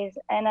studies,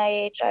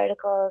 NIH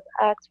articles,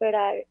 Oxford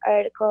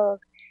articles,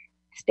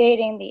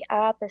 stating the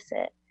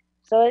opposite.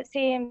 So it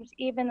seems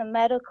even the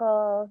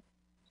medical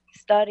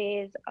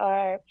studies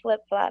are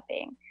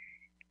flip-flopping.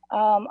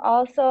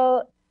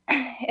 Also,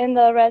 in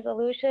the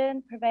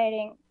resolution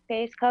providing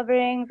face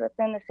coverings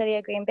within the city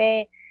of Green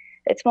Bay,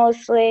 it's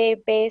mostly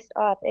based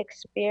off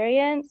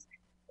experience.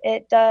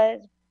 It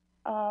does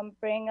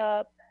bring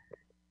up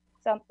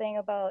something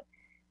about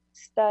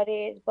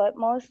studies, but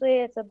mostly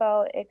it's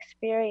about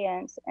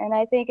experience, and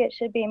I think it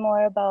should be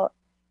more about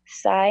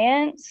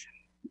science.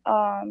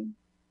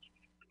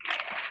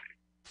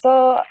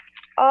 So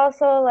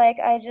also, like,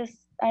 I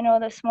know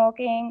the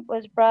smoking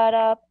was brought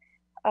up.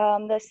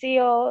 The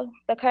CO,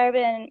 the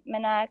carbon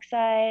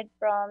monoxide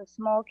from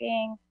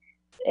smoking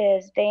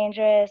is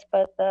dangerous,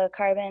 but the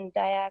carbon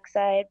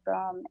dioxide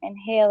from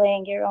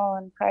inhaling your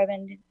own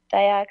carbon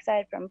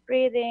dioxide from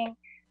breathing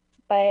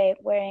by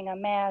wearing a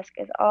mask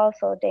is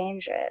also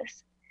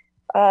dangerous.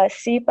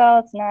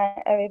 Seatbelts, not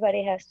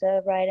everybody has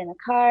to ride in a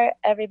car.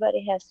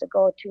 Everybody has to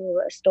go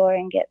to a store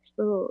and get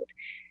food.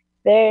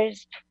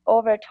 There's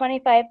over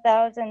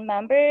 25,000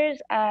 members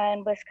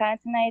on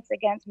Wisconsinites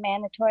Against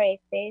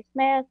Mandatory Face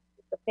Masks,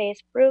 the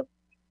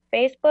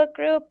Facebook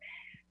group.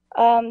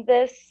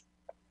 This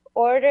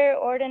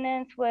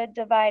ordinance would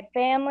divide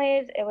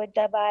families. It would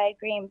divide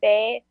Green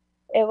Bay.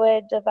 It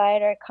would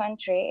divide our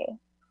country.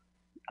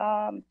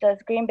 Does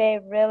Green Bay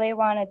really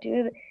want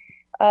to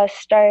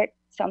start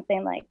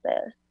something like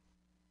this?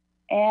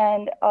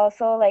 And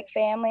also, like,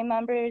 family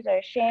members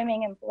are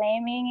shaming and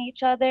blaming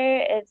each other.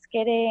 It's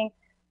getting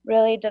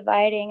really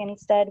dividing.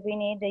 Instead, we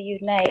need to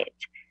unite.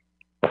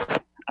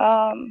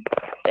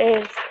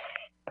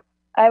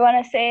 I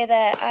want to say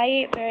that I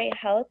eat very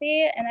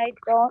healthy, and I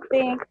don't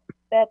think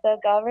that the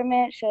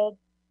government should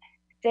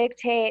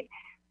dictate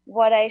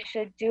what I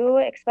should do,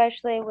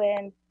 especially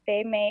when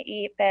they may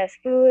eat fast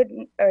food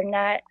or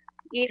not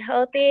eat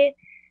healthy.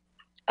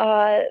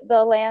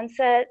 The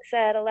Lancet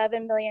said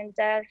 11 million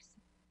deaths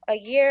a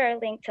year are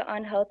linked to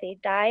unhealthy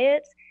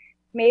diets.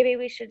 Maybe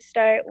we should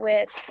start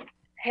with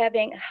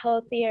having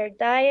healthier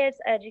diets,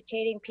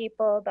 educating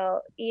people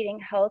about eating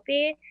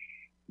healthy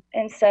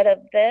instead of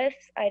this.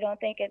 I don't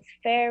think it's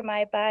fair.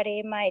 My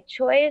body, my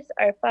choice.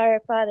 Our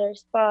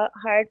forefathers fought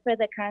hard for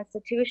the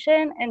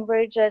Constitution, and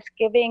we're just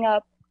giving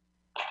up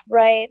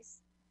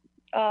rights.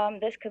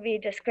 This could be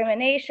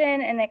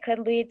discrimination, and it could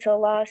lead to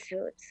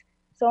lawsuits.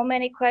 So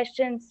many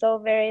questions, so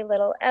very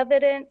little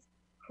evidence.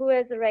 Who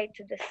has the right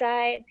to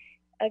decide?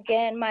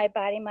 again, my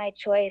body, my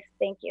choice.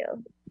 Thank you.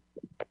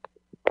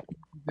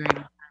 Very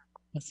much.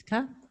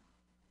 Jessica?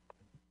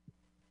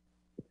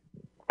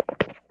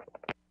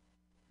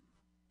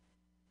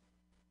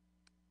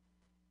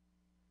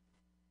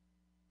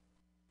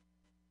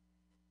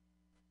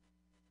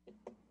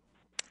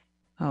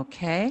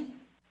 Okay.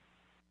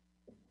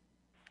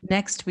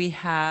 Next we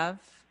have,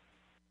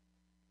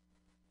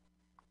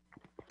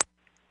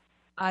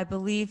 I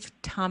believe,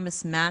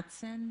 Thomas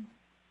Matson.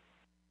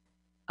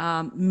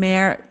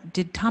 Mayor,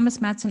 did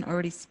Thomas Matson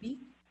already speak?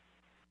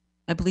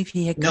 I believe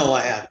he had. No,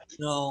 I haven't.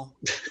 No.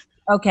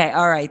 Okay,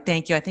 all right,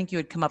 thank you. I think you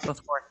had come up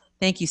before.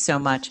 Thank you so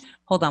much.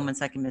 Hold on one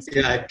second, Mr.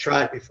 Yeah, I've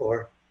tried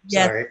before.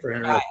 Yes. Sorry for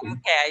interrupting.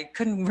 Okay, I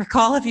couldn't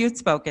recall if you had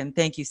spoken.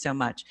 Thank you so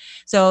much.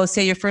 So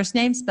say your first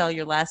name, spell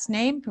your last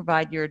name,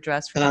 provide your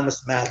address. For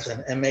Thomas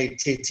Matson,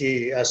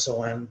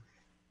 M-A-T-T-S-O-N.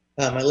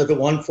 I live at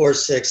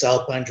 146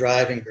 Alpine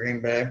Drive in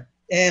Green Bay.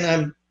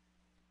 And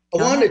I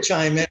wanted to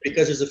chime in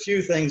because there's a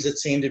few things that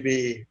seem to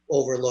be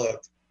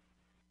overlooked.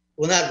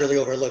 Well, not really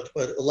overlooked,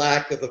 but a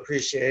lack of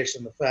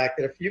appreciation. The fact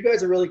that if you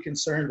guys are really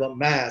concerned about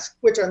masks,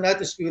 which I'm not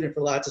disputing for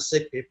lots of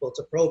sick people, it's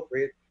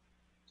appropriate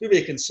to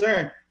be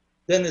concerned,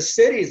 then the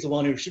city is the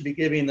one who should be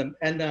giving them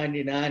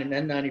N99 and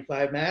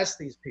N95 masks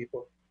to these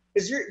people.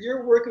 Because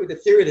you're working with the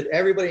theory that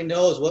everybody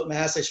knows what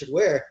masks they should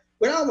wear,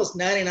 when almost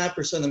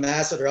 99% of the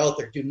masks that are out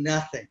there do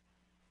nothing.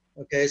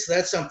 Okay, so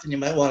that's something you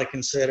might want to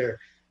consider.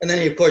 And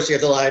then, of course, you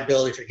have the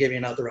liability for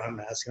giving out the wrong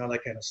mask and all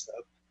that kind of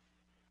stuff.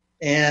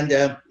 And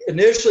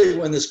initially,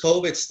 when this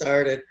COVID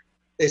started,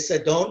 they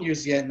said, don't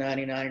use the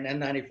N99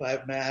 and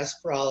N95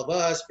 mask for all of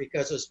us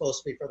because it's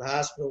supposed to be for the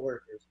hospital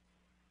workers.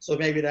 So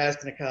maybe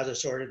that's going to cause a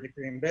shortage in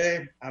Green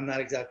Bay. I'm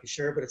not exactly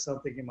sure, but it's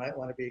something you might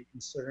want to be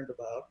concerned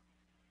about.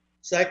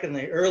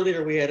 Secondly,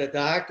 earlier we had a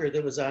doctor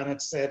that was on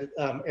it said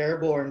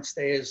airborne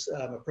stays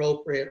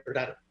appropriate, or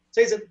not,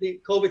 stays that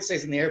the COVID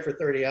stays in the air for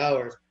 30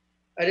 hours.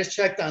 I just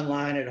checked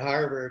online at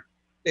Harvard.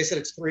 They said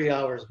it's 3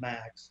 hours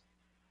max.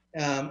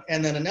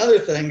 And then another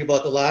thing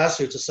about the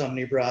lawsuits that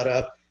somebody brought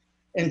up,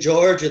 in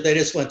Georgia, they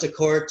just went to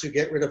court to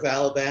get rid of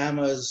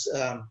Alabama's,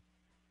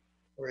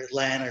 or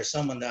Atlanta or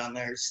someone down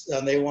there.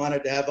 They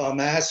wanted to have all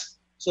masks.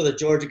 So the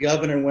Georgia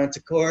governor went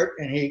to court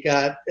and he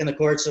got in the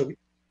court, so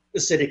the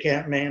city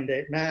can't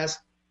mandate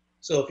masks.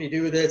 So if you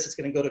do this, it's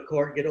going to go to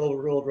court and get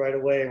overruled right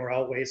away, and we're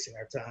all wasting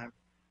our time.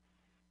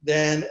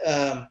 Then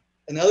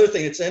another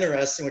thing that's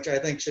interesting, which I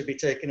think should be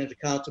taken into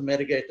account to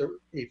mitigate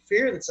the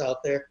fear that's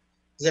out there,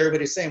 is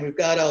everybody's saying we've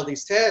got all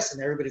these tests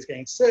and everybody's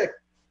getting sick.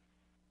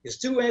 There's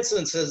two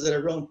instances that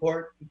are real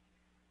important.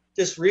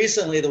 Just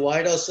recently, the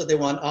White House said they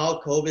want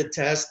all COVID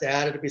test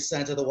data to be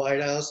sent to the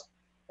White House.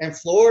 And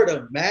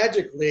Florida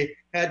magically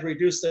had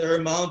reduced their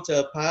amount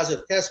of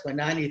positive tests by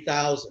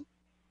 90,000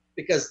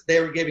 because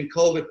they were giving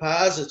COVID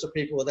positives to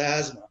people with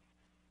asthma.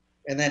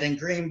 And then in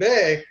Green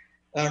Bay,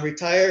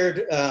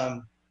 retired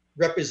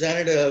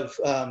representative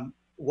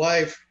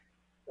wife,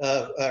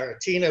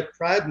 Tina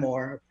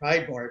Pridemore, I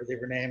believe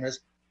her name is,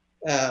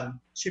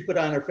 she put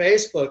on her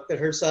Facebook that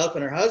herself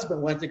and her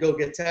husband went to go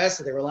get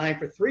tested. They were lying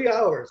for 3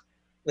 hours.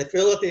 They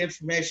filled out the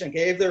information,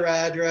 gave their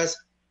address.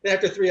 Then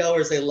after 3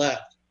 hours, they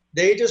left.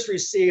 They just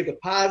received a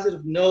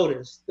positive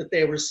notice that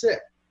they were sick.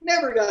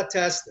 Never got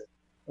tested.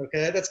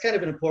 Okay, that's kind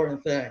of an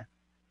important thing.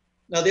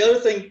 Now, the other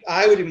thing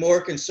I would be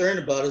more concerned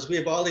about is we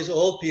have all these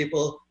old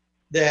people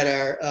that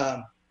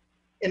are,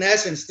 in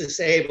essence,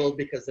 disabled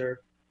because they're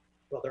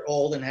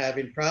old and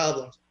having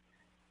problems.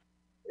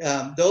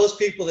 Those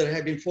people that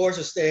have been forced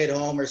to stay at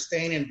home are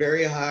staying in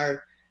very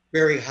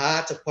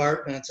hot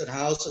apartments and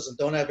houses and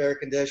don't have air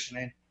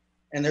conditioning,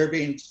 and they're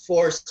being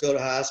forced to go to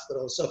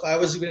hospitals. So if I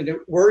was going to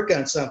work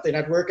on something,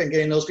 I'd work on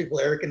getting those people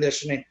air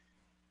conditioning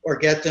or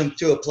get them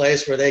to a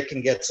place where they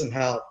can get some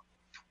help.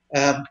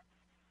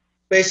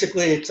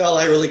 Basically, it's all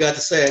I really got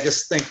to say. I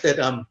just think that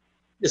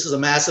this is a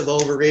massive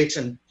overreach,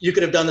 and you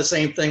could have done the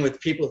same thing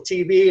with people with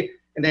TB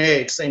and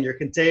AIDS, saying you're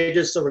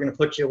contagious, so we're going to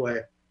put you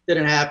away.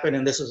 Didn't happen,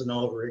 and this is an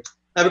overreach.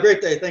 Have a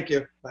great day. Thank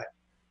you. Bye.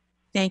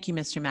 Thank you,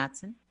 Mr.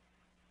 Matson.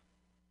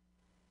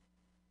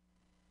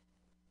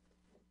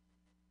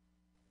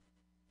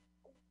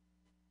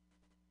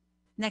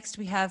 Next,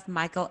 we have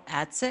Michael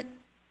Adsit.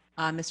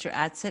 Mr.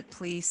 Adsit,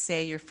 please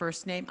say your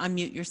first name,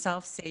 unmute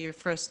yourself, say your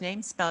first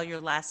name, spell your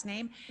last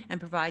name, and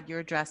provide your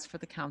address for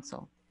the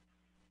council.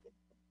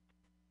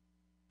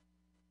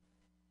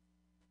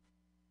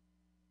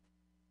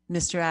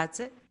 Mr.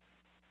 Adsit?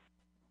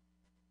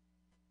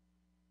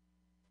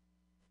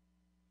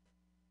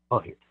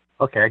 Oh,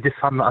 okay. I just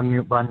found the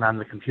unmute button on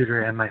the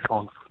computer and my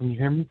phone. Can you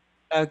hear me?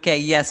 Okay,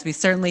 yes, we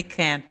certainly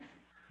can.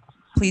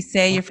 Please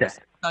say your first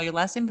name, spell your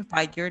last name,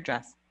 provide your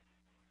address.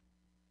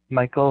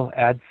 Michael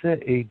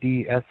Adsit,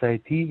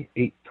 A-D-S-I-T,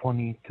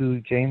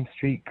 822 James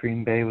Street,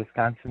 Green Bay,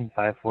 Wisconsin,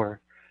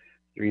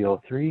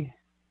 54303.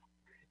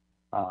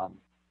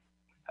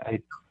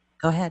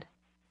 Go ahead.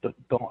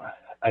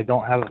 I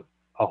don't have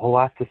a whole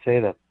lot to say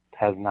that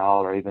has not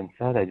already been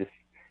said. I just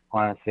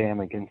want to say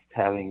I'm against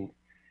having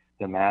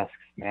the masks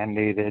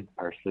mandated,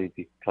 partially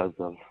because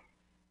of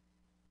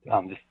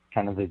just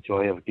kind of the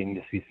joy of getting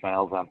to see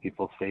smiles on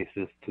people's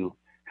faces too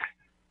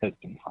has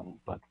been fun.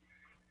 But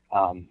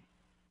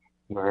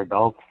we're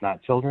adults,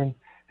 not children.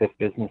 If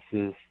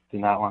businesses do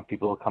not want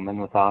people to come in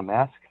without a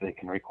mask, they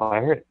can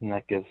require it, and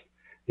that gives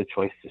the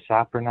choice to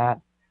shop or not.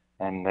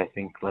 And I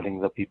think letting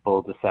the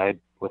people decide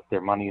with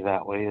their money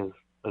that way is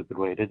a good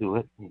way to do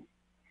it. And,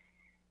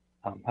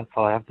 that's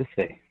all I have to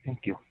say. Thank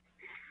you.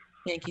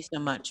 Thank you so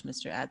much,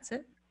 Mr.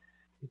 Adsit.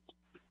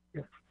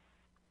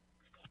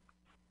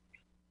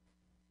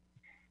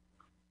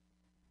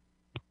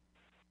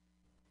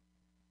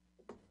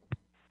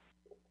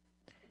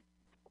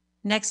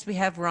 Next, we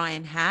have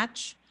Ryan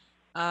Hatch.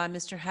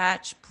 Mr.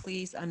 Hatch,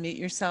 please unmute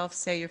yourself,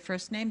 say your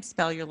first name,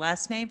 spell your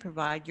last name,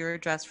 provide your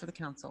address for the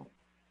council.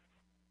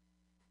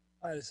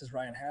 Hi, this is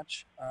Ryan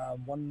Hatch,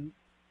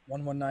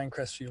 119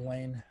 Crestview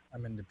Lane.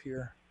 I'm in De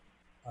Pere.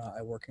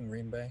 I work in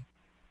Green Bay.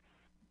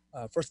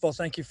 First of all,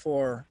 thank you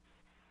for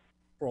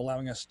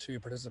allowing us to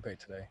participate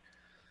today.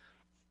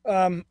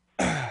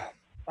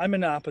 I'm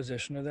in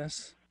opposition to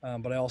this,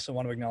 but I also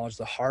want to acknowledge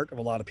the heart of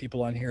a lot of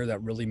people on here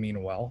that really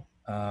mean well.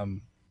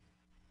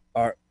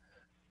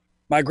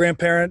 My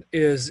grandparent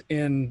is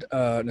in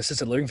an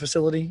assisted living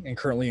facility and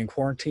currently in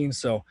quarantine,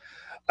 so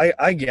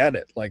I get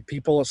it. Like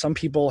some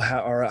people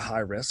are at high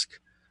risk.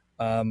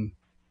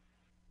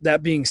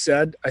 That being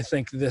said, I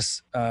think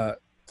this,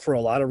 for a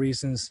lot of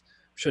reasons,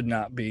 should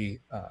not be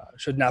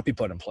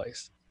put in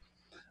place.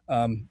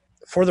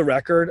 For the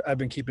record, I've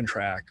been keeping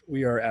track.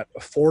 We are at a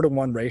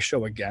 4-to-1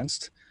 ratio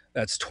against.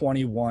 That's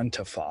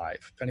 21-5.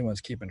 If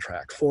anyone's keeping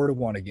track,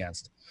 4-to-1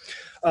 against.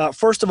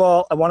 First of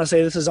all, I want to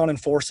say this is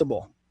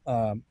unenforceable.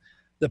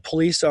 The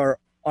police are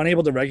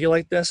unable to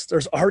regulate this.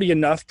 There's already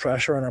enough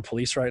pressure on our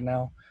police right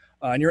now,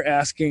 and you're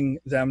asking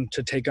them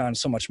to take on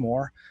so much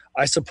more.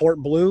 I support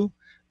blue,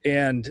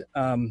 and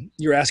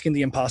you're asking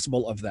the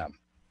impossible of them.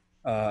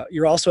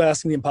 You're also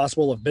asking the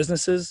impossible of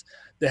businesses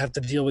that have to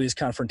deal with these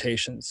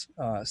confrontations.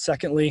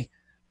 Secondly,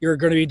 you're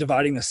going to be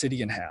dividing the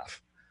city in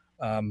half.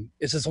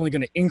 This is only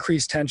going to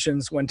increase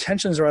tensions when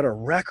tensions are at a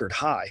record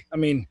high. I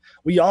mean,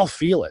 we all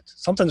feel it.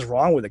 Something's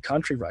wrong with the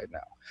country right now,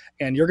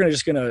 and you're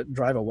just going to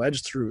drive a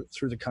wedge through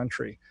the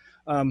country.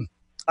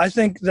 I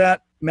think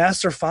that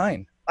masks are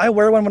fine. I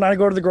wear one when I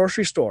go to the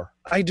grocery store.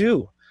 I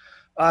do.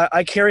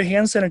 I carry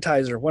hand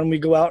sanitizer when we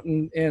go out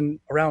and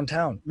around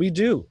town. We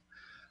do.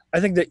 I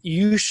think that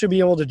you should be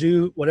able to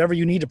do whatever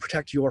you need to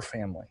protect your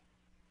family.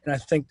 And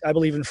I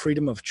believe in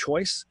freedom of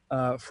choice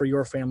for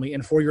your family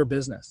and for your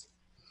business.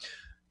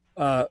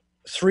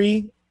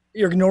 3,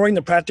 you're ignoring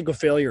the practical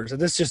failures.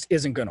 This just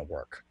isn't going to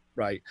work,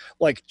 right?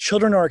 Like,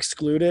 children are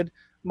excluded.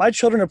 My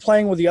children are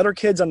playing with the other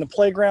kids on the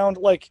playground.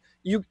 Like,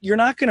 you're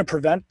not going to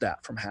prevent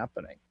that from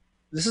happening.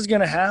 This is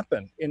going to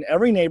happen in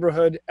every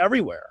neighborhood,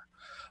 everywhere.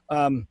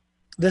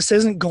 This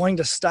isn't going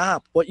to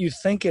stop what you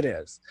think it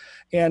is.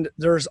 And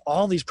there's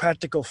all these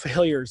practical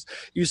failures.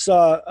 You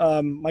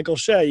saw Michael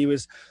Shea, he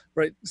was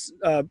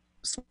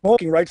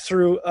smoking right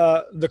through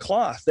the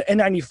cloth. The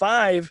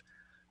N95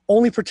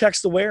 only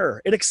protects the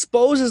wearer. It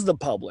exposes the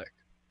public,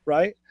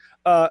 right?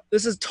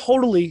 This is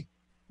totally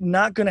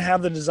not going to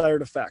have the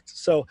desired effect.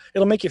 So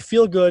it'll make you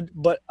feel good,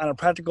 but on a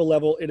practical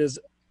level,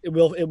 it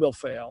will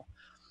fail.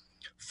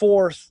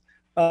 4th,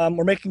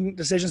 we're making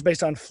decisions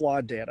based on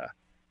flawed data.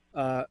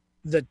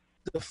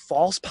 The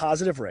false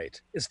positive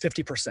rate is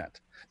 50%.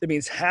 That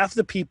means half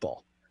the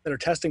people that are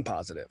testing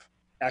positive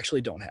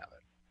actually don't have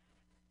it.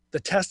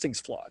 The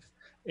testing's flawed.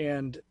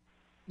 And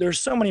there's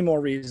so many more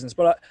reasons,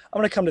 but I'm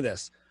going to come to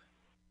this.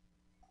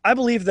 I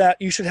believe that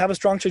you should have a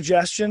strong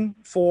suggestion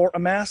for a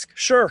mask.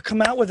 Sure,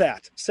 come out with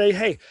that. Say,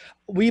 hey,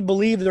 we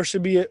believe there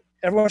should be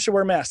everyone should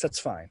wear masks. That's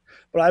fine.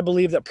 But I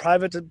believe that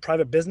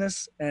private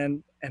business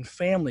and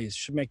families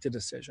should make the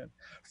decision.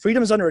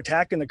 Freedom is under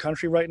attack in the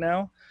country right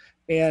now.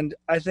 And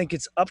I think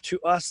it's up to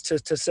us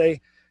to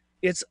say,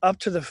 it's up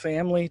to the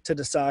family to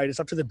decide. It's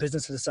up to the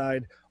business to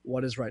decide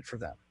what is right for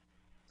them.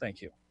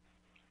 Thank you.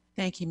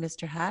 Thank you,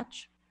 Mr.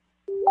 Hatch.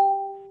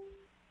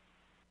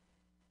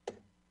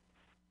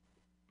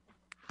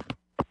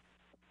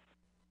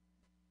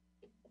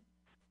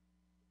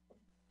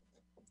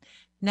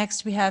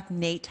 Next, we have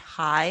Nate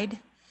Hyde.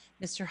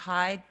 Mr.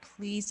 Hyde,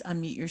 please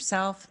unmute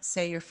yourself,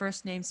 say your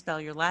first name, spell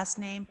your last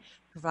name,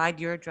 provide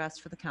your address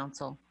for the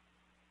council.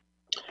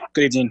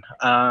 Good evening.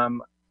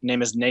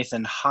 Name is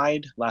Nathan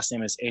Hyde. Last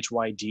name is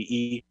Hyde.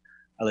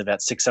 I live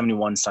at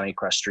 671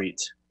 Sunnycrest Street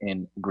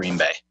in Green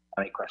Bay.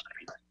 Sunnycrest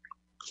Street.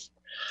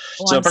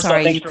 Oh, I'm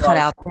sorry, you cut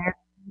out there.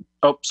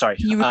 Oh, sorry.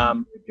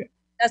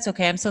 That's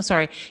okay. I'm so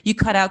sorry. You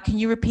cut out. Can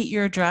you repeat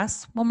your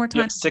address one more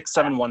time? Yep,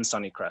 671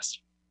 Sunnycrest.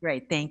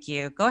 Great. Thank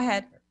you. Go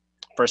ahead.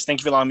 First, thank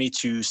you for allowing me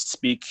to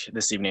speak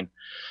this evening.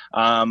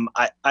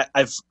 I've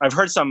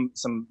heard some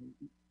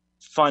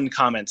fun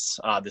comments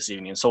this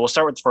evening. So we'll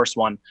start with the first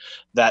one,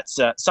 that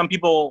some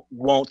people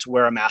won't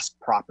wear a mask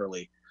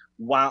properly.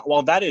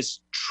 While that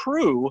is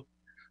true,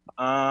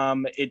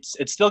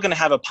 it's still going to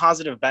have a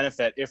positive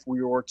benefit if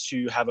we were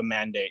to have a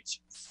mandate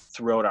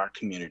throughout our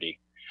community.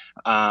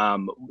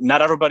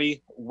 Not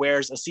everybody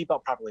wears a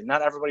seatbelt properly.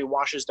 Not everybody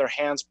washes their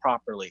hands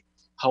properly.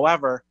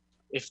 However,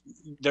 if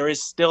there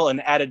is still an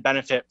added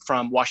benefit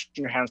from washing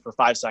your hands for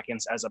 5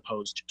 seconds as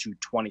opposed to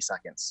 20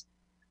 seconds.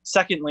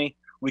 Secondly,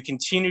 we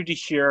continue to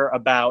hear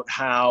about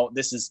how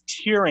this is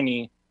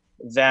tyranny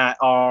that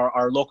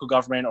our local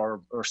government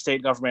or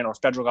state government or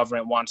federal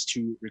government wants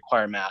to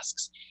require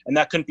masks. And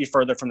that couldn't be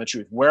further from the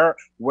truth. Where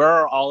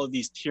are all of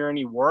these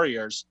tyranny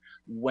warriors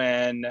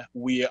when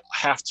we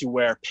have to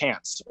wear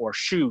pants or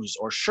shoes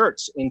or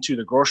shirts into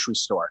the grocery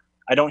store?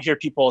 I don't hear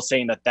people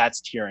saying that that's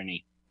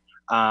tyranny.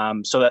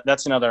 So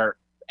that's another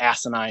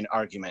asinine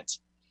argument.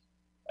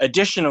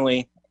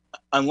 Additionally,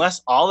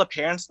 unless all the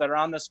parents that are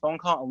on this phone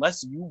call,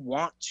 unless you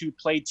want to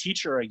play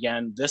teacher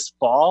again this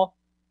fall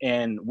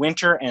and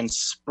winter and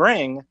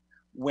spring,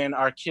 when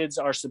our kids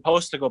are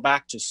supposed to go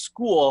back to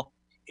school,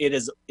 it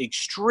is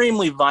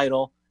extremely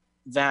vital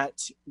that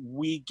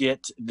we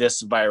get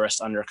this virus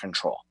under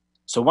control.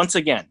 So once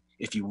again,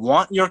 if you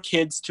want your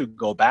kids to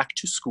go back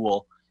to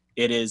school,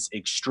 it is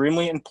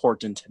extremely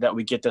important that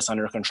we get this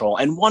under control.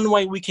 And one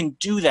way we can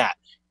do that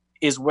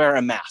is wear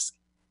a mask.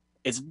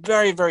 It's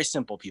very, very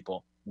simple,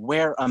 people.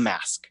 Wear a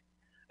mask.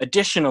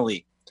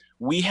 Additionally,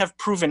 we have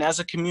proven as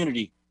a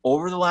community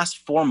over the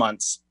last 4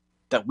 months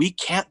that we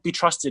can't be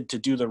trusted to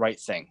do the right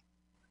thing.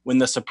 When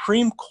the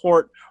Supreme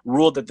Court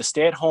ruled that the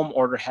stay-at-home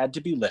order had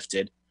to be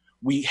lifted,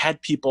 we had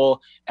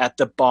people at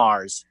the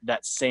bars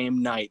that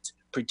same night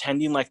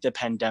pretending like the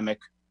pandemic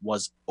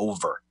was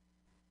over.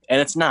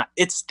 And it's not.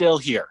 It's still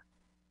here.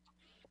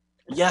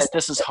 Yes,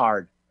 this is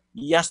hard.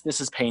 Yes,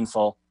 this is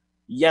painful.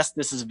 Yes,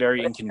 this is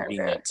very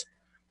inconvenient.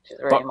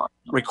 But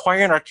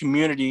requiring our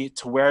community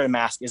to wear a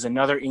mask is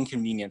another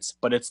inconvenience,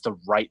 but it's the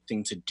right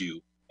thing to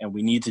do, and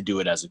we need to do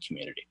it as a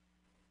community.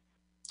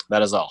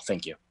 That is all.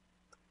 Thank you.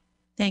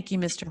 Thank you,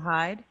 Mr.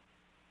 Hyde.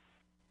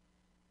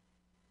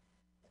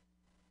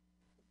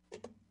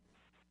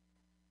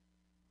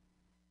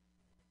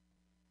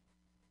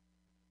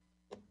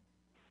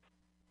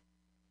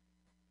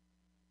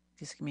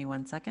 Just give me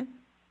 1 second.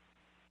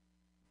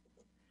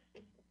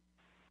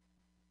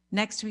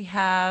 Next, we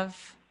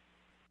have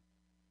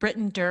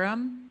Britton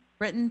Durham.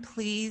 Britton,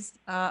 please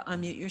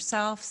unmute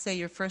yourself, say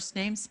your first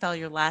name, spell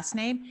your last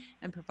name,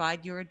 and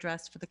provide your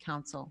address for the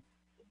council.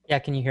 Yeah,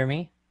 can you hear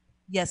me?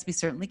 Yes, we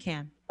certainly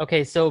can.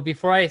 Okay, so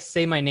before I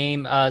say my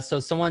name,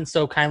 so someone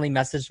so kindly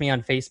messaged me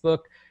on Facebook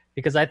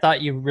because I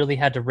thought you really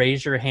had to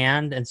raise your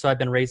hand, and so I've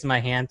been raising my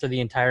hand through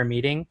the entire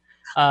meeting.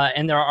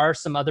 And there are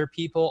some other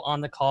people on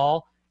the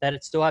call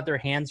that still have their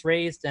hands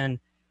raised, and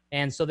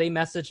so they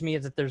messaged me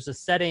that there's a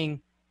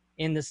setting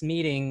in this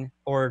meeting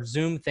or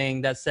Zoom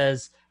thing that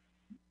says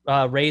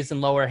raise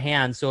and lower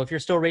hand. So if you're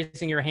still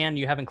raising your hand,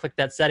 you haven't clicked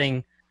that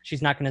setting,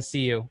 she's not going to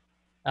see you.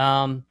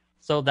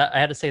 So that I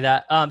had to say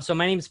that. So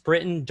my name is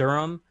Britton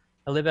Durham.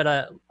 I live at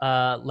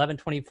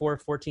 1124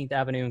 14th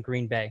Avenue in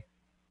Green Bay.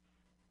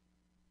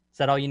 Is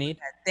that all you need?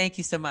 Thank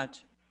you so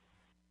much.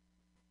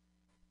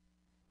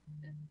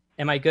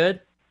 Am I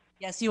good?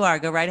 Yes, you are.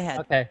 Go right ahead.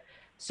 Okay.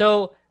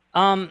 So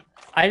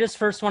I just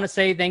first want to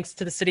say thanks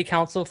to the city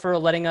council for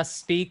letting us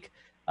speak.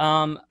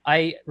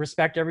 I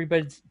respect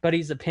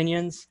everybody's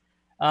opinions.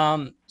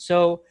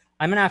 So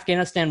I'm an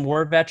Afghanistan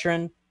war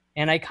veteran,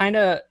 and I kind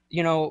of,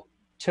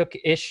 took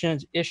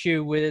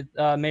issue with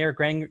Mayor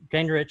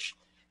Gingrich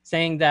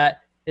saying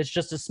that it's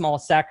just a small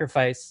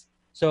sacrifice.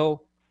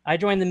 So I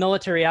joined the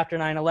military after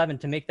 9/11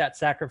 to make that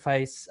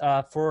sacrifice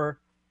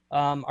for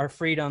our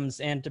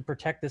freedoms and to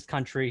protect this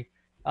country.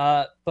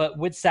 But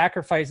with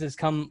sacrifices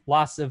come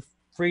loss of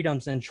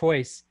freedoms and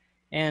choice.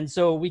 And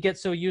so we get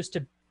so used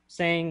to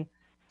saying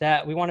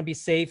that we want to be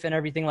safe and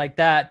everything like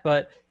that,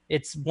 but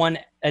it's one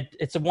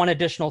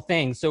additional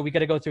thing. So we got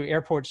to go through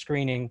airport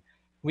screening.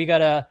 We got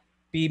to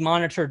be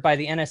monitored by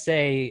the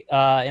NSA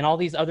and all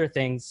these other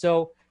things.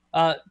 So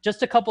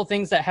just a couple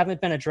things that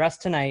haven't been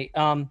addressed tonight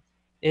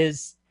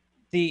is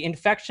the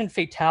infection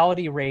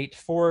fatality rate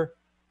for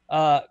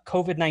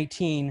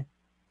COVID-19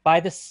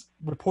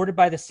 reported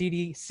by the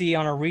CDC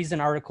on a recent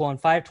article on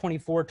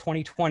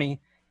 5/24/2020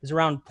 is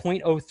around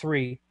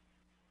 0.03.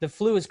 The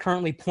flu is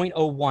currently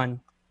 0.01.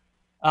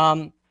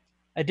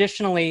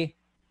 Additionally,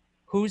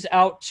 who's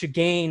out to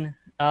gain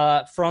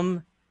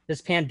from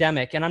this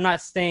pandemic? And I'm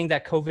not saying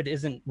that COVID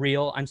isn't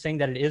real. I'm saying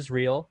that it is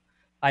real.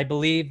 I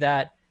believe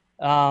that,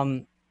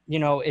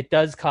 it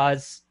does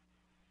cause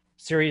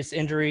serious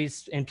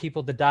injuries and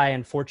people to die,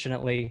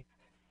 unfortunately.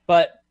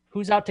 But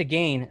who's out to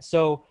gain?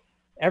 So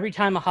every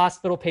time a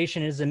hospital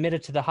patient is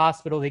admitted to the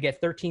hospital, they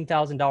get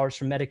 $13,000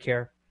 from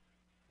Medicare.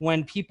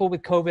 When people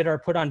with COVID are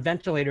put on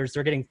ventilators,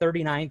 they're getting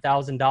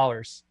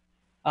 $39,000.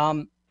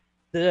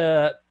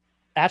 The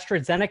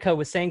AstraZeneca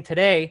was saying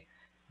today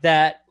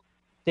that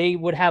they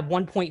would have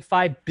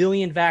 1.5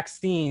 billion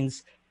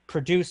vaccines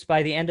produced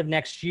by the end of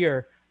next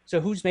year. So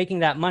who's making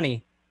that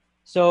money?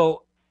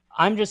 So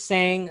I'm just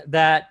saying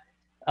that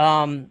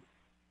I'm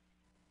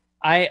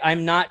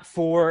not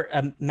for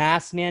a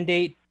mask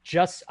mandate.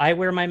 I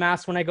wear my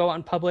mask when I go out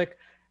in public.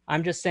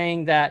 I'm just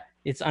saying that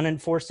it's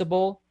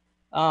unenforceable.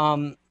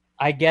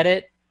 I get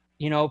it.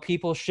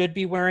 People should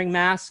be wearing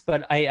masks,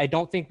 but I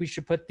don't think we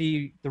should put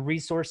the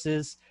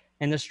resources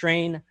and the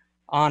strain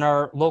on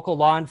our local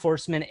law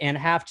enforcement and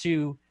have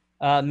to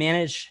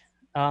manage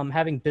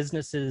having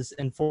businesses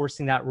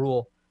enforcing that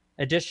rule.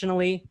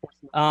 Additionally,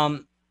 I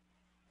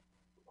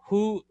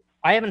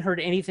haven't heard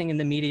anything in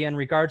the media in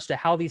regards to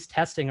how these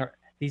tests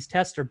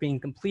are being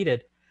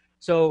completed.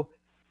 So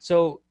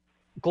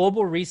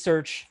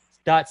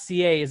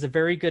globalresearch.ca is a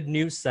very good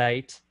news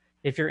site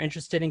if you're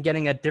interested in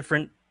getting a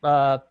different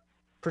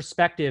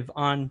perspective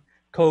on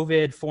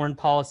COVID, foreign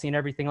policy, and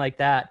everything like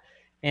that.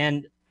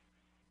 And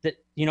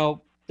the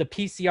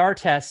PCR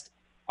tests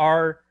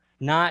are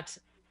not,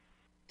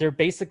 they're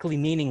basically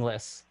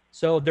meaningless.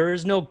 So there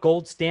is no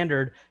gold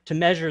standard to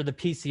measure the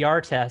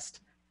PCR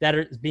test that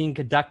is being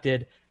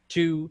conducted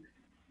to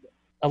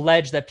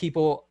allege that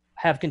people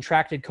have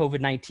contracted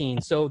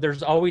COVID-19. So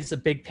there's always a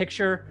big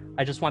picture.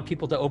 I just want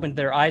people to open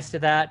their eyes to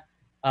that.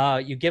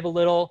 You give a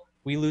little,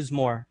 we lose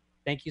more.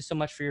 Thank you so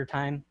much for your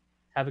time.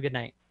 Have a good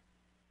night.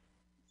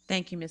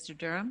 Thank you, Mr.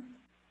 Durham.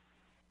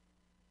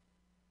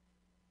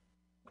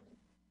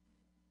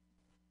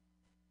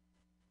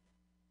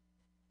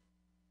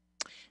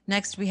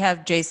 Next, we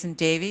have Jason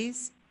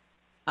Davies.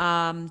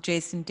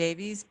 Jason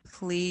Davies,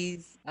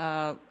 please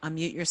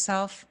unmute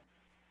yourself.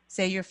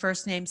 Say your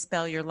first name,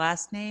 spell your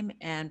last name,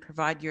 and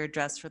provide your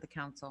address for the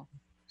council.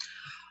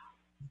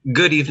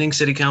 Good evening,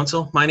 City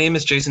Council. My name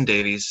is Jason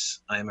Davies.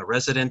 I am a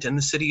resident in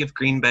the city of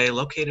Green Bay,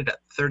 located at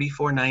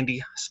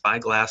 3490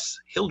 Spyglass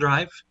Hill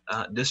Drive,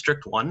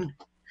 District 1.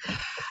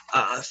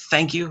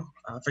 Thank you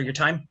for your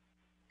time.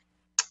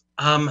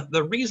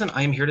 The reason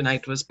I'm here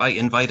tonight was by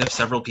invite of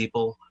several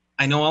people.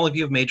 I know all of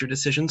you have made your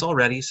decisions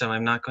already, so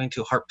I'm not going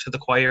to harp to the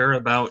choir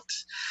about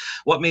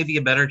what may be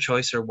a better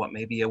choice or what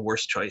may be a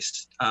worse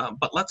choice.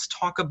 But let's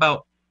talk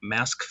about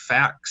mask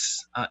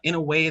facts in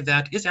a way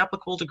that is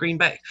applicable to Green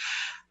Bay.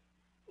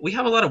 We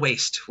have a lot of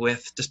waste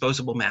with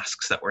disposable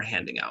masks that we're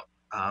handing out.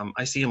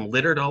 I see them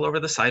littered all over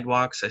the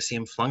sidewalks. I see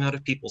them flung out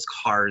of people's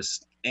cars.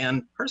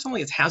 And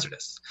personally, it's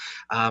hazardous.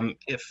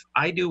 If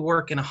I do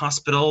work in a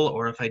hospital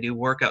or if I do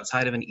work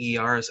outside of an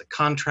ER as a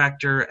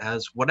contractor,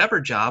 as whatever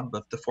job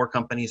of the 4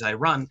 companies I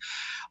run,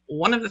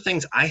 one of the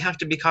things I have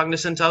to be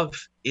cognizant of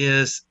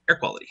is air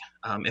quality.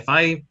 If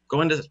I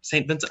go into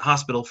St. Vincent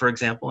Hospital, for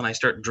example, and I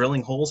start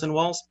drilling holes in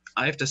walls,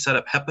 I have to set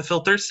up HEPA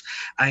filters.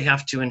 I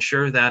have to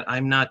ensure that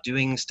I'm not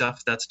doing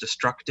stuff that's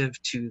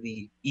destructive to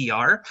the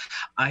ER.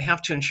 I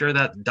have to ensure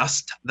that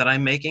dust that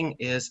I'm making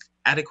is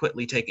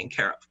adequately taken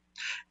care of.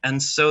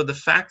 And so the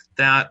fact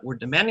that we're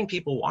demanding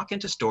people walk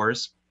into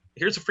stores,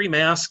 here's a free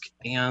mask,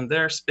 and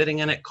they're spitting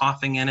in it,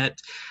 coughing in it,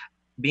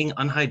 being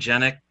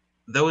unhygienic.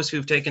 Those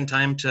who've taken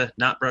time to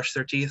not brush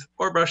their teeth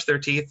or brush their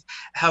teeth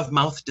have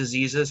mouth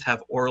diseases,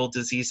 have oral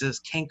diseases,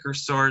 canker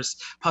sores,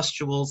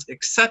 pustules,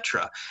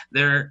 etc.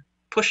 They're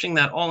pushing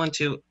that all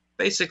into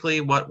basically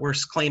what we're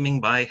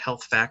claiming by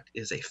health fact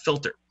is a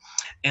filter.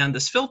 And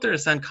this filter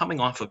is then coming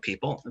off of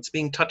people. It's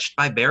being touched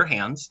by bare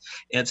hands.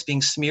 It's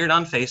being smeared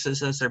on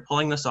faces as they're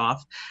pulling this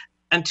off.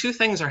 And 2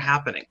 things are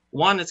happening.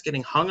 One, it's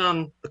getting hung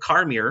on the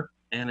car mirror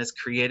and it's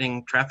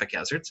creating traffic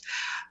hazards.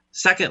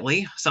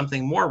 Secondly,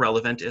 something more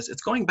relevant is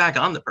it's going back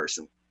on the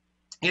person,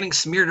 getting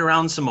smeared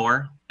around some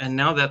more. And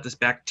now that this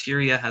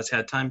bacteria has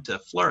had time to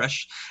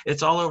flourish,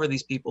 it's all over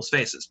these people's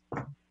faces.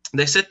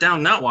 They sit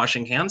down not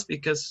washing hands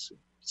because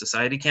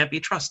society can't be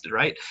trusted,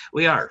 right?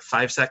 We are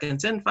 5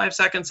 seconds in, 5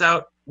 seconds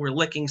out. We're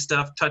licking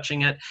stuff,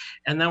 touching it,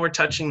 and then we're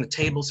touching the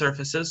table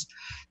surfaces.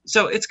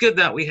 So it's good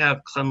that we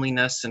have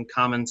cleanliness and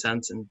common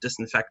sense and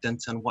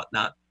disinfectants and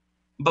whatnot.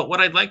 But what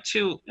I'd like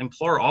to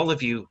implore all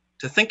of you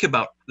to think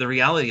about the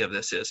reality of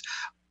this is,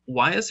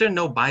 why is there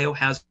no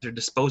biohazard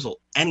disposal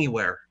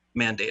anywhere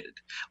mandated?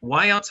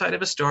 Why outside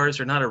of a store is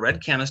there not a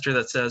red canister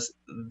that says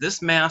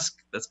this mask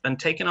that's been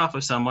taken off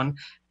of someone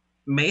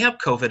may have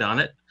COVID on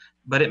it,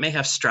 but it may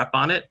have strep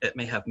on it, it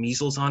may have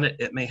measles on it,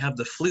 it may have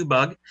the flu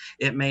bug,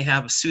 it may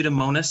have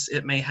Pseudomonas,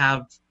 it may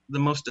have the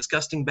most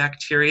disgusting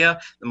bacteria,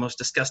 the most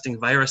disgusting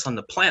virus on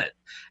the planet.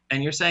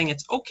 And you're saying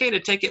it's okay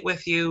to take it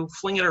with you,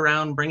 fling it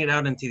around, bring it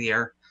out into the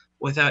air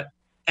without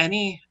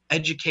any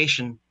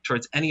education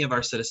towards any of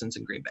our citizens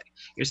in Green Bay.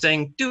 You're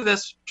saying, do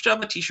this,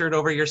 shove a t-shirt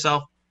over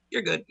yourself,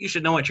 you're good, you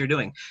should know what you're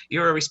doing.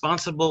 You're a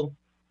responsible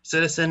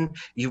citizen,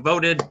 you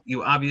voted,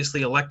 you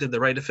obviously elected the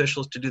right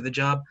officials to do the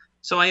job.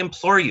 So I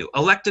implore you,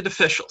 elected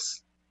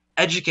officials,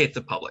 educate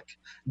the public.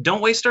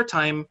 Don't waste our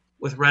time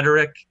with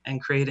rhetoric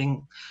and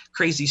creating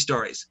crazy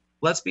stories.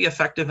 Let's be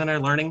effective in our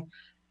learning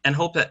and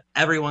hope that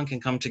everyone can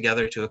come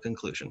together to a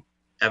conclusion.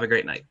 Have a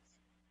great night.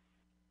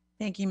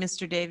 Thank you,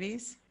 Mr.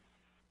 Davies.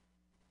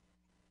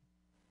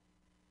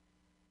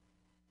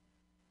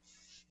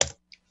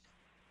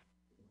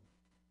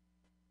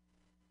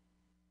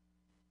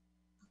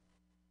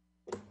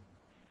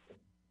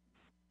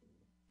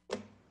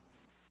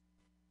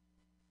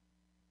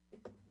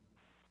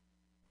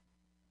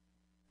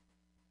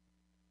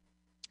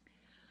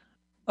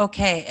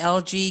 Okay,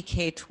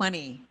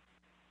 LGK20.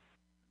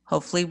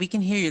 Hopefully we can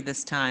hear you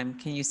this time.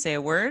 Can you say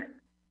a word?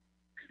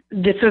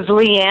 This is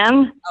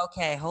Leanne.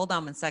 Okay, hold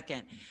on one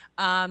second.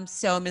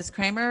 So Ms.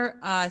 Kramer,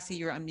 I see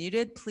you're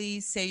unmuted.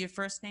 Please say your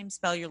first name,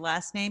 spell your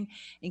last name,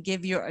 and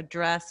give your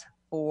address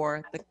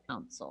for the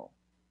council.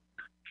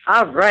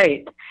 All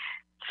right.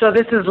 So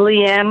this is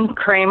Leanne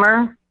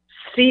Kramer,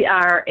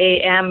 Cramer,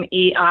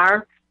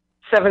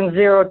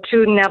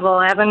 702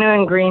 Neville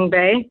Avenue in Green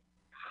Bay.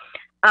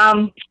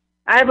 I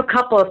have a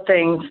couple of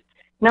things.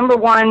 Number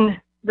one,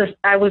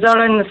 I was out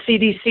on the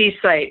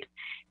CDC site.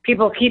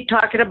 People keep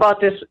talking about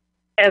this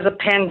as a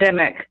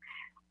pandemic.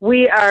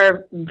 We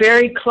are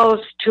very close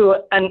to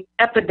an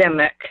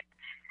epidemic.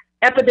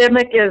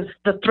 Epidemic is,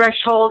 the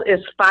threshold is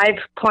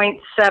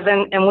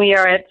 5.7 and we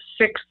are at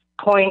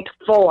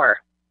 6.4.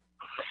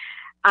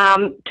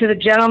 To the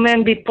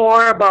gentleman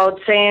before about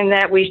saying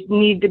that we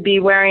need to be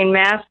wearing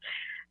masks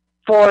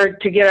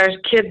to get our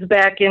kids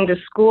back into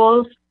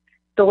schools,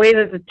 the way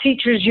that the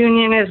teachers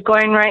union is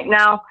going right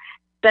now,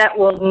 that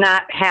will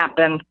not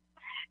happen.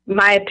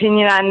 My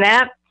opinion on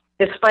that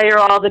is fire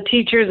all the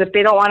teachers. If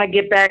they don't want to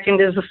get back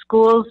into the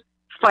schools,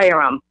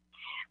 fire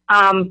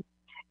them.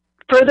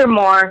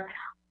 Furthermore,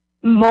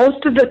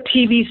 most of the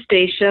TV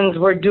stations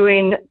were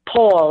doing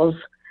polls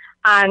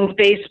on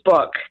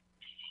Facebook,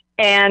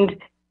 and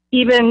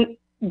even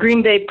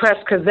Green Bay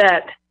Press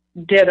Gazette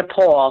did a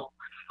poll.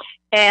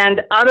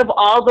 And out of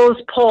all those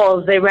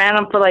polls, they ran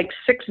them for like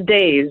 6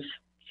 days.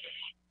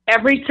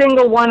 Every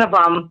single one of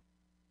them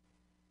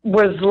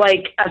was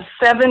like a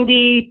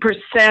 70%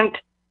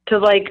 to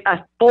like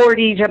a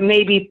 40 to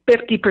maybe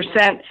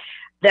 50%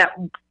 that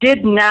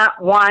did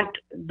not want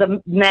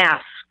the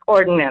mask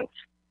ordinance.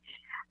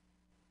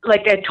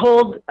 Like I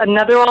told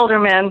another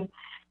alderman,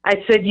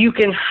 I said, you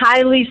can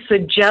highly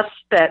suggest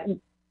that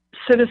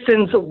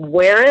citizens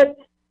wear it.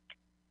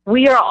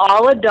 We are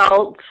all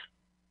adults.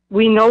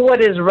 We know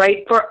what is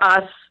right for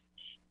us.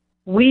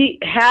 We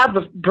have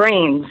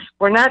brains.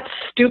 We're not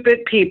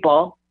stupid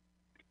people.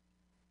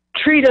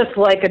 Treat us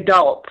like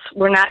adults.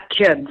 We're not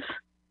kids.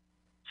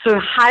 So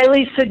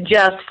highly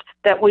suggest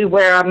that we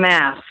wear a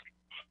mask.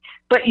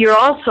 But you're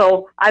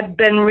also, I've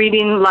been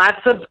reading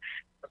lots of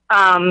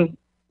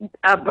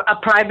a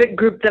private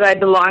group that I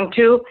belong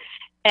to,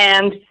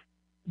 and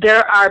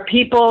there are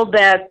people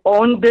that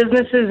own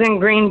businesses in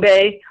Green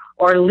Bay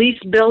or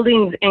lease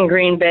buildings in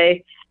Green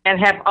Bay and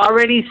have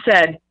already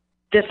said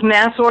this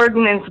mask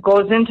ordinance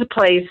goes into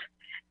place.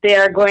 They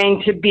are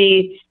going to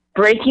be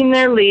breaking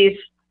their lease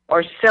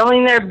or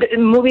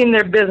moving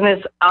their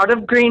business out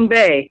of Green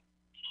Bay.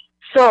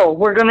 So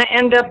we're going to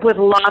end up with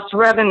lost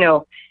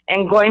revenue.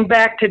 And going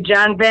back to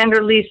John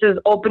Vanderleest's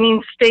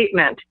opening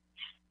statement,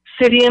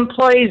 city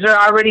employees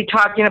are already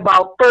talking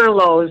about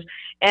furloughs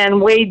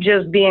and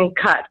wages being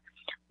cut.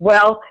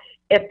 Well,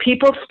 if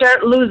people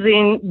start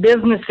losing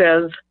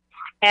businesses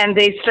and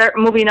they start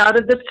moving out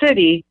of the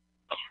city,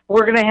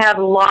 we're going to have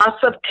loss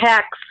of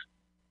tax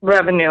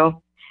revenue.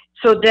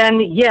 So then,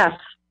 yes,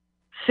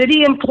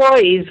 city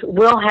employees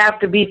will have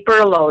to be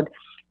furloughed.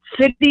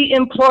 City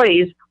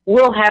employees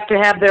will have to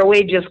have their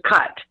wages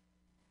cut.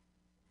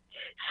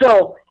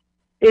 So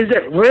is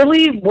it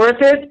really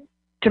worth it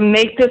to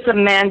make this a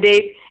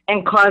mandate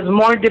and cause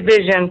more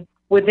division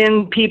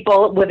within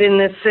people within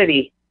this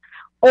city?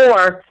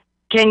 Or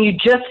can you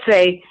just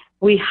say,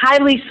 we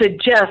highly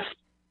suggest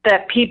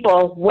that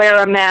people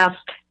wear a mask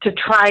to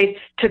try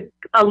to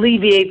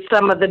alleviate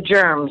some of the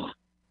germs,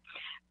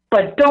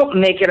 but don't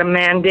make it a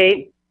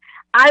mandate.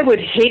 I would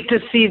hate to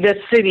see this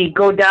city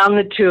go down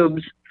the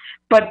tubes,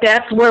 but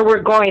that's where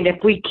we're going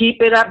if we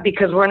keep it up,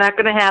 because we're not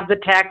going to have the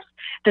tax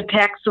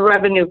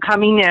revenue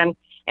coming in,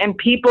 and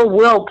people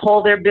will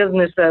pull their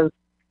businesses.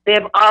 They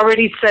have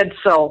already said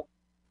so.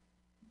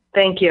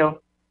 Thank you.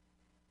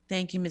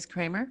 Thank you, Ms.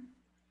 Kramer.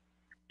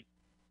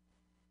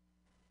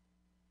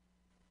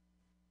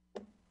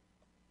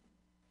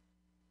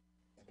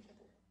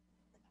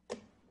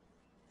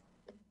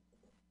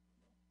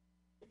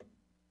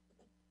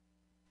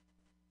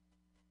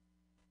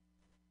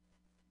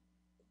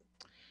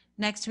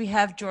 Next, we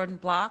have Jordan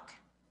Block.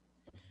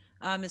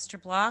 Mr.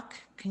 Block,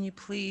 can you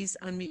please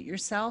unmute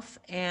yourself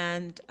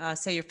and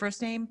say your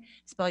first name,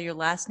 spell your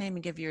last name,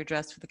 and give your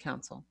address for the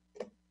council?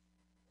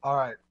 All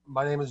right.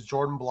 My name is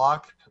Jordan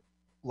Block.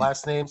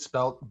 Last name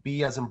spelled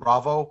B as in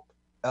Bravo,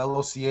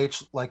 Loch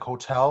like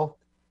hotel.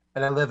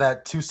 And I live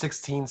at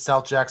 216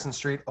 South Jackson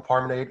Street,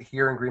 apartment 8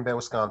 here in Green Bay,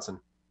 Wisconsin.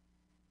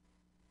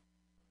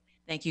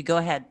 Thank you. Go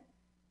ahead.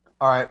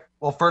 All right.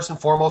 Well, first and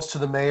foremost, to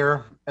the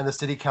mayor and the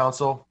city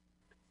council,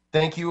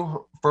 thank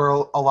you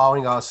for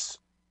allowing us,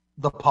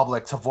 the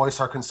public, to voice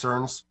our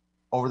concerns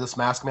over this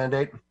mask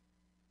mandate.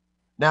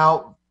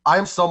 Now,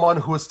 I'm someone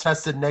who has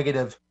tested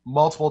negative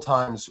multiple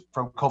times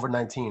from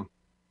COVID-19,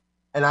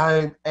 and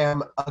I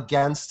am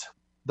against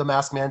the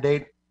mask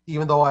mandate,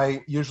 even though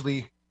I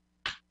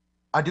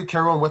do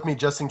carry one with me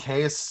just in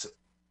case.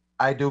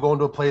 I do go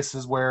into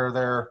places where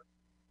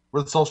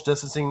the social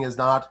distancing is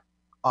not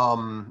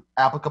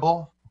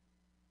applicable.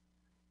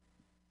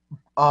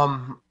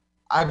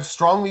 I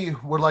strongly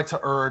would like to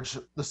urge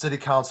the city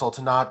council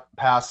to not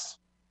pass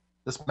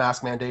this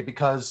mask mandate,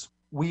 because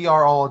we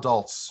are all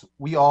adults.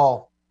 We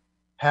all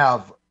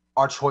have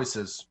our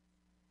choices.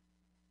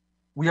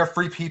 We are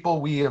free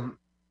people.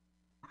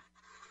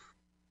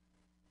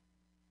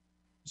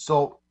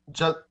 So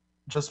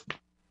just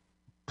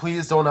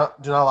please do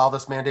not allow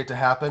this mandate to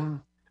happen.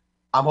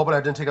 I'm hoping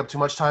I didn't take up too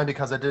much time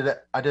because I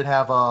did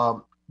have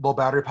low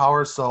battery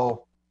power.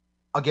 So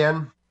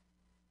again,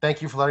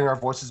 thank you for letting our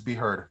voices be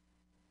heard.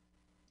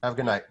 Have a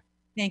good night.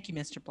 Thank you,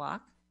 Mr.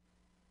 Block.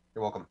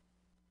 You're welcome.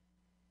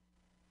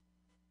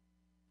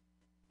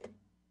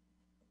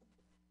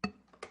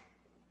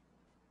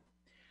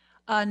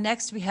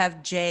 Next, we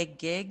have Jay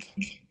Gig.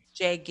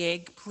 Jay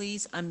Gig,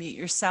 please unmute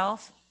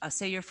yourself.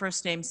 Say your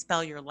first name,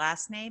 spell your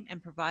last name,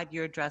 and provide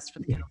your address for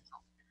the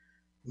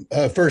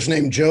council. First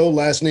name Joe,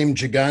 last name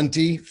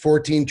Giganti,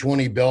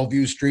 1420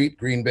 Bellevue Street,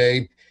 Green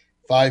Bay,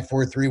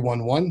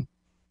 54311.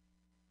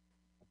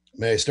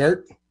 May I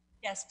start?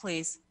 Yes,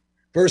 please.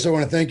 First, I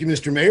want to thank you,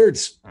 Mr. Mayor.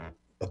 It's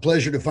a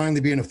pleasure to finally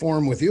be in a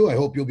forum with you. I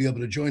hope you'll be able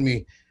to join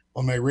me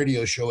on my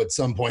radio show at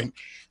some point.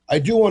 I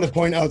do want to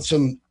point out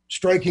some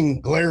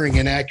striking, glaring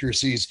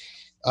inaccuracies.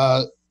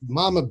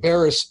 Mama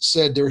Barris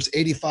said there was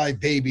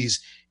 85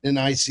 babies in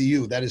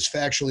ICU. That is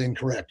factually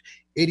incorrect.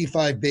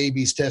 85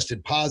 babies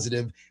tested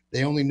positive.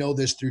 They only know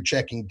this through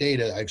checking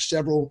data. I have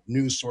several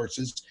news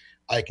sources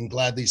I can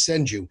gladly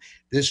send you.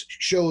 This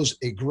shows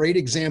a great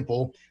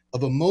example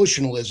of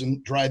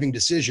emotionalism driving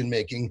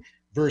decision-making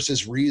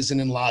versus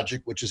reason and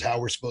logic, which is how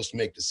we're supposed to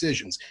make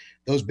decisions.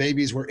 Those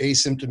babies were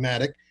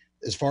asymptomatic.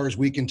 As far as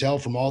we can tell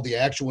from all the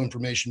actual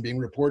information being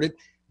reported,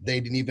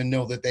 they didn't even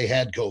know that they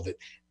had COVID.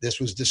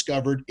 This was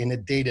discovered in a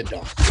data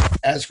dump.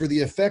 As for the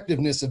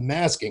effectiveness of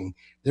masking,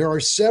 there are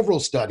several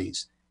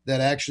studies that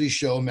actually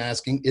show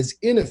masking is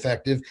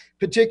ineffective,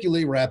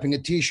 particularly wrapping a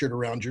t-shirt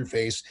around your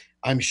face.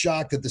 I'm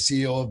shocked that the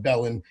CEO of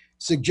Bellin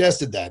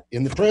suggested that.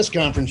 In the press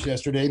conference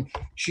yesterday,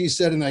 she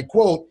said, and I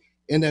quote,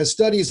 "And as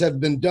studies have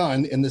been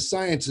done and the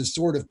science has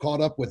sort of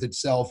caught up with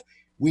itself,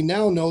 we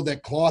now know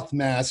that cloth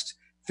masks,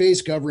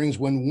 face coverings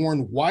when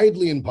worn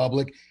widely in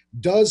public,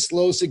 does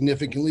slow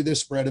significantly the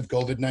spread of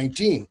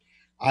COVID-19.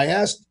 I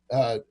asked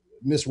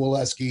Ms.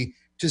 Walesky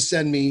to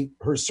send me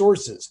her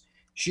sources.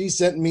 She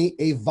sent me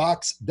a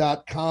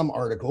Vox.com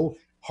article,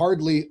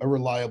 hardly a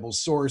reliable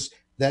source,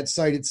 that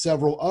cited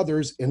several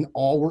others, and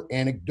all were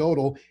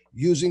anecdotal,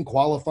 using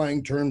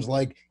qualifying terms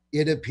like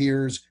it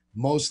appears,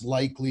 most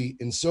likely,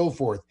 and so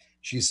forth.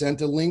 She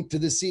sent a link to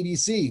the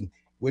CDC,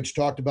 which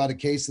talked about a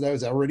case that I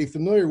was already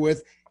familiar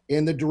with,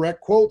 and the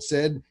direct quote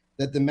said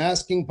that the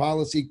masking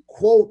policy,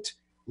 quote,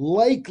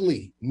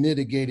 likely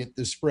mitigated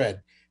the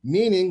spread,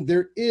 meaning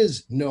there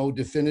is no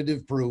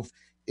definitive proof.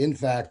 In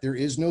fact, there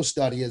is no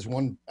study, as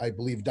one, I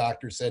believe,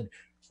 doctor said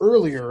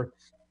earlier,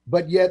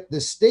 but yet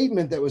the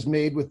statement that was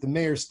made with the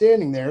mayor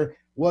standing there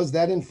was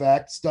that, in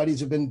fact, studies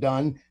have been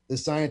done, the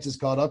science is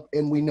caught up,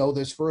 and we know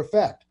this for a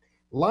fact.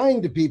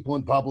 Lying to people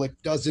in public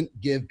doesn't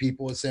give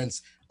people a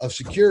sense of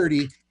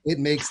security. It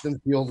makes them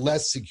feel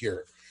less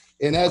secure.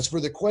 And as for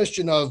the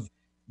question of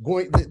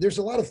there's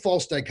a lot of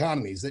false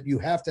dichotomies that you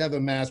have to have a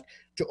mask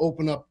to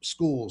open up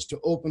schools, to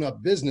open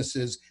up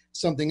businesses,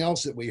 something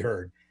else that we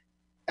heard.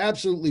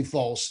 Absolutely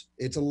false.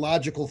 It's a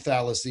logical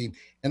fallacy.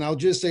 And I'll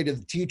just say to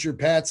the teacher,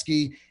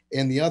 Patsky,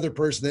 and the other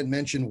person that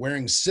mentioned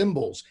wearing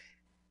symbols,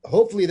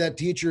 hopefully that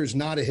teacher is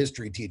not a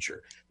history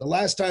teacher. The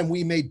last time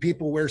we made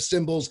people wear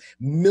symbols,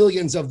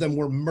 millions of them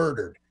were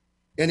murdered.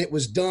 And it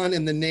was done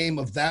in the name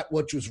of that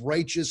which was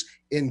righteous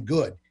and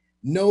good.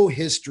 No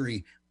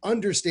history.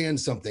 Understand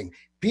something.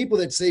 People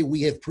that say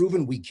we have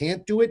proven we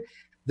can't do it,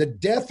 the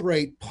death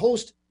rate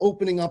post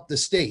opening up the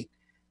state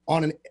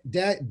on a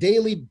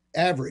daily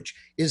average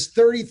is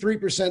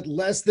 33%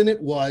 less than it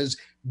was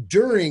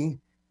during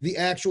the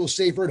actual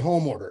safer at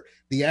home order.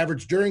 The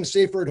average during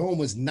safer at home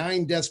was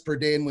 9 deaths per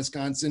day in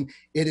Wisconsin.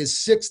 It is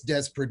 6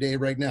 deaths per day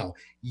right now.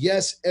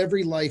 Yes,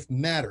 every life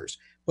matters,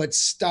 but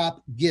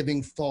stop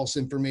giving false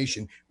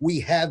information. We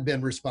have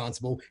been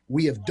responsible.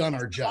 We have done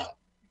our job.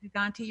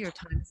 Giganti, your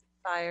time has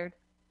expired.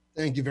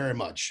 Thank you very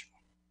much.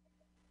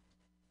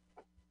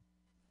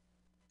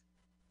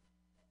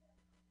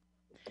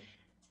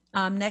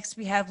 Next,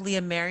 we have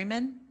Leah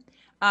Merriman.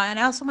 And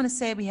I also want to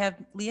say we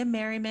have Leah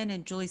Merriman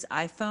and Julie's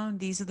iPhone.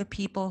 These are the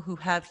people who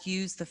have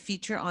used the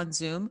feature on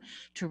Zoom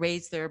to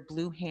raise their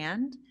blue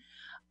hand.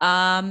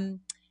 And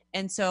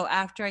so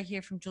after I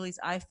hear from Julie's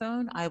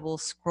iPhone, I will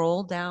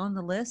scroll down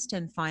the list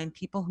and find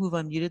people who've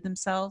unmuted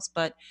themselves,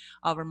 but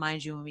I'll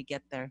remind you when we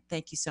get there.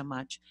 Thank you so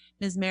much.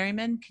 Ms.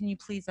 Merriman, can you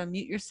please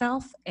unmute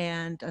yourself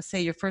and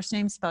say your first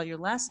name, spell your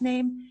last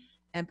name,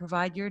 and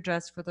provide your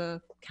address for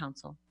the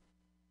council?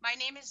 My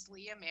name is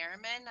Leah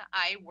Merriman.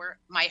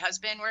 My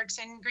husband works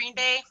in Green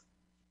Bay,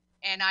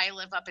 and I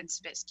live up in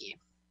Spisky.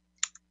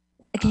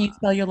 Can you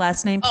spell your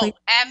last name, please?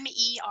 Oh,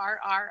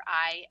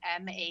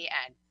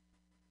 Merriman.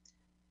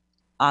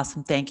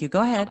 Awesome. Thank you.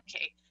 Go ahead.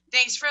 Okay.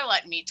 Thanks for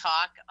letting me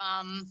talk.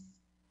 I'm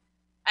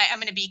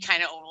going to be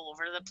kind of all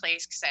over the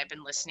place because I've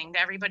been listening to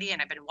everybody,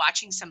 and I've been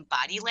watching some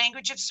body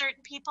language of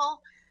certain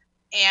people.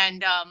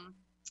 And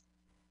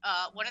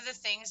one of the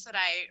things that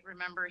I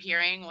remember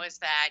hearing was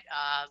that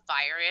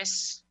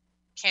virus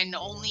can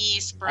only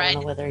spread. I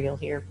don't know whether you'll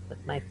hear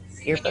with my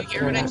earbuds. Can you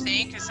hear what I'm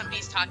saying? Because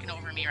somebody's talking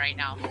over me right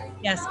now.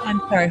 Yes, I'm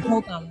sorry.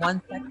 Hold on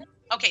one second.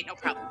 Okay, no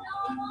problem.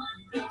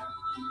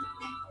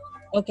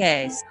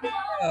 Okay,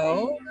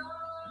 so,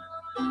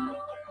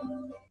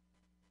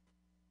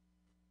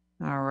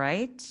 all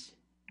right.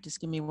 Just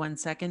give me 1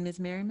 second, Ms.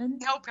 Merriman.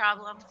 No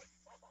problem.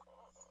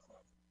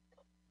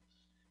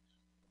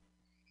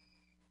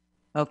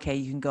 Okay,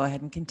 you can go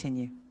ahead and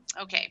continue.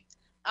 Okay.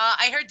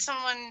 I heard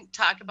someone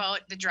talk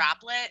about the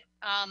droplet.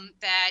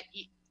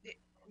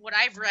 What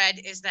I've read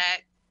is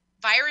that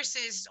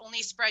viruses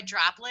only spread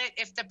droplet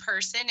if the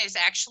person is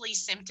actually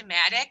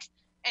symptomatic,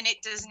 and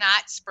it does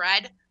not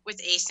spread with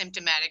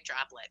asymptomatic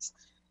droplets.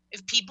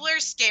 If people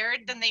are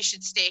scared, then they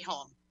should stay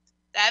home.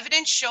 The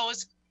evidence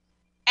shows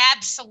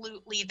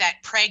absolutely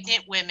that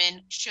pregnant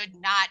women should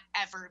not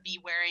ever be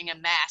wearing a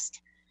mask.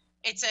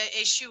 It's an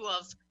issue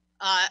of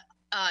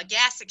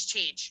gas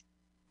exchange,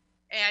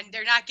 and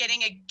they're not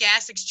getting a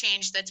gas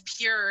exchange that's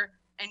pure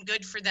and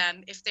good for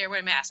them if they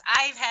wear masks.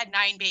 I've had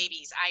 9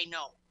 babies. I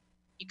know.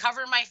 You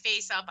cover my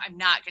face up, I'm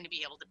not going to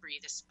be able to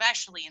breathe,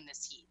 especially in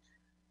this heat.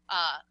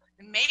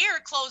 The mayor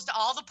closed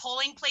all the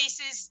polling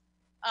places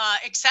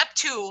except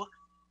 2.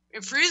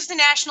 Refused the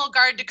National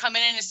Guard to come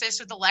in and assist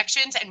with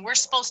elections, and we're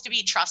supposed to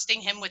be trusting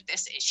him with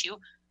this issue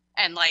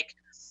and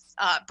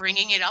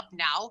bringing it up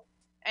now.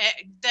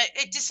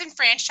 It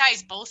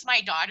disenfranchised both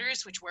my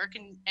daughters, which work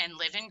and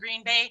live in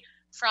Green Bay,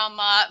 from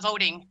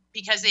voting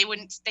because they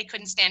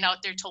couldn't stand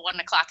out there till 1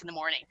 o'clock in the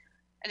morning,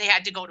 and they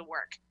had to go to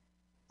work.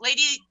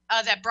 Lady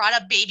that brought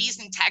up babies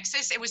in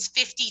Texas, it was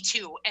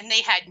 52, and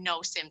they had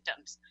no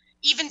symptoms.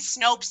 Even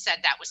Snopes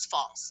said that was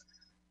false.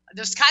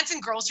 The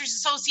Wisconsin Grocers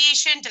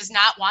Association does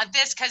not want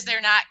this because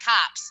they're not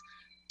cops.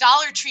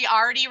 Dollar Tree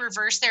already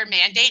reversed their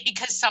mandate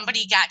because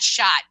somebody got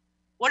shot.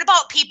 What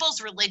about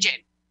people's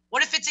religion?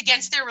 What if it's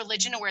against their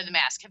religion to wear the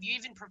mask? Have you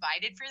even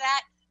provided for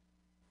that?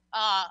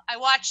 I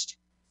watched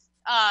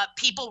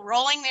people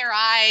rolling their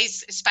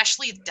eyes,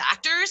 especially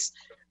doctors,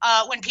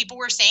 when people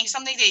were saying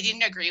something they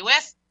didn't agree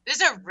with. This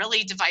is a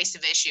really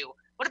divisive issue.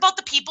 What about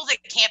the people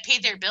that can't pay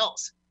their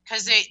bills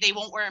because they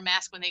won't wear a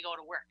mask when they go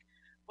to work?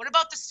 What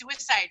about the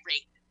suicide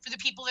rate for the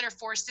people that are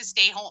forced to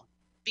stay home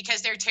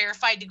because they're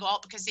terrified to go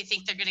out because they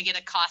think they're going to get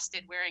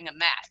accosted wearing a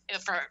mask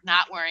for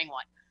not wearing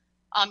one?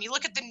 You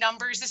look at the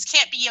numbers, this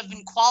can't be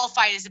even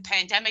qualified as a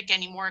pandemic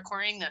anymore,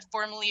 according to the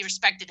formally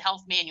respected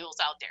health manuals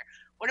out there.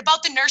 What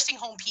about the nursing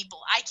home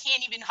people? I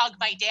can't even hug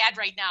my dad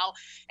right now,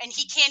 and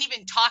he can't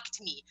even talk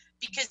to me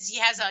because he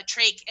has a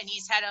trach and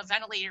he's had a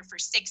ventilator for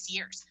 6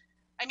 years.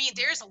 I mean,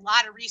 there's a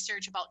lot of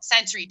research about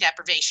sensory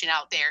deprivation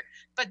out there,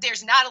 but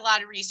there's not a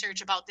lot of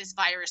research about this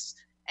virus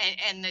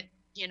and the,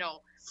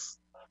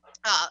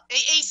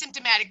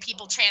 asymptomatic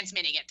people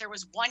transmitting it. There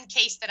was one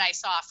case that I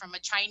saw from a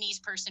Chinese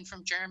person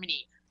from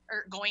Germany,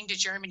 or going to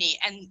Germany,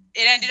 and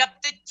it ended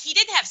up that he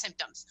did have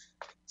symptoms.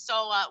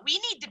 So we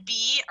need to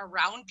be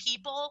around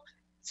people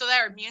so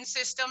that our immune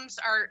systems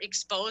are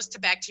exposed to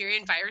bacteria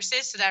and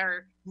viruses so that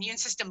our immune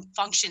system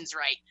functions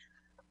right.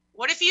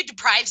 What if you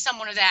deprive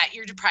someone of that?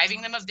 You're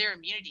depriving them of their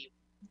immunity.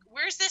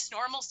 Where's this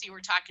normalcy we're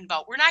talking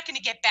about? We're not going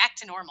to get back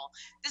to normal.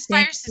 This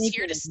virus is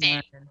here to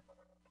stay.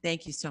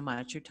 Thank you so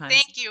much. Your time.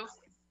 Thank you.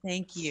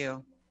 Thank you.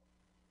 You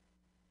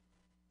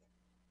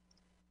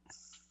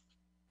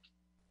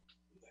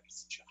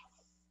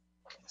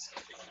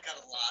got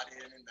a lot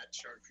in that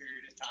short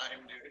period of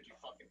time, dude. You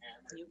fucking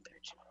hammered.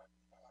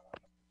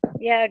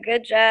 Yeah,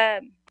 good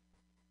job.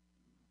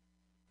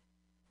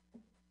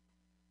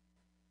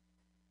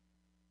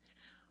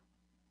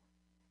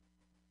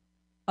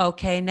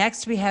 Okay,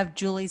 next we have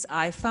Julie's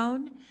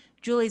iPhone.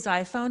 Julie's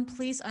iPhone,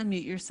 please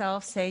unmute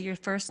yourself, say your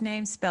first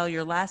name, spell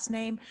your last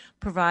name,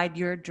 provide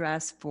your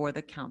address for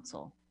the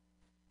council.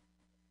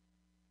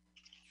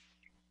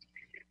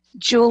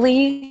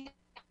 Julie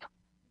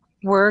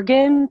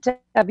Wergen,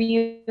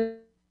 Wergin.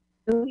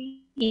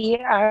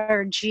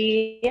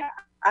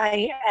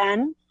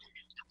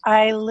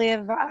 I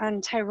live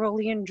on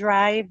Tyrolean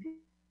Drive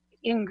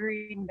in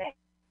Green Bay.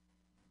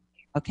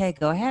 Okay,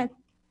 go ahead.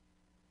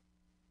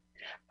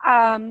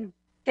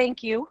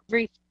 Thank you.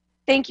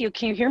 Thank you.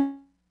 Can you hear me?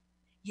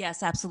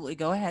 Yes, absolutely.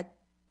 Go ahead.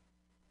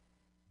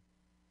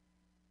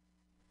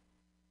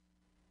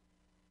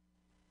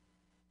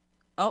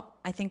 Oh,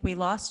 I think we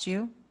lost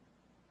you.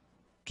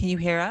 Can you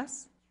hear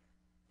us?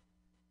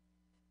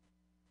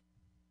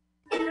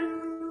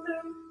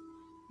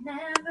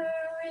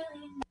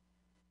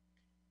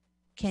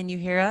 Can you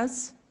hear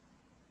us?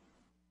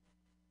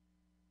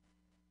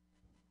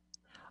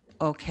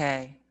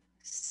 Okay,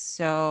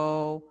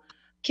 so.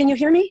 Can you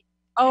hear me?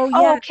 Oh, yeah.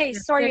 Oh, okay.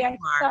 Sorry.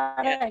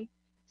 I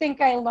think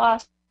I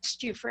lost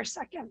you for a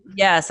second.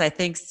 Yes, I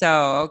think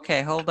so.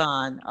 Okay, hold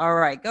on. All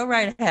right, go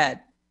right ahead.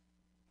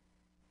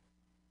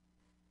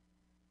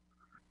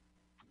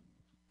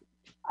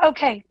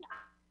 Okay.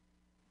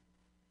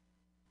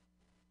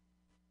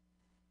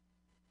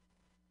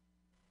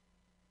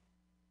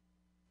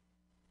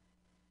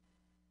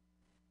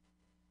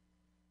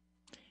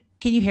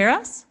 Can you hear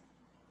us?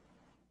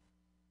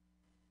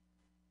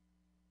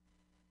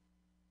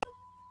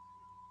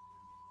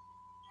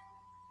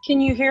 Can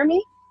you hear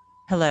me?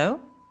 Hello?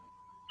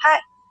 Hi.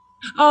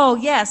 Oh,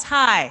 yes.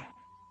 Hi.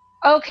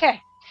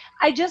 Okay.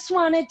 I just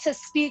wanted to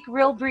speak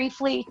real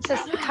briefly to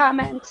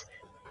comment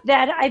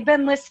that I've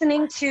been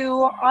listening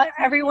to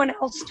everyone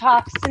else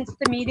talk since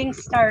the meeting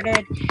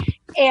started,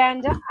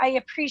 and I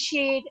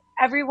appreciate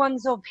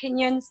everyone's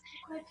opinions,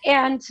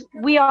 and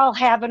we all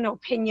have an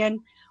opinion,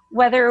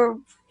 whether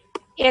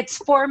it's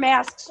for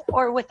masks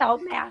or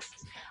without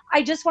masks.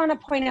 I just want to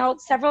point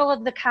out several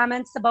of the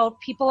comments about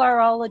people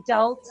are all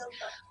adults.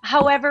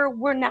 However,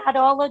 we're not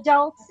all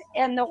adults,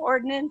 and the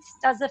ordinance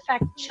does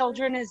affect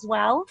children as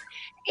well.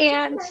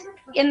 And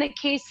in the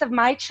case of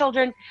my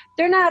children,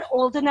 they're not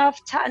old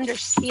enough to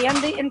understand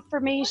the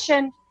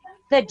information,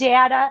 the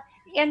data,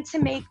 and to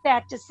make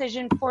that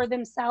decision for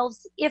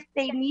themselves if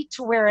they need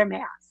to wear a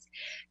mask.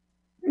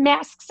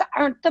 Masks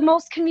aren't the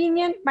most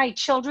convenient. My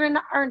children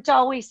aren't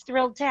always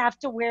thrilled to have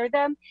to wear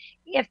them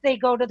if they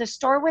go to the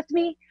store with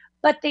me,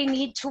 but they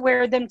need to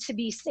wear them to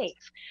be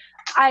safe.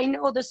 I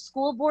know the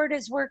school board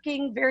is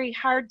working very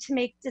hard to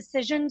make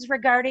decisions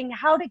regarding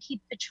how to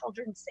keep the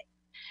children safe.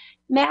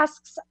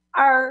 Masks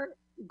are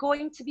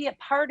going to be a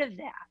part of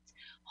that.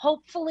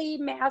 Hopefully,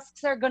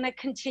 masks are going to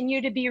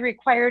continue to be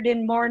required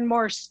in more and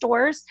more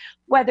stores,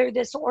 whether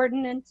this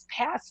ordinance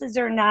passes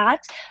or not.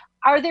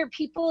 Are there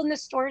people in the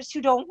stores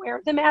who don't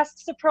wear the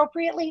masks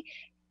appropriately?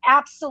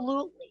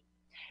 Absolutely.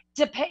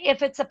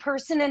 If it's a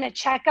person in a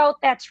checkout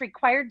that's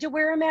required to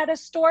wear them at a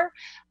store,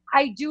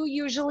 I do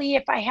usually,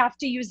 if I have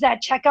to use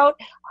that checkout,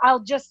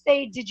 I'll just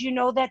say, did you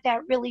know that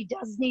that really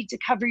does need to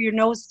cover your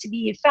nose to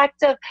be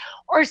effective,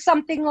 or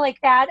something like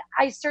that.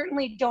 I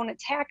certainly don't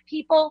attack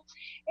people.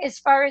 As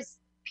far as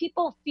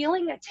people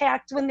feeling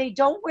attacked when they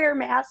don't wear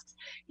masks,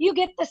 you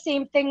get the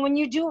same thing when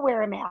you do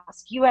wear a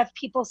mask. You have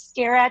people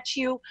stare at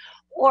you,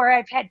 or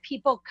I've had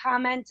people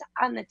comment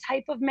on the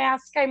type of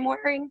mask I'm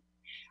wearing.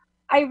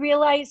 I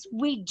realize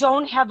we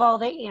don't have all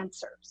the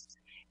answers.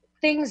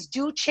 Things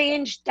do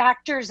change.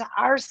 Doctors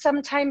are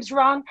sometimes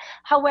wrong.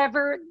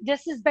 However,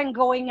 this has been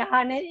going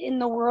on in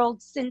the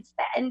world since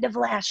the end of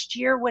last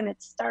year when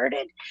it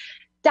started.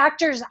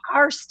 Doctors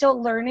are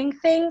still learning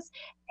things,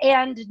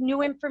 and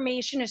new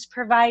information is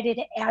provided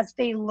as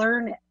they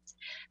learn it.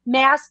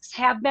 Masks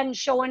have been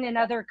shown in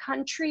other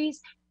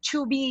countries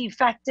to be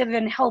effective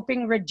in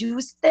helping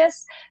reduce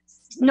this.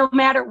 No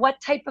matter what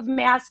type of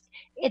mask,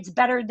 it's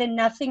better than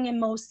nothing in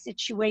most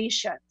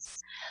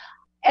situations.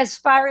 As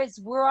far as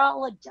we're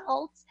all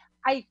adults,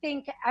 I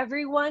think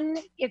everyone,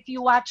 if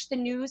you watch the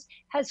news,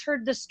 has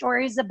heard the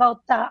stories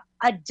about the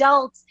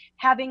adults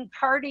having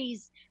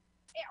parties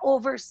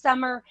over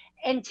summer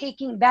and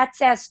taking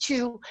bets as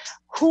to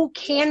who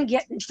can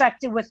get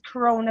infected with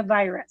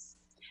coronavirus.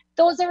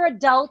 Those are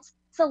adults.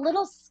 It's a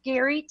little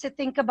scary to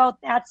think about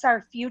that's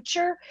our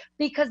future,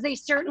 because they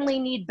certainly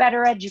need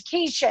better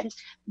education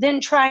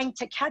than trying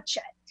to catch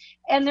it.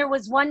 And there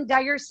was one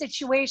dire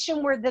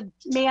situation where the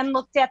man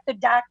looked at the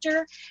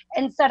doctor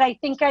and said, I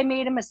think I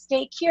made a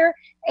mistake here,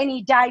 and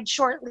he died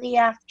shortly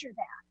after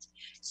that.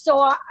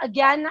 So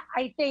again,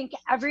 I thank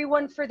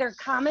everyone for their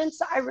comments.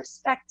 I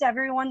respect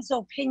everyone's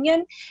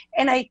opinion,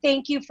 and I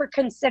thank you for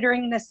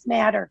considering this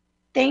matter.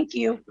 Thank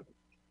you.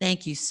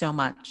 Thank you so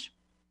much.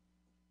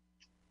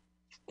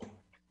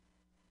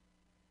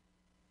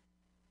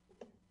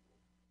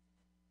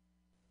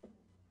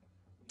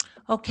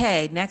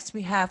 Okay, next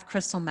we have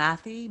Crystal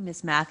Matthey.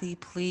 Ms. Matthey,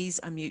 please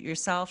unmute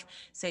yourself,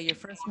 say your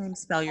first name,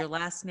 spell your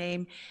last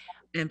name,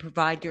 and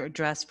provide your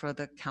address for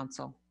the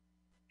council.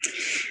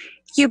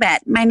 You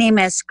bet. My name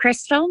is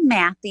Crystal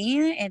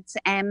Matthey. It's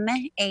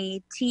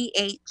Mathey,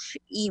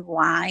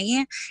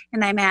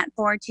 and I'm at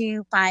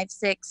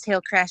 4256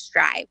 Hillcrest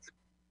Drive.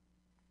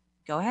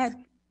 Go ahead.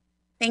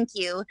 Thank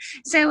you.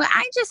 So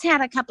I just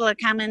had a couple of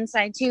comments.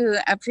 I too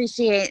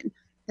appreciate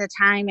the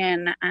time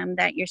and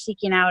that you're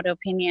seeking out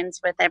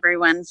opinions with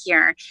everyone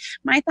here.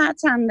 My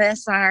thoughts on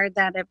this are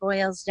that it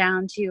boils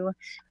down to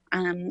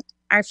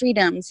our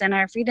freedoms and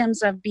our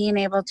freedoms of being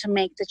able to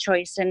make the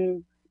choice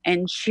and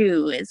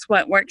choose.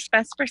 What works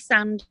best for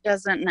some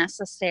doesn't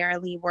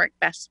necessarily work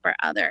best for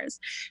others.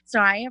 So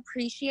I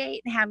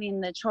appreciate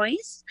having the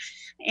choice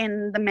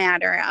in the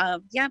matter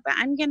of, yeah, but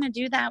I'm going to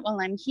do that while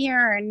I'm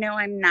here, or no,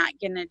 I'm not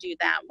going to do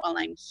that while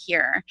I'm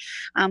here.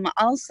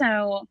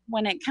 Also,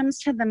 when it comes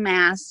to the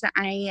mask,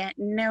 I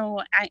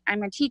know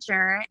I'm a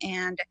teacher,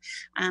 and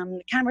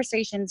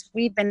conversations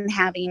we've been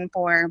having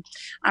for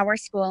our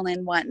school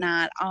and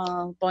whatnot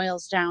all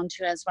boils down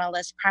to, as well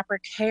as proper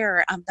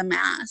care of the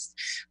mask.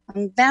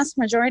 Vast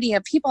majority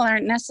of people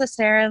aren't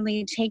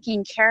necessarily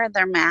taking care of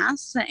their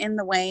masks in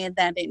the way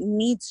that it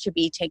needs to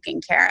be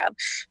taken care of.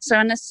 So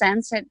in a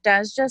sense, it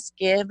does just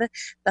give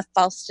the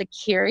false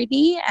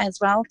security as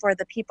well for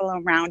the people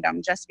around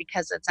them just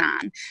because it's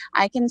on.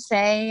 I can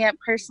say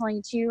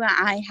personally too,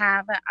 I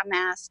have a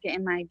mask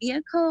in my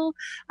vehicle.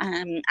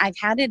 I've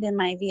had it in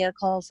my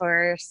vehicle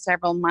for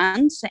several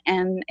months,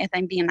 and if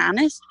I'm being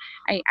honest,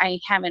 I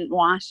haven't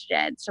washed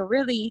it. So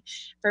really,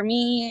 for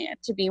me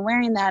to be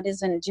wearing that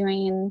isn't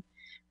doing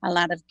a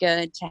lot of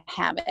good to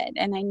have it.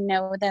 And I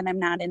know that I'm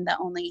not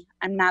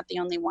the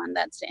only one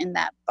that's in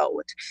that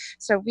boat.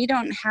 So we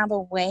don't have a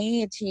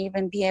way to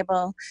even be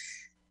able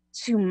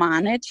to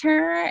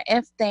monitor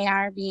if they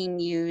are being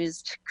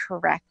used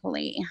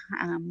correctly.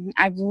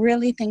 I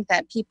really think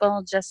that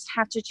people just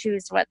have to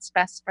choose what's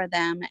best for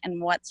them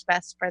and what's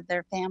best for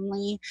their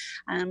family.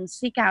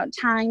 Seek out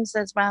times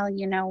as well,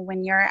 you know,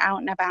 when you're out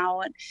and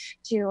about,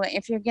 to,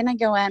 if you're going to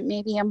go at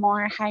maybe a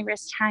more high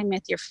risk time,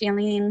 if you're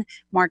feeling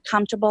more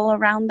comfortable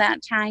around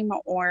that time,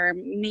 or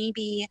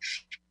maybe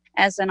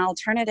as an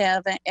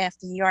alternative, if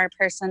you're a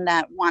person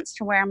that wants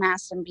to wear a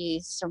mask and be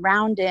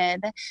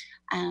surrounded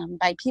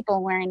by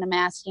people wearing a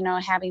mask, you know,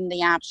 having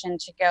the option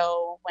to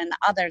go when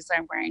others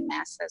are wearing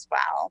masks as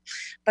well.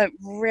 But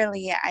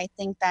really, I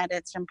think that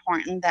it's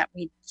important that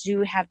we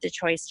do have the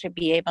choice to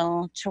be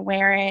able to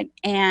wear it,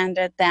 and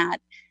that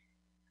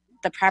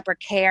the proper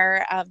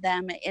care of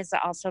them is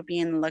also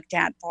being looked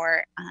at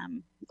for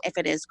if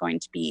it is going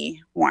to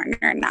be worn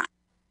or not.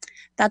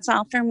 That's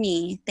all for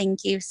me.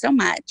 Thank you so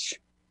much.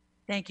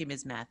 Thank you,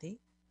 Ms. Matthey.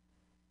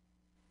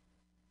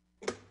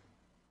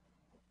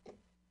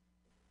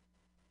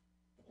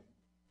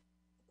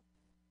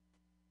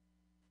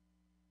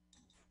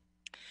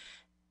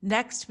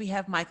 Next, we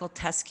have Michael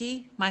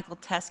Teskey. Michael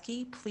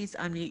Teskey, please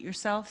unmute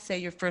yourself, say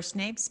your first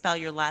name, spell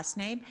your last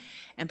name,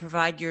 and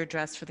provide your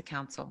address for the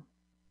council.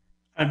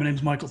 Hi, my name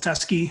is Michael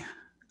Teskey,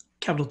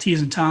 capital T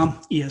as in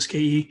Tom,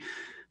 E-S-K-E.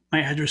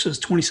 My address is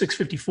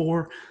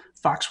 2654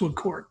 Foxwood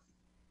Court,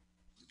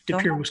 De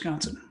Pere,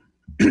 Wisconsin.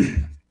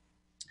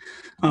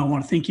 I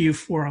want to thank you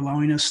for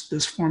allowing us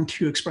this forum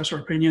to express our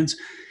opinions,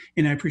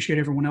 and I appreciate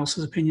everyone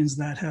else's opinions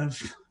that have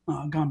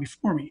gone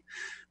before me.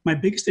 My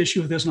biggest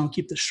issue with this, and I'll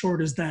keep this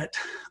short, is that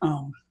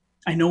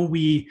I know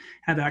we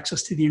have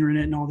access to the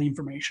internet and all the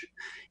information.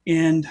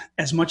 And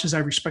as much as I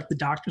respect the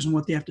doctors and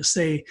what they have to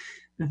say,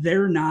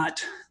 they're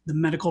not the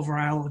medical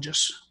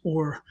virologists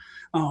or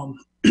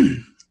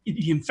the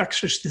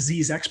infectious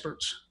disease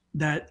experts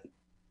that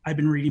I've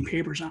been reading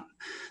papers on.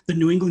 The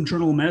New England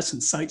Journal of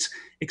Medicine cites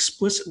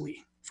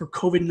explicitly for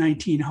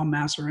COVID-19 how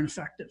masks are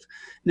ineffective.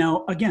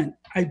 Now, again,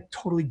 I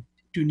totally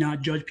do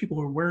not judge people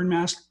who are wearing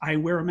masks. I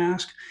wear a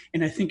mask.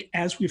 And I think,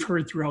 as we've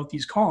heard throughout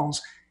these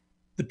calls,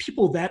 the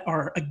people that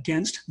are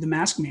against the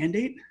mask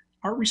mandate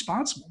are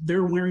responsible.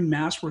 They're wearing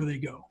masks where they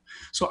go.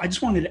 So I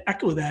just wanted to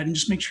echo that and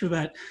just make sure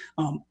that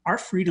our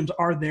freedoms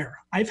are there.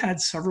 I've had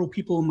several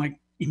people in my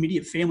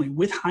immediate family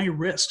with high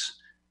risks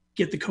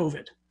get the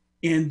COVID,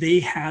 and they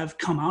have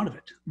come out of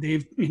it.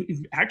 They've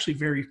actually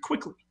very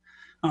quickly,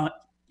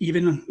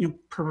 even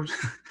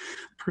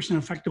person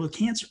affected with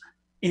cancer.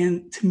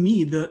 And to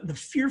me, the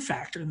fear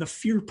factor, the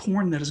fear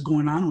porn that is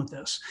going on with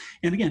this.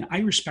 And again, I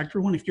respect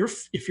everyone. If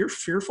you're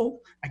fearful,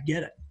 I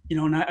get it. You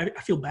know, and I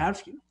feel bad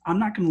for you. I'm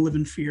not going to live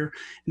in fear,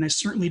 and I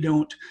certainly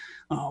don't.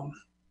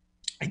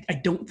 I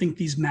don't think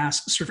these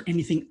masks serve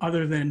anything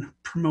other than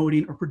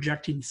promoting or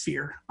projecting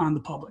fear on the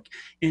public.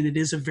 And it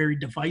is a very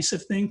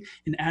divisive thing.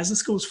 And as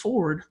this goes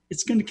forward,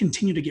 it's going to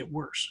continue to get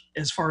worse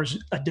as far as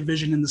a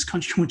division in this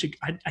country, which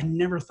I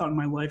never thought in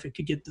my life it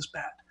could get this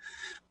bad.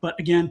 But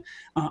again,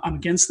 I'm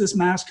against this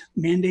mask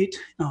mandate.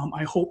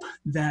 I hope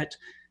that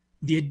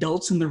the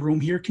adults in the room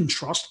here can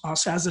trust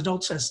us as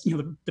adults. As you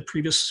know, the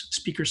previous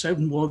speaker said,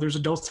 well, there's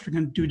adults that are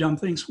going to do dumb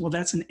things. Well,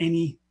 that's in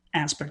any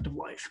aspect of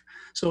life.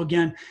 So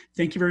again,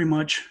 thank you very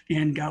much,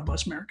 and God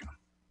bless America.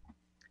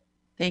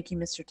 Thank you,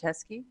 Mr.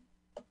 Teskey.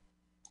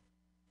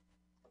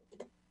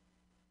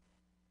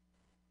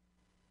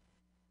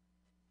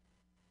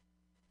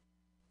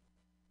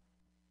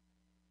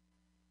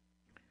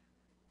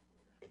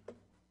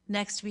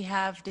 Next, we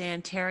have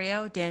Dan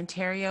Terrio. Dan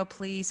Terrio,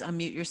 please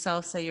unmute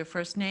yourself, say your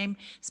first name,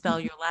 spell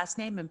your last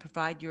name, and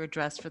provide your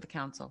address for the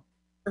council.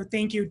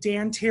 Thank you.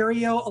 Dan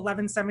Terrio,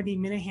 1170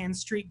 Minahan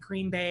Street,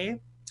 Green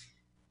Bay.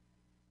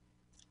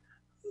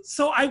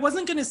 So I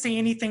wasn't going to say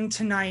anything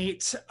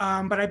tonight,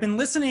 but I've been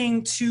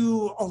listening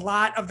to a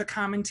lot of the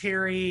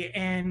commentary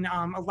and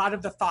a lot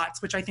of the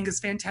thoughts, which I think is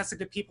fantastic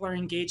that people are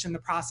engaged in the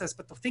process.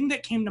 But the thing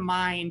that came to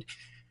mind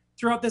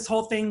throughout this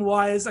whole thing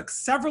was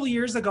several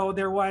years ago,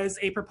 there was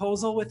a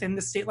proposal within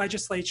the state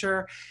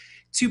legislature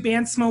to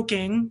ban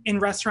smoking in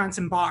restaurants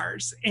and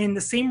bars. And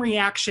the same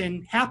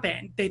reaction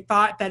happened. They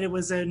thought that it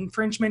was an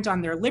infringement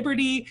on their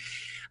liberty.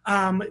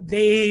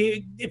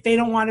 If they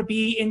don't want to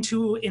be in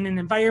an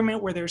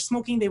environment where they're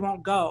smoking, they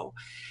won't go.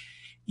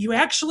 You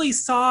actually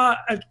saw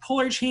a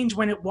polar change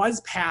when it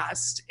was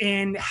passed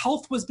and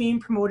health was being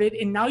promoted,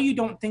 and now you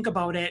don't think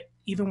about it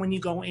even when you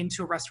go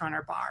into a restaurant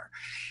or bar.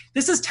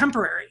 This is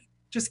temporary.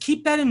 Just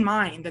keep that in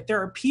mind, that there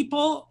are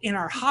people in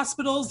our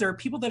hospitals, there are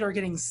people that are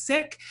getting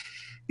sick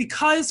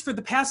because for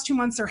the past 2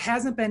 months, there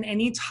hasn't been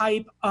any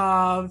type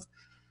of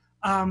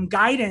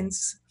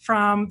guidance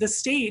from the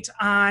state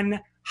on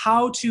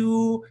how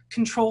to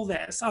control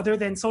this other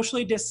than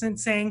socially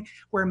distancing,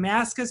 wear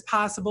masks as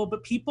possible.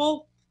 But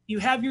people, you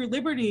have your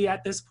liberty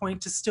at this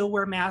point to still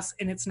wear masks,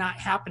 and it's not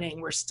happening.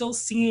 We're still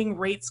seeing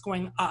rates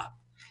going up.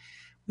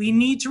 We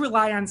need to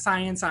rely on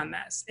science on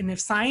this. And if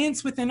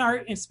science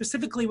and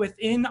specifically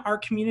within our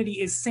community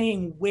is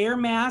saying wear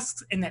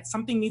masks and that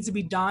something needs to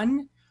be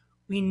done,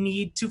 we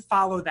need to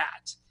follow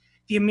that.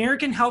 The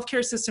American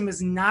healthcare system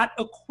is not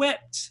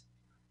equipped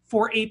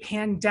for a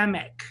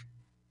pandemic.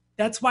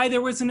 That's why there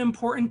was an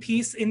important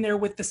piece in there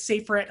with the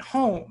safer at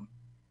home.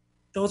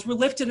 Those were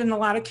lifted in a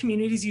lot of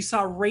communities. You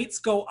saw rates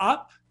go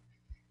up.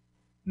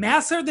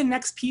 Masks are the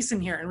next piece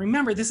in here. And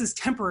remember, this is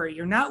temporary.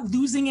 You're not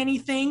losing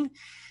anything,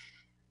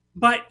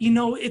 but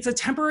it's a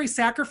temporary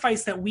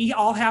sacrifice that we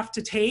all have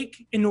to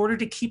take in order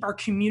to keep our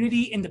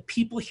community and the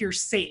people here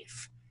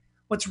safe.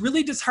 What's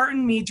really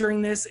disheartened me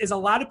during this is a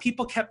lot of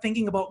people kept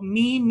thinking about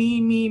me, me,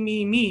 me,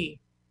 me,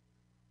 me.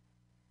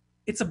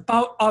 It's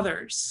about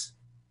others.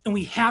 And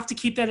we have to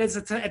keep that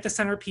at the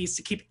centerpiece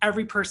to keep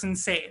every person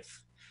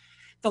safe.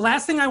 The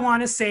last thing I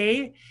want to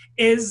say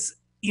is,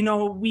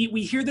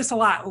 we hear this a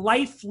lot: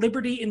 life,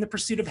 liberty, and the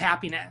pursuit of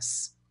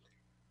happiness.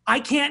 I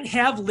can't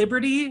have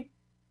liberty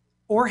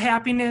or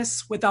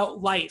happiness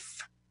without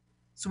life.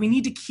 So we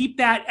need to keep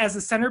that as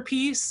a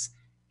centerpiece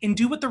and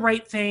do what the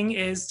right thing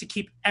is to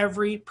keep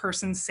every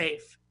person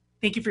safe.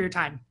 Thank you for your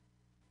time.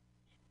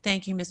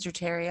 Thank you, Mr.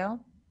 Terrio.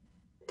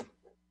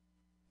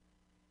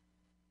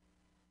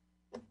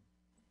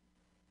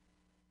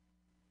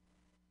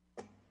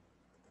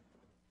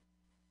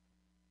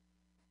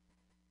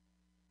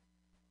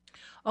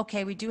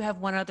 Okay, we do have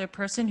one other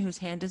person whose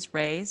hand is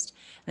raised.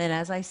 Then,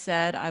 as I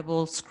said, I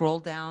will scroll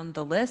down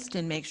the list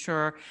and make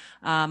sure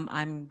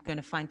I'm going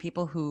to find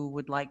people who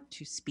would like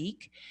to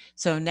speak.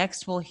 So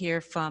next we'll hear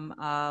from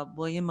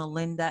William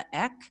Melinda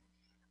Eck.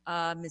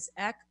 Ms.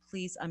 Eck,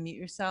 please unmute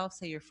yourself,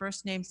 say your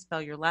first name,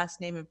 spell your last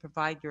name, and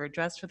provide your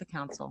address for the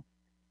council.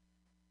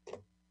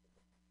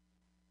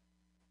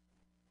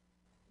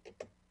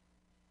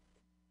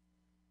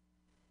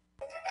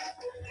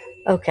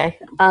 Okay.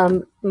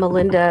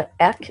 Melinda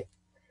Eck,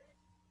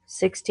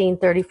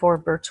 1634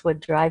 Birchwood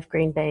Drive,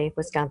 Green Bay,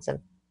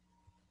 Wisconsin.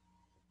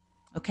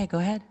 Okay, go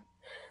ahead.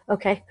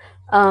 Okay.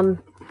 A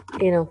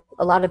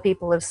lot of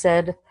people have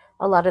said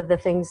a lot of the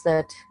things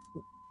that,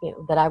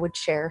 that I would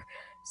share.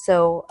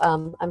 So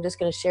I'm just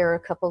going to share a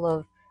couple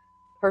of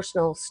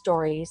personal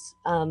stories.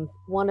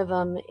 One of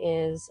them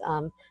is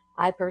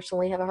I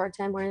personally have a hard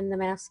time wearing the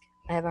mask.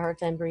 I have a hard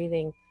time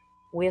breathing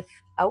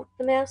without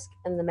the mask,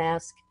 and the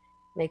mask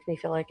makes me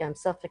feel like I'm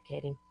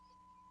suffocating.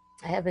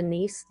 I have a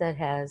niece that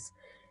has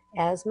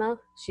asthma.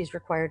 She's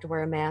required to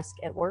wear a mask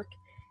at work.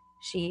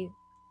 She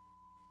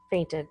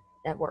fainted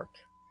at work.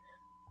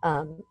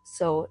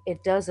 So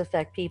it does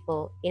affect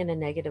people in a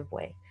negative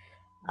way.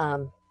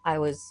 I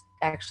was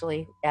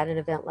actually at an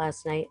event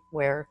last night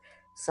where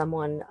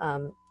someone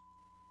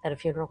at a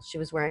funeral, she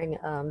was wearing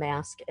a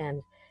mask,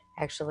 and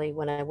actually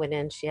when I went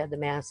in, she had the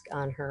mask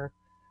on her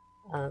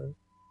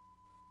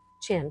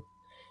chin.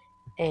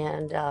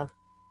 And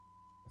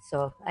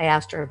so I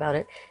asked her about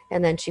it,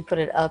 and then she put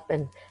it up,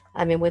 and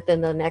I mean,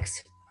 within the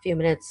next few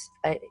minutes,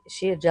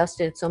 she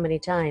adjusted so many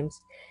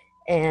times.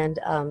 And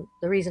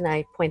the reason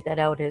I point that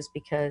out is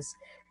because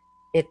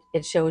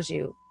it shows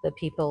you that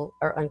people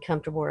are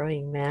uncomfortable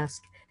wearing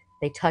masks.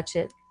 They touch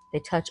it, they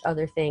touch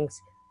other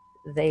things.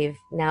 They've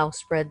now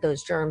spread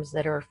those germs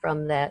that are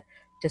from that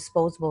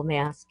disposable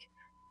mask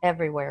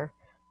everywhere.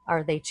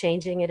 Are they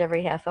changing it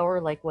every half hour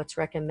like what's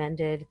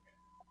recommended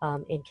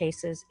in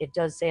cases? It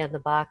does say on the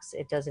box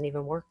it doesn't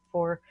even work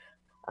for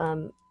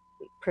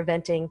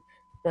preventing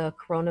the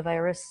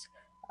coronavirus.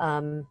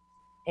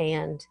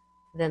 And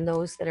then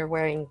those that are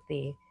wearing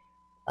the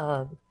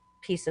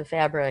piece of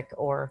fabric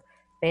or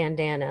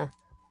bandana,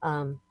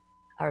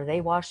 are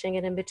they washing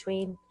it in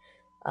between?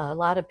 A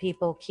lot of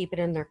people keep it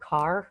in their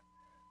car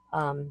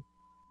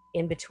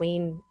in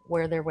between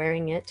where they're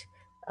wearing it,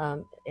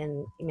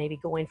 and maybe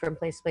going from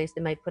place to place.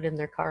 They might put it in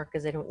their car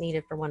because they don't need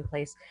it for one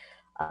place.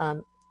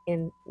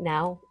 And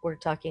now we're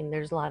talking,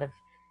 there's a lot of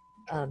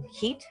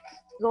heat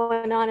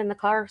going on in the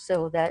car,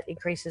 so that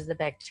increases the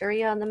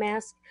bacteria on the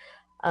mask.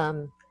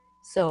 And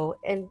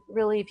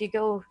really, if you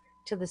go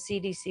to the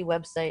CDC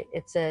website,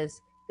 it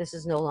says this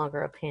is no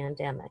longer a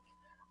pandemic.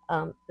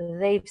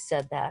 They've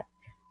said that.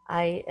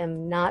 I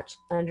am not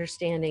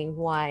understanding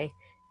why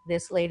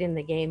this late in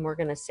the game we're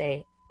going to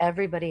say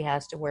everybody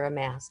has to wear a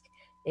mask.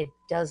 It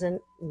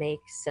doesn't make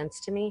sense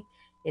to me.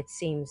 It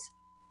seems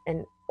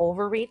an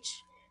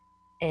overreach,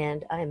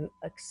 and I'm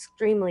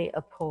extremely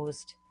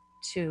opposed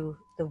to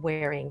the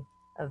wearing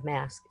of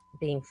masks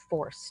being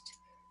forced.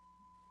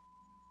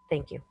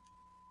 Thank you.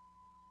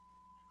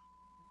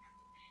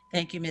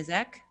 Thank you, Ms.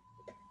 Eck.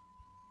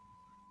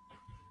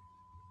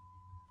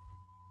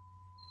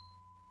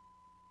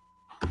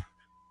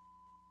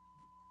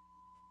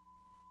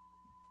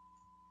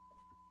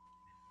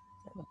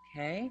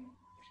 Okay.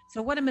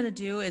 So what I'm going to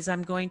do is I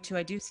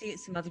do see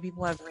some other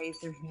people have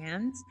raised their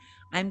hands.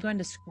 I'm going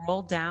to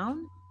scroll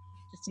down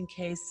just in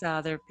case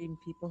there have been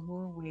people who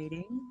are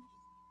waiting.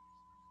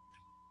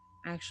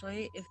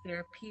 Actually, if there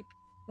are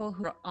people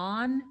who are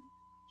on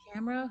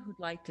camera who'd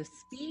like to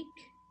speak,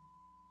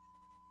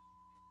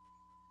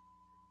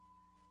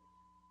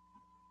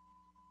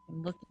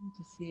 I'm looking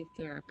to see if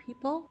there are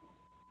people.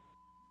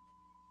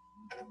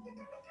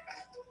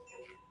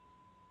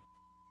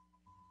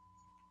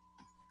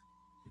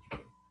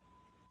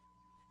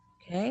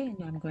 Okay,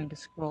 and I'm going to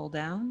scroll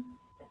down.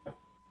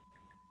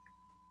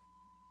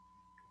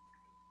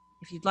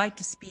 If you'd like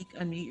to speak,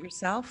 unmute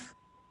yourself.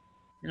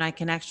 And I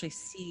can actually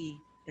see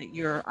that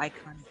your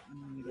icon is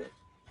unmuted.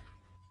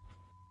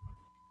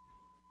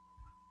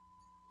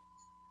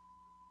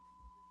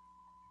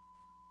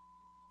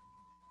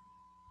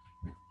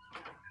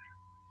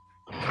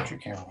 Put your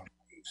camera on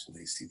so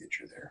they see that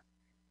you're there.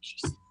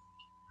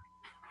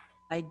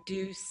 I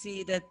do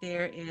see that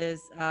there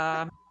is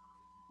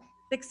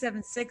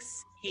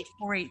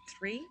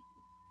 676-8483.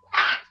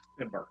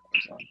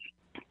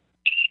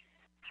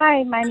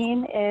 Hi, my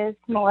name is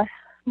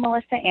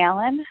Melissa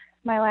Allen.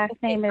 My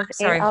last name is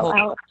Sorry,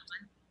 A-L-L.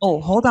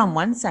 hold on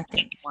 1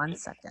 second. 1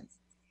 second.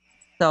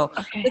 So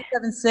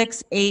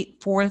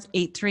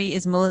 676-8483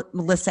 is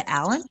Melissa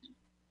Allen?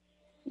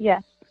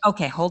 Yes.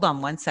 Okay, hold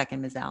on 1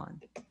 second, Ms.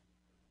 Allen.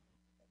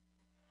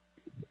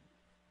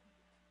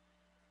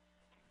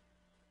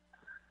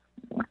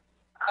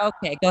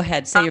 Okay, go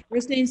ahead. Say your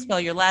first name, spell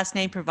your last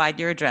name, provide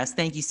your address.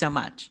 Thank you so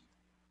much.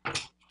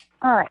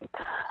 All right.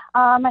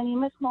 My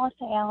name is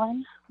Melissa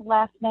Allen.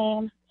 Last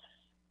name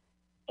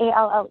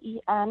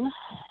A-L-L-E-N.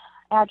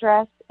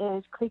 Address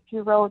is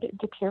Creekview Road,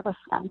 De Pere,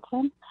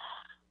 Wisconsin.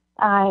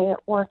 I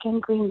work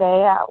in Green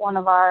Bay at one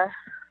of our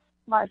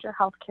larger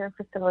healthcare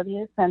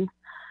facilities, and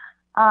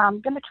I'm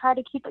going to try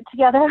to keep it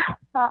together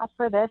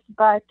for this,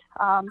 but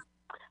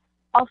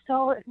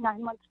also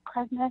 9 months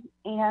pregnant,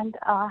 and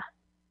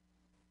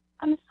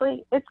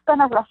honestly, it's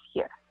been a rough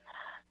year.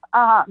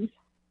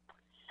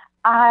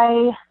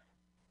 I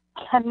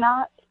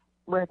cannot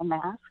wear the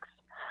masks.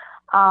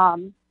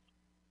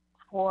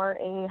 For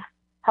a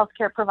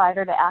healthcare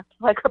provider to act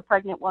like a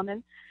pregnant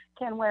woman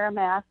can wear a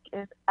mask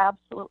is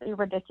absolutely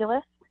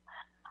ridiculous.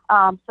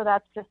 So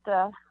that's just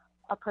a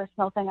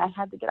personal thing I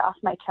had to get off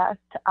my chest.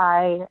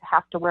 I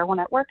have to wear one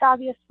at work,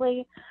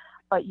 obviously,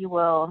 but you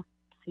will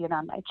see it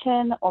on my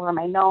chin, over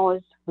my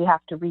nose. We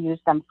have to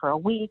reuse them for a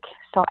week.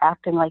 So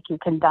acting like you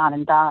can don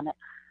and don it,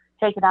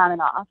 take it on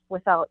and off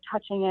without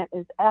touching it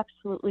is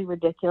absolutely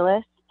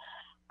ridiculous.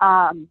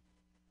 And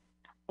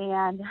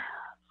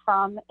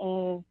from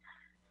a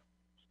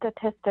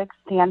statistics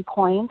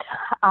standpoint,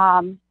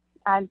 I've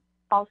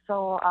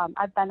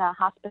been a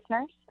hospice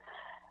nurse.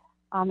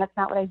 That's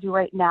not what I do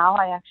right now.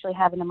 I actually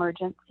have an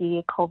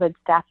emergency COVID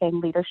staffing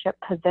leadership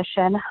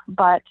position,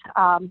 but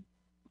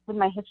with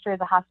my history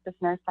as a hospice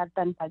nurse, I've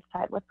been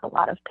bedside with a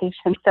lot of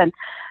patients, and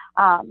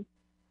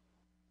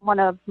one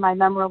of my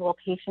memorable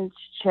patients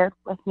shared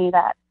with me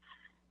that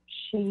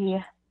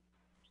she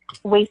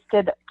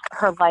wasted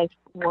her life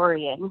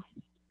worrying.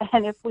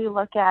 And if we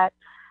look at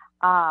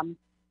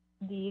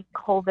the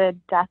COVID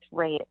death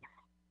rate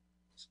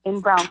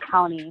in Brown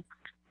County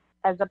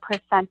as a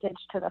percentage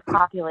to the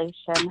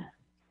population,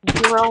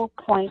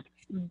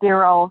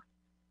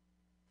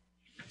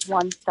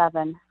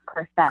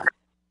 0.017%.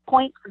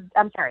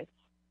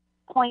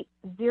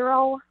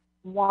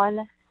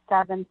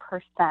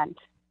 0.017%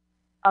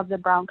 of the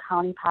Brown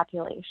County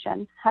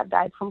population have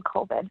died from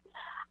COVID.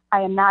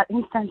 I am not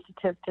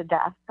insensitive to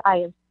death. I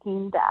have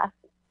seen death,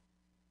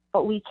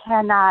 but we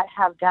cannot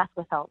have death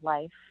without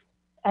life.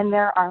 And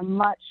there are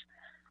much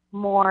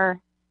more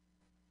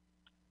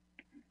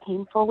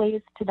painful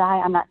ways to die.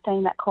 I'm not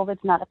saying that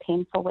COVID's not a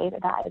painful way to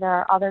die. There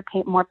are other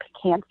more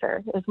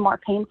cancer is more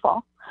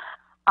painful.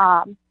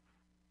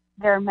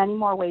 There are many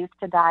more ways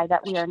to die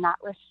that we are not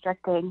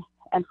restricting.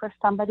 And for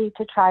somebody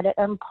to try to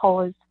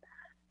impose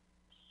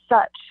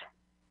such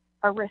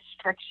a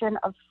restriction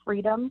of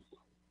freedoms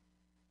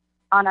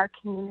on our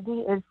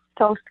community is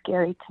so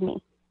scary to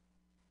me.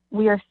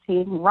 We are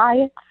seeing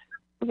riots.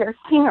 We are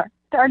seeing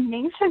our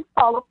nation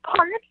fall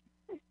apart.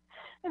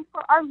 And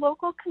for our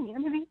local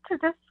community to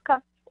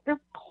discuss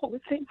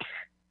imposing,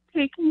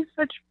 taking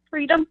such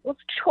freedom of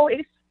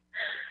choice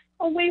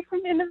away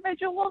from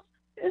individuals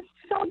is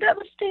so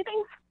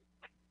devastating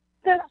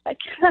that I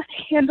cannot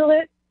handle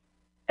it.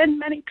 And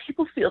many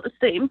people feel the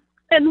same.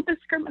 And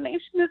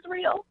discrimination is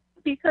real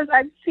because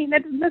I've seen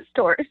it in the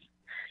stores.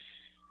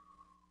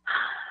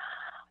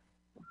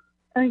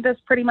 I think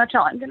that's pretty much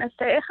all I'm going to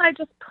say. I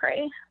just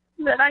pray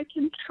that I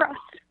can trust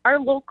our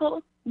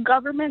local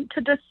government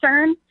to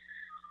discern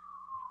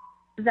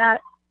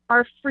that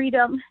our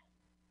freedom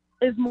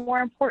is more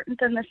important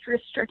than this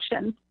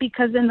restriction,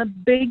 because in the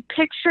big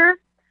picture,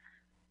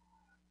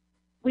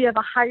 we have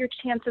a higher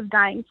chance of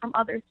dying from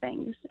other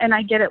things. And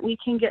I get it, we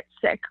can get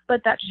sick,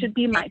 but that should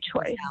be my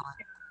choice.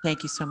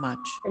 Thank you so much.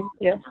 Thank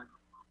you.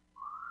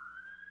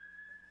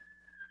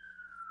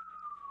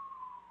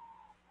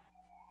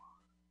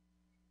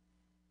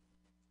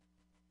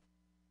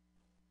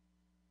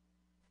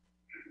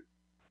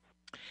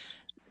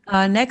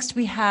 Next,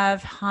 we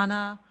have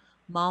Hannah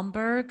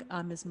Malmberg.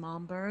 Ms.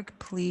 Malmberg,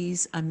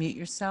 please unmute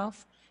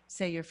yourself.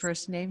 Say your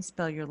first name,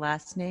 spell your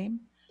last name,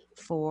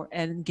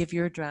 and give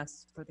your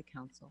address for the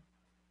council.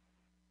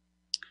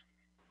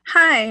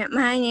 Hi,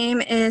 my name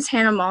is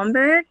Hannah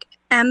Malmberg,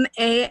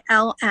 M-A-L-M-B-E-R-G,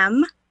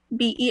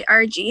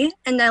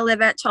 and I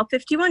live at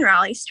 1251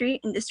 Raleigh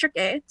Street in District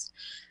 8.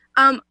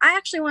 I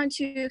actually want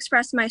to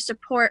express my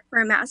support for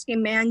a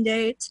masking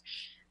mandate.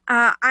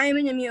 I am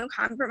an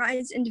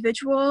immunocompromised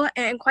individual,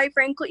 and quite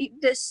frankly,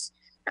 this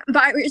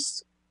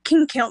virus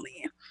can kill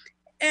me.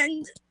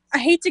 And I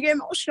hate to get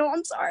emotional,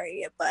 I'm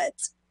sorry, but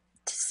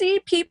to see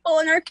people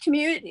in our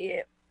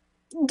community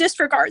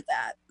disregard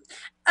that.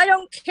 I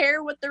don't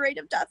care what the rate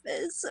of death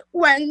is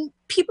when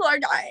people are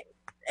dying.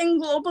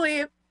 And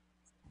globally,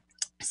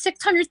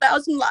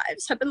 600,000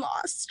 lives have been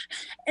lost.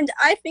 And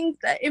I think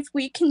that if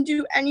we can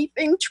do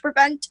anything to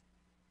prevent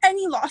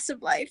any loss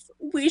of life,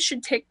 we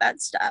should take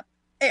that step.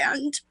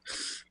 And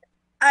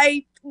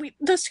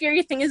the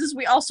scary thing is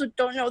we also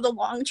don't know the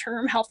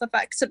long-term health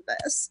effects of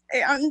this.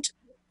 And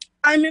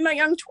I'm in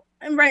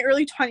my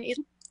early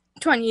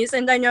 20s,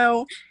 and I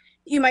know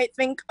you might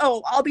think,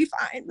 oh, I'll be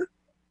fine.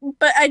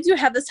 But I do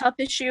have this health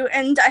issue,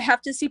 and I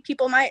have to see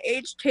people my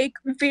age take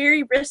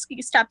very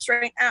risky steps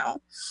right now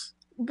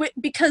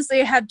because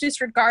they have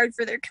disregard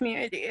for their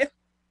community.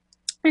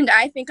 And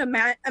I think a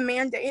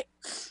mandate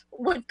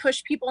would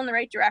push people in the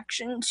right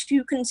direction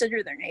to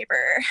consider their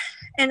neighbor.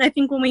 And I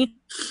think when we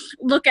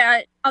look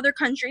at other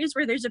countries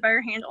where there's a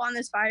better handle on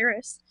this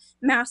virus,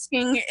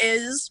 masking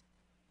is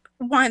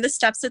one of the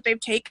steps that they've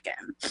taken.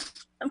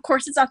 Of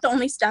course, it's not the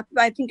only step,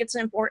 but I think it's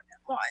an important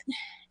one.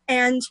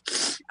 And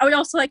I would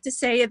also like to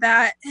say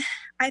that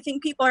I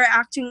think people are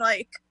acting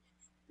like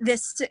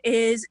this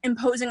is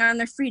imposing on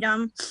their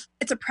freedom.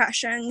 It's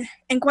oppression.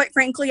 And quite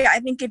frankly, I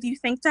think if you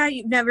think that,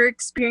 you've never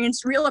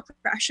experienced real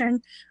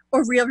oppression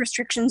or real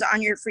restrictions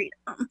on your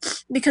freedom.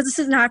 Because this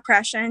is not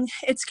oppression.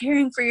 It's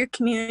caring for your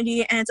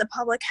community, and it's a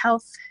public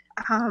health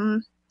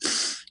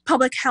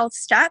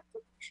step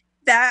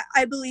that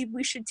I believe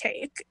we should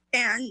take.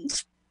 And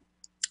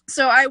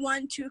so I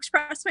want to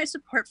express my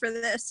support for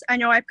this. I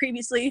know I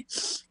previously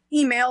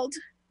emailed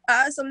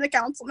some of the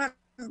council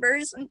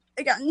members, and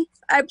again,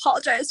 I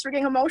apologize for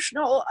getting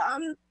emotional.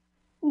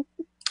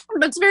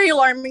 But it's very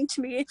alarming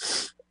to me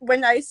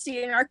when I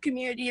see in our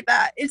community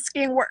that it's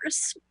getting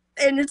worse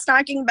and it's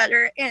not getting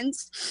better. And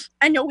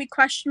I know we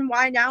question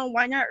why now and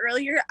why not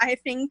earlier. I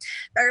think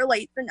better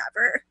late than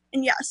never.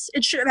 And yes,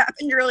 it should have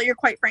happened earlier,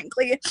 quite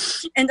frankly.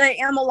 And I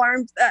am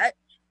alarmed that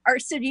our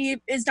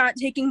city is not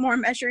taking more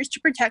measures to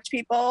protect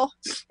people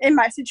in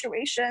my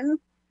situation.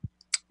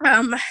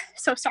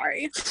 So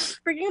sorry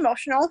for getting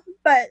emotional,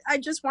 but I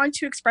just want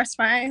to express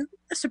my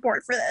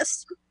support for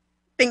this.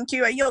 Thank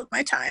you. I yield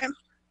my time.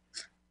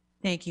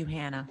 Thank you,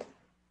 Hannah.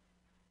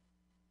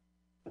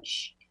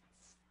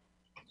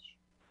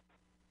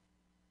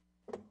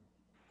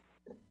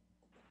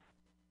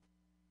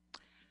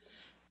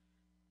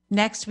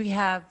 Next, we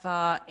have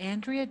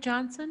Andrea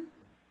Johnson.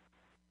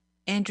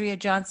 Andrea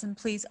Johnson,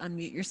 please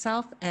unmute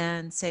yourself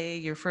and say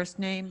your first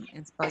name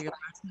and spell your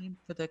last name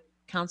for the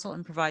council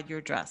and provide your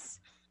address.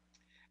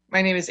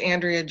 My name is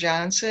Andrea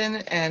Johnson,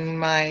 and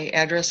my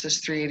address is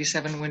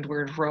 387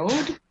 Windward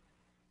Road,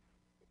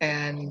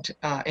 and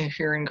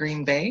here in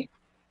Green Bay.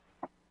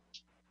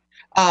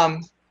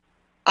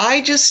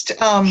 I just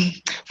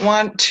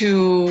want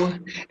to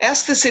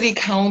ask the city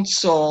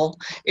council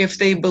if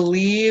they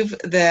believe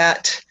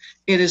that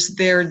it is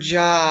their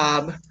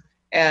job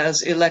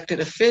as elected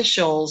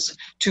officials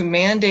to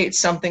mandate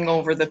something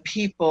over the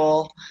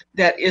people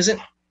that isn't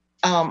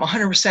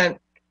 100%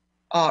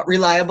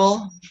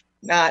 reliable.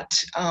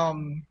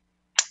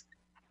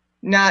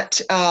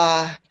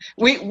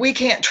 We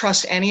can't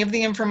trust any of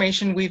the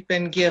information we've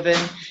been given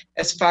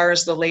as far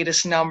as the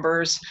latest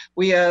numbers.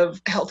 We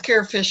have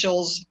healthcare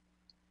officials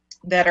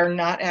that are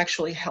not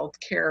actually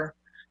healthcare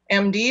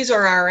MDs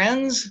or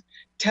RNs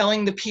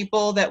telling the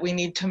people that we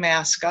need to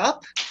mask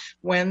up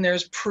when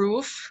there's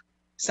proof,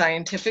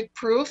 scientific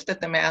proof,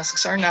 that the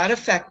masks are not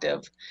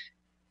effective.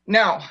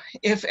 Now,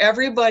 if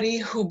everybody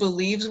who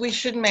believes we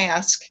should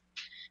mask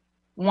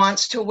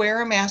wants to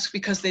wear a mask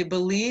because they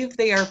believe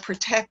they are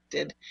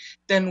protected,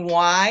 then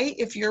why,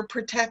 if you're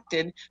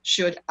protected,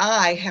 should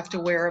I have to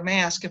wear a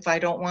mask if I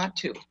don't want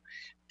to?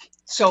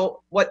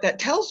 So what that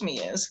tells me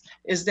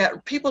is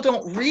that people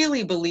don't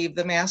really believe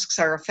the masks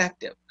are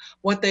effective.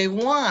 What they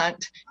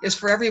want is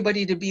for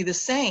everybody to be the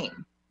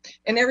same.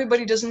 And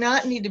everybody does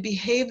not need to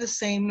behave the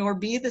same nor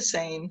be the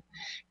same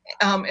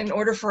in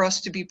order for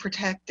us to be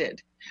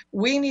protected.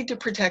 We need to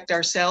protect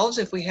ourselves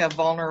if we have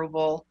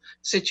vulnerable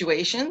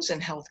situations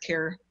and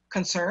healthcare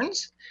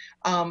concerns,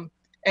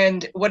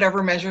 and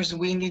whatever measures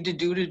we need to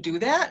do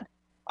that.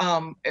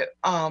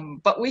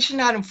 But we should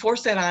not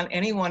enforce that on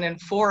anyone,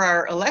 and for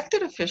our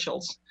elected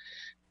officials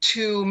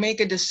to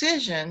make a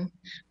decision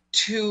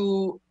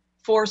to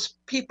force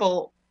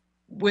people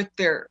with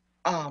their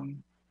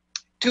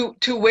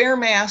to wear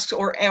masks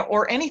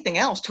or anything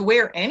else, to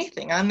wear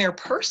anything on their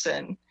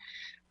person,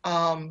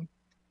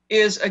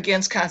 is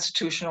against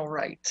constitutional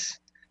rights.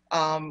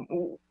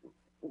 What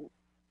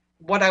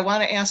I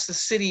want to ask the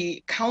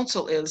city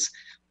council is,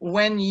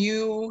 when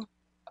you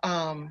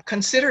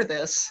consider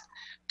this,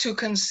 to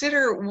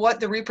consider what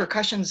the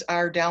repercussions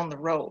are down the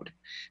road,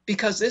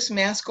 because this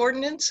mask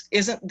ordinance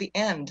isn't the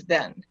end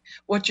then.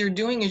 What you're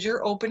doing is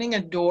you're opening a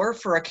door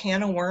for a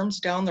can of worms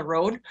down the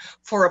road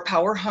for a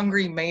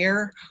power-hungry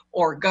mayor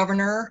or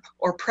governor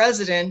or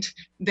president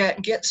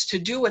that gets to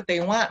do what they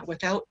want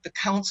without the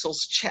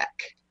council's check.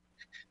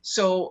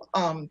 So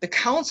the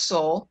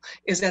council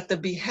is at the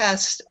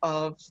behest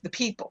of the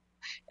people.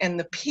 and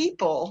the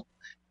people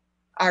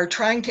are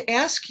trying to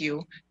ask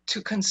you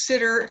to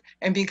consider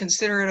and be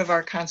considerate of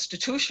our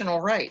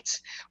constitutional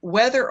rights,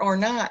 whether or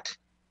not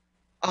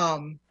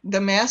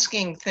the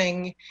masking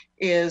thing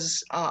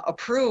is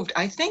approved.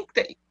 I think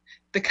that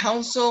the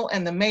council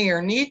and the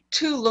mayor need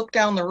to look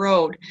down the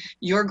road.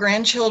 Your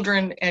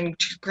grandchildren and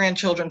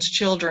grandchildren's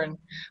children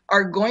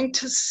are going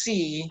to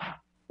see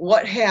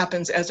what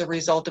happens as a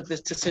result of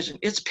this decision.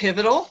 It's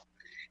pivotal,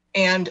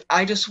 and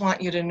I just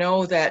want you to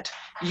know that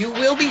you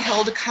will be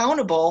held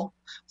accountable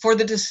for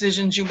the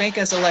decisions you make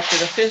as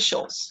elected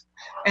officials.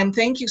 And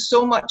thank you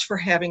so much for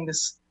having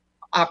this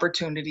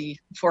opportunity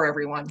for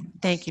everyone.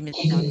 Thank you, Ms.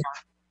 Young.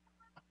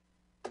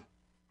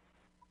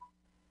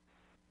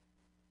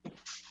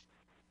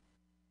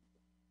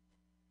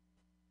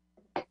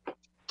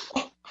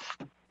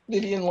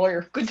 Vivian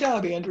lawyer. Good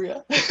job,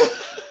 Andrea.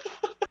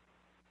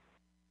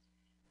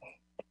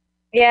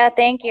 Yeah,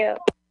 thank you.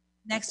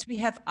 Next, we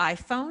have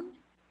iPhone.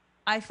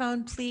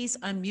 iPhone, please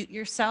unmute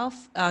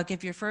yourself,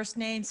 give your first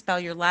name, spell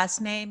your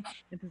last name,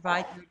 and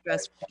provide your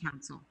address for the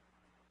council.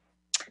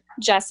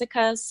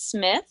 Jessica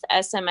Smith,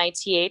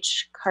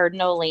 SMITH,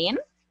 Cardinal Lane.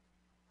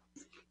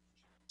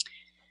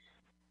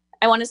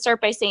 I want to start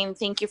by saying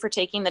thank you for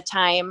taking the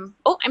time.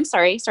 Oh, I'm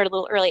sorry, started a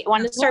little early. I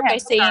want to start by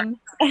saying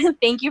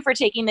thank you for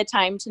taking the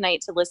time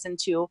tonight to listen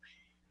to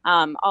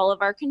all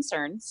of our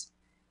concerns.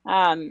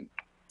 I'm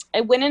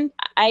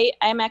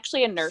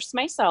actually a nurse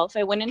myself.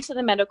 I went into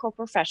the medical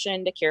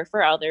profession to care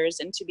for others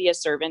and to be a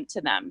servant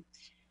to them.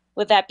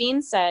 With that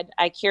being said,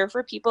 I care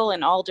for people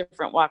in all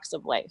different walks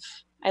of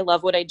life. I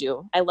love what I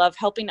do. I love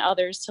helping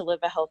others to live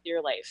a healthier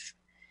life.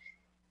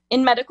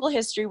 In medical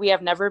history, we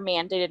have never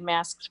mandated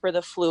masks for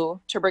the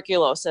flu,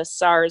 tuberculosis,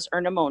 SARS, or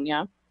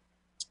pneumonia.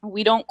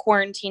 We don't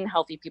quarantine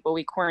healthy people,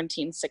 we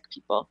quarantine sick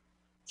people.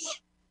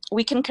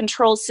 We can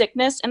control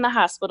sickness in the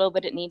hospital,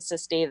 but it needs to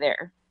stay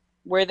there.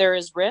 Where there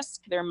is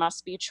risk, there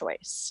must be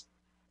choice.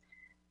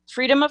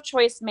 Freedom of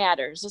choice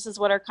matters. This is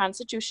what our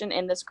Constitution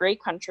in this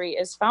great country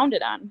is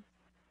founded on.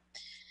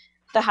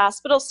 The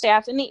hospital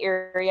staff in the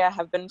area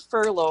have been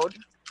furloughed,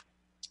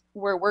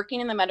 where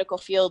working in the medical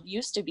field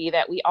used to be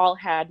that we all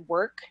had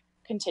work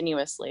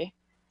continuously.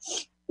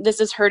 This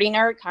is hurting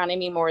our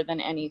economy more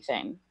than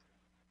anything.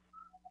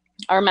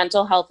 Our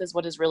mental health is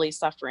what is really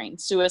suffering.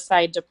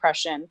 Suicide,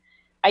 depression,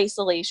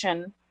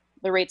 isolation,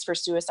 the rates for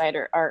suicide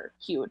are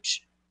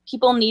huge.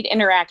 People need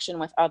interaction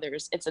with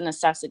others. It's a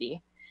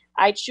necessity.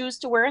 I choose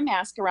to wear a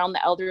mask around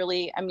the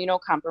elderly,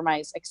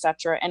 immunocompromised,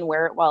 etc., and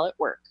wear it while at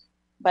work.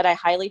 But I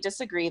highly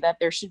disagree that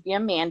there should be a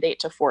mandate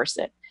to force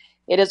it.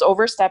 It is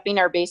overstepping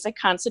our basic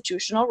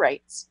constitutional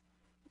rights.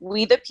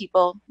 We, the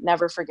people,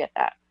 never forget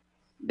that.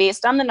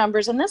 Based on the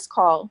numbers in this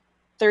call,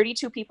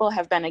 32 people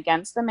have been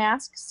against the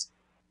masks,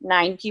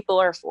 9 people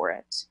are for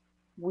it.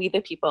 We,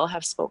 the people,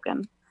 have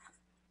spoken.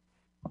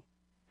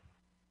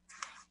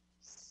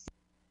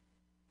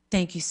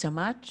 Thank you so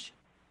much.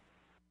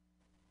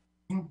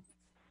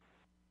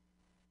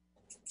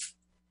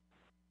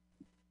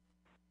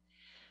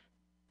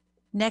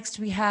 Next,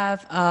 we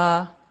have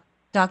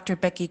Dr.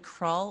 Becky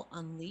Krull,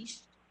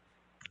 Unleashed.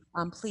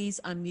 Please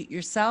unmute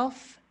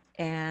yourself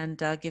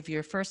and give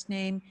your first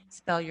name,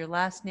 spell your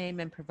last name,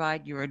 and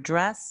provide your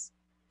address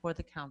for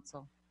the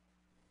council.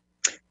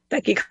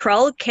 Becky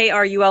Krull,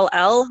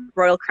 Krull,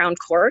 Royal Crown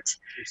Court.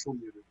 You're so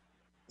muted.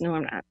 No,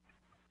 I'm not.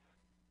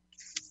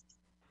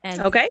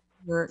 And okay.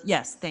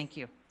 Yes, thank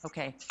you.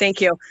 Okay.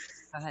 Thank you.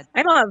 Go ahead.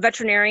 I'm a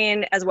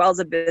veterinarian as well as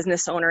a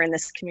business owner in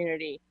this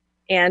community.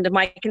 And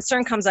my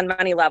concern comes on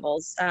many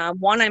levels.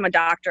 One, I'm a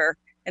doctor,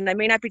 and I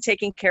may not be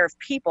taking care of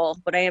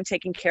people, but I am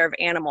taking care of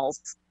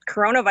animals.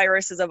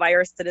 Coronavirus is a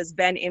virus that has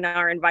been in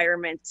our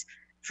environment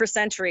for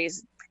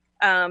centuries.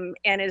 And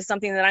it is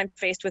something that I'm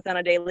faced with on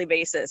a daily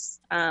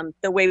basis.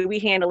 The way we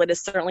handle it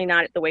is certainly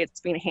not the way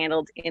it's being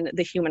handled in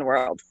the human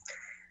world.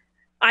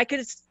 I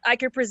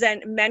could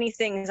present many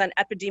things on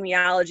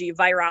epidemiology,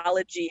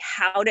 virology,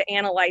 how to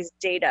analyze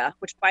data,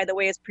 which by the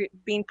way is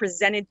being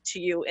presented to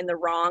you in the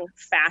wrong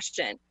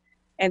fashion.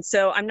 And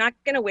so I'm not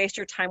going to waste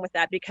your time with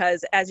that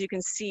because as you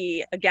can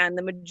see, again,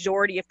 the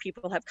majority of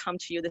people have come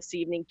to you this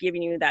evening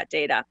giving you that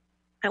data.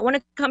 I want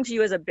to come to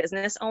you as a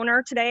business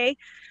owner today.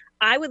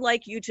 I would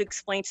like you to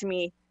explain to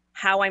me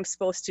how I'm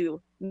supposed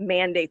to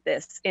mandate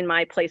this in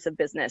my place of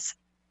business.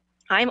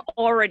 I'm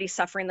already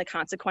suffering the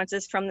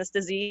consequences from this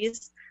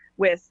disease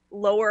with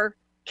lower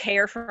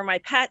care for my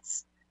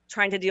pets,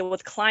 trying to deal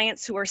with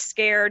clients who are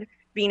scared,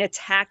 being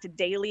attacked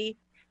daily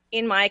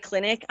in my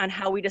clinic on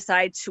how we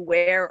decide to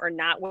wear or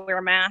not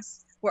wear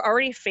masks. We're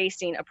already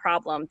facing a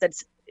problem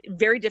that's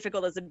very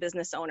difficult as a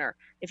business owner.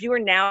 If you are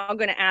now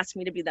going to ask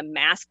me to be the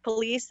mask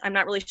police, I'm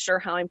not really sure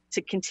how I'm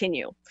to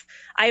continue.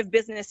 I have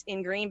business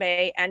in Green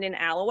Bay and in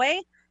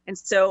Alloway. And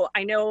so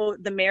I know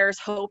the mayor's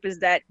hope is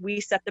that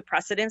we set the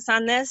precedence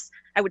on this.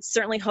 I would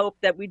certainly hope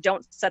that we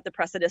don't set the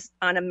precedence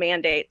on a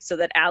mandate so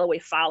that Alloway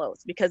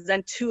follows, because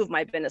then 2 of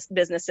my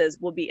businesses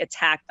will be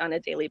attacked on a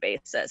daily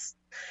basis.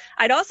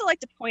 I'd also like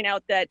to point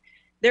out that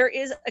there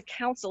is a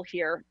council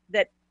here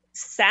that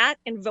sat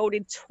and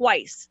voted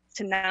twice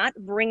to not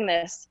bring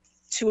this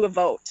to a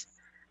vote.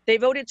 They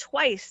voted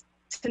twice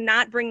to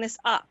not bring this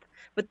up,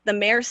 but the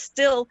mayor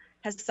still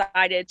has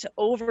decided to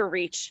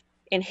overreach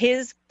in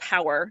his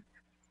power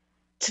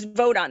to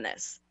vote on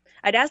this.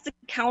 I'd ask the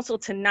council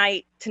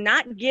tonight to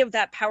not give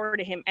that power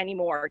to him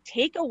anymore.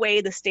 Take away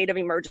the state of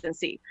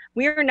emergency.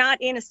 We are not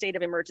in a state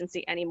of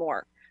emergency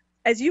anymore.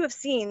 As you have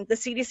seen, the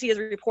CDC has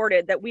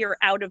reported that we are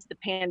out of the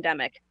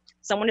pandemic.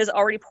 Someone has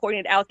already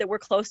pointed out that we're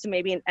close to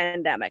maybe an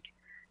endemic.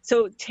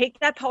 So take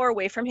that power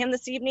away from him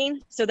this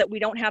evening so that we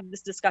don't have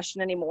this discussion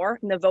anymore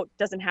and the vote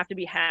doesn't have to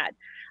be had.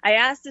 I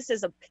ask this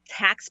as a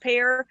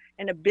taxpayer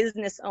and a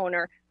business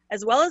owner,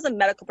 as well as a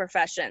medical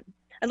profession.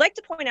 I'd like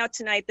to point out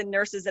tonight the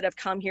nurses that have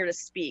come here to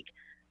speak.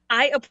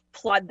 I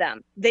applaud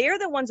them. They are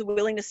the ones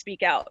willing to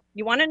speak out.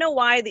 You want to know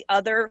why the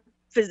other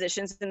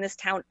physicians in this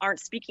town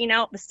aren't speaking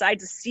out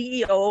besides the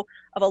CEO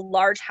of a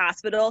large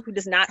hospital who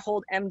does not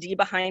hold MD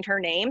behind her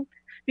name?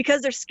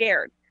 Because they're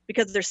scared.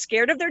 Because they're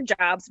scared of their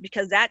jobs,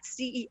 because that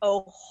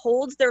CEO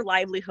holds their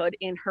livelihood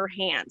in her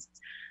hands.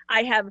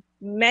 I have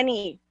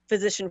many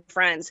physician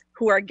friends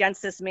who are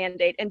against this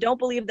mandate and don't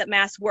believe that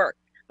masks work,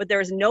 but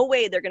there is no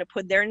way they're going to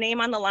put their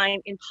name on the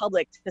line in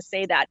public to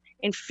say that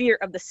in fear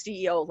of the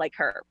CEO like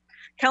her.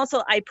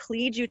 Council, I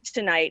plead you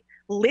tonight,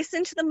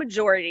 listen to the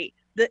majority.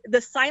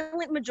 The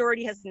silent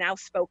majority has now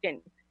spoken.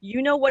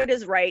 You know what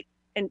is right,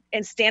 and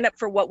stand up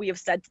for what we have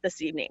said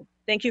this evening.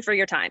 Thank you for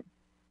your time.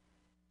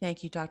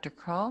 Thank you, Dr.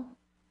 Kroll.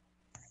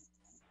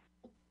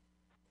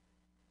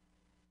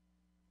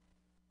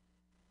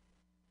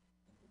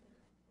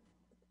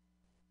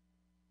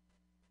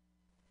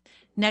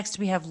 Next,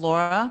 we have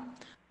Laura.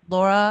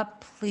 Laura,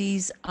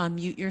 please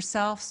unmute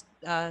yourself,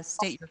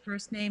 state your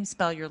first name,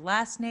 spell your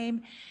last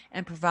name,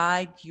 and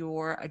provide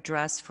your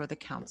address for the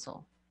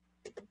council.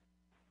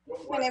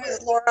 My name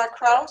is Laura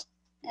Kraut,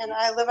 and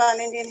I live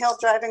on Indian Hill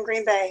Drive in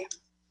Green Bay.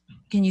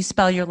 Can you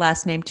spell your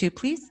last name too,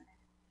 please?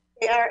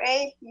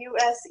 Arause.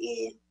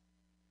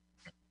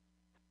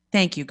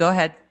 Thank you. Go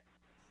ahead.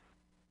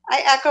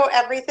 I echo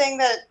everything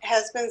that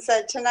has been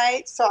said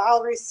tonight, so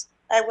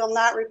I will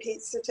not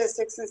repeat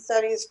statistics and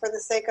studies for the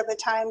sake of the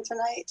time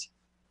tonight.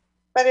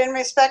 But in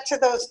respect to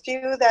those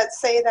few that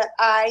say that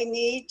I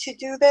need to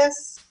do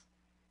this,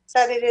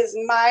 that it is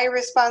my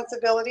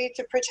responsibility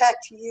to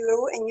protect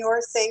you and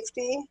your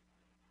safety,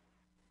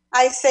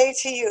 I say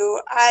to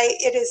you,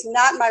 it is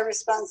not my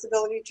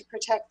responsibility to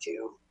protect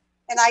you,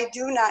 and I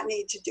do not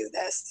need to do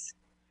this.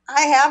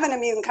 I have an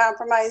immune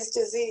compromised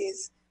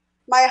disease.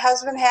 My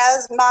husband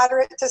has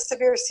moderate to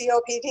severe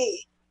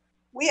COPD.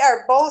 We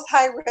are both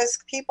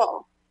high-risk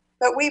people,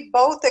 but we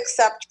both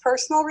accept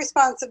personal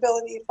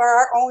responsibility for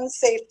our own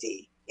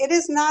safety. It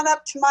is not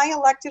up to my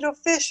elected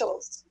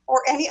officials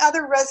or any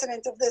other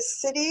resident of this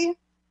city,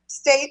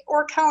 state,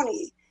 or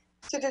county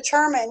to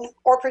determine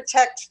or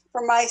protect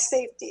for my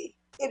safety.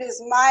 It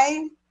is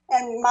my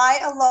and my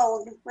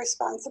alone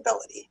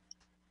responsibility.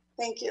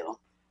 Thank you.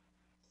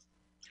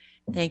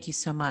 Thank you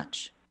so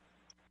much.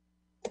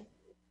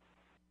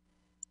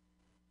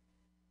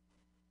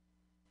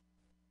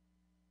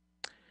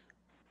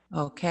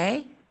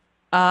 Okay.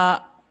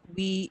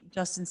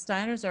 Justin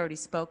Steiner's already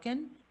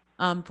spoken.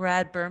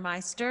 Brad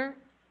Burmeister.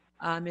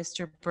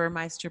 Mr.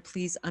 Burmeister,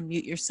 please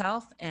unmute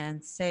yourself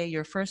and say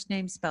your first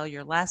name, spell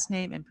your last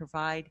name, and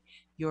provide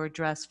your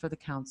address for the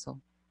council.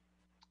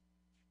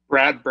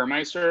 Brad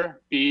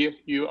Burmeister,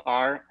 Burmeister,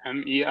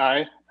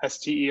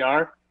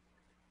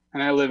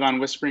 and I live on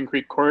Whispering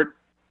Creek Court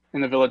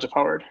in the village of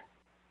Howard.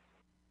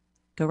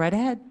 Go right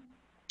ahead.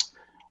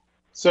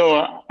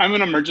 So I'm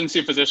an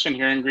emergency physician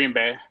here in Green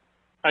Bay.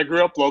 I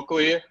grew up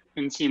locally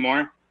in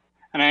Seymour,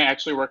 and I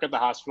actually work at the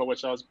hospital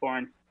which I was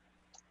born.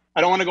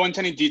 I don't want to go into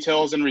any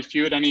details and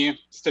refute any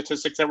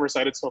statistics that were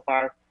cited so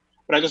far,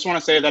 but I just want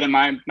to say that in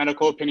my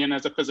medical opinion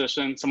as a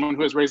physician, someone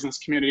who was raised in this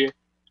community,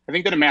 I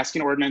think that a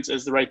masking ordinance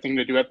is the right thing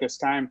to do at this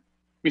time.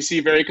 We see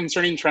very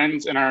concerning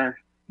trends in our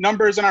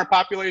numbers in our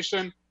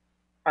population.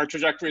 Our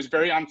trajectory is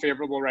very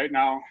unfavorable right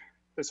now.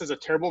 This is a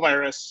terrible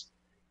virus,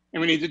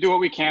 and we need to do what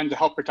we can to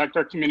help protect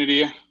our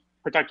community,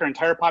 protect our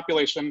entire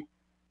population,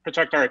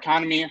 protect our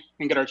economy,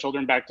 and get our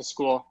children back to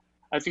school.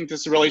 I think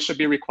this really should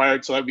be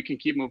required so that we can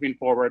keep moving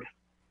forward.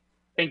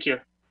 Thank you.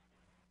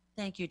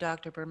 Thank you,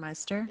 Dr.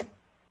 Burmeister.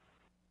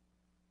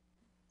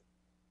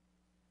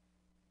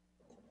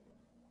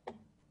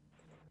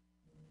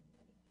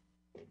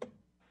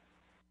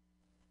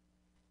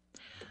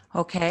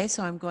 Okay,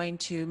 so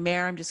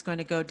Mayor, I'm just going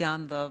to go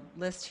down the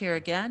list here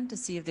again to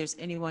see if there's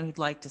anyone who'd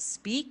like to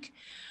speak.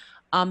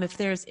 If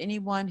there's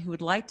anyone who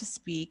would like to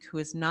speak who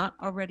has not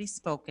already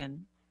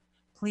spoken,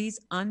 please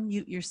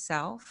unmute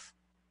yourself.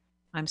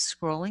 I'm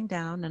scrolling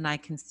down and I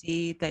can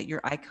see that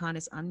your icon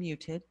is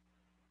unmuted.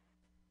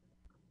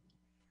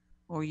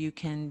 Or you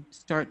can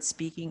start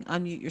speaking,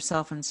 unmute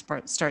yourself and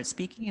start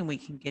speaking, and we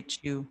can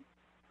get you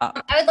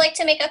up. I would like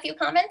to make a few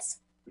comments.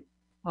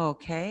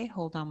 Okay,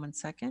 hold on one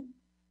second.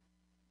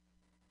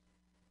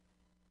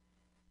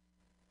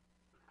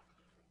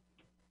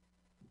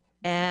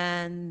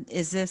 And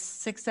is this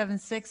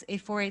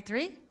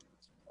 676-8483?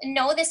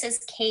 No, this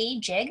is K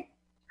Jig.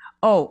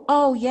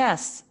 Oh,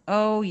 yes.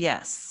 Oh,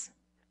 yes.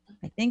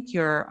 I think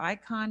your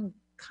icon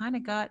kind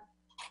of got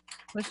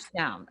pushed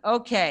down.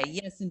 Okay,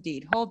 yes,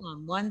 indeed. Hold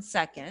on 1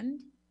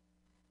 second.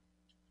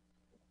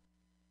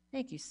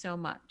 Thank you so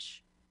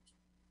much.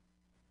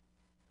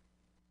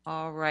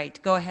 All right,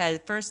 go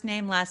ahead. First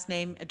name, last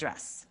name,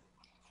 address.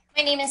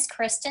 My name is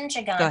Kristen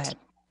Giganti. Go ahead.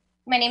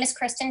 My name is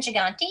Kristen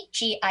Giganti,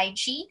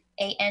 Giganti,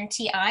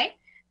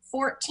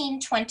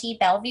 1420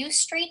 Bellevue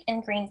Street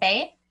in Green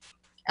Bay.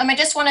 I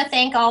just want to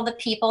thank all the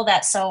people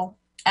that so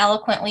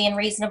eloquently and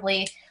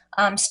reasonably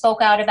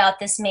spoke out about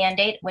this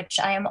mandate, which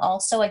I am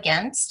also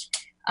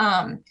against.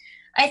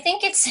 I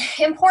think it's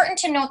important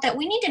to note that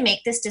we need to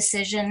make this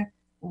decision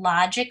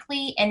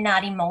logically and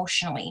not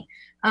emotionally.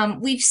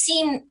 We've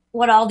seen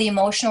what all the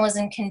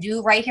emotionalism can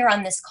do right here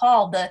on this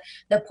call.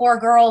 The poor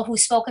girl who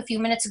spoke a few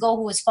minutes ago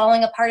who was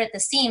falling apart at the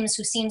seams,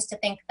 who seems to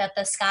think that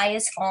the sky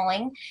is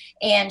falling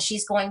and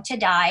she's going to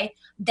die.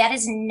 That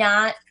is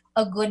not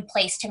a good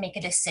place to make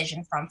a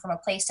decision from a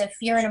place of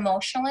fear and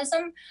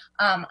emotionalism.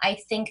 I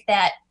think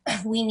that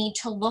we need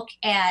to look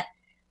at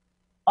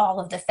all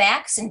of the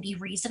facts and be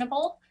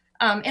reasonable.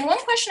 And one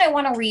question I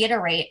want to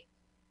reiterate,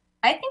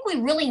 I think we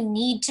really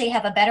need to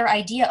have a better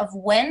idea of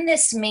when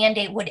this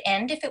mandate would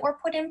end if it were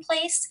put in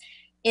place.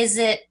 Is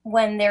it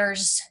when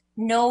there's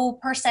no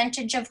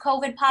percentage of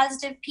COVID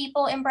positive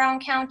people in Brown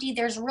County?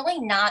 There's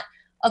really not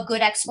a good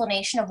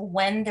explanation of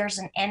when there's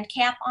an end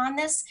cap on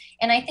this.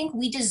 And I think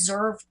we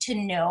deserve to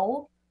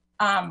know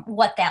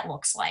what that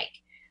looks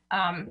like.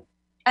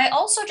 I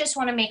also just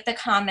want to make the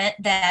comment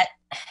that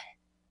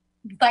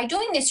by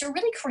doing this, you're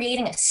really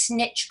creating a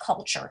snitch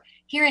culture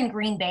here in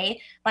Green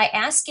Bay by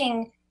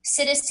asking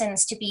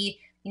citizens to be,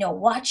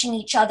 watching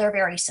each other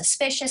very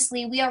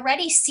suspiciously. We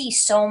already see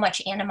so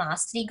much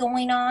animosity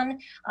going on.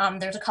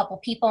 There's a couple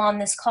people on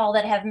this call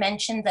that have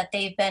mentioned that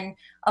they've been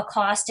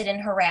accosted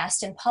and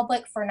harassed in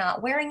public for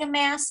not wearing a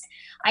mask.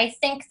 I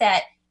think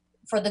that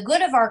for the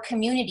good of our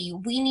community,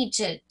 we need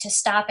to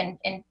stop and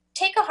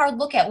take a hard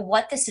look at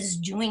what this is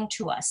doing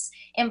to us.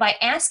 And by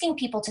asking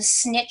people to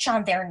snitch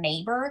on their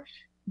neighbor,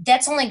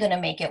 that's only going to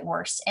make it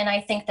worse. And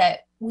I think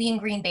that we in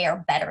Green Bay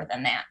are better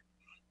than that.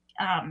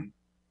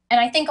 And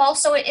I think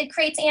also it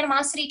creates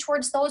animosity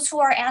towards those who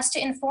are asked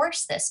to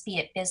enforce this, be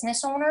it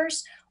business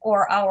owners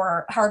or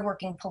our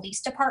hardworking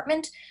police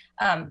department.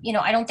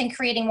 I don't think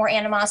creating more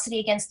animosity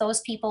against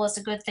those people is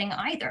a good thing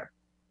either.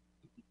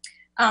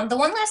 The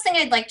one last thing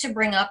I'd like to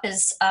bring up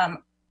is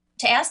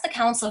to ask the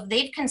council if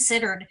they've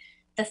considered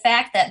the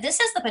fact that this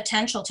has the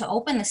potential to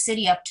open the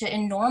city up to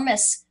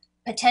enormous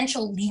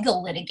potential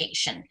legal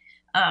litigation.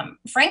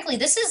 Frankly,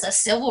 this is a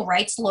civil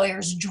rights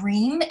lawyer's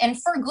dream, and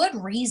for good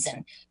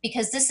reason,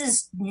 because this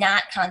is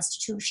not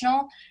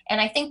constitutional. And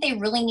I think they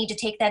really need to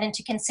take that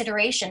into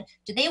consideration.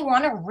 Do they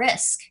want to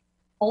risk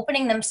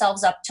opening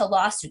themselves up to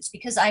lawsuits?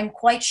 Because I'm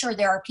quite sure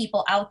there are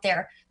people out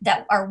there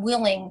that are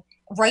willing,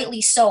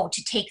 rightly so,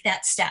 to take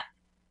that step.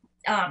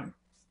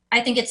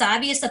 I think it's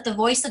obvious that the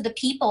voice of the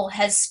people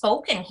has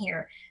spoken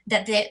here,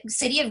 that the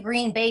city of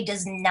Green Bay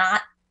does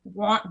not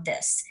want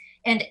this.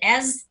 And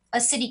as a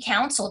city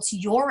council, it's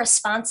your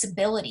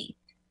responsibility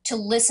to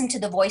listen to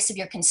the voice of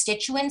your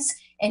constituents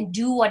and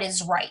do what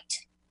is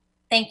right.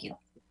 Thank you.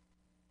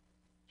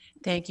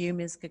 Thank you,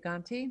 Ms.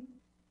 Giganti.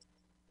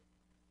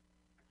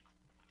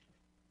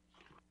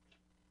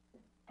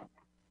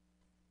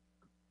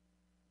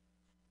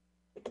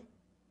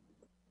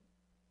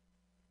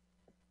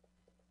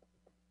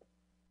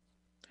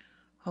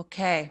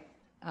 Okay,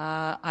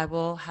 I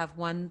will have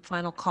one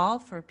final call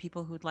for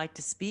people who'd like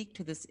to speak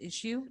to this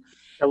issue.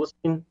 I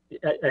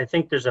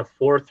think there's a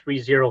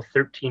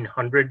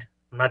 430-1300.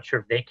 I'm not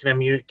sure if they can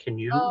unmute. Can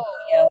you? Oh,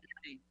 yeah.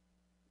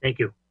 Thank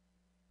you.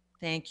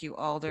 Thank you,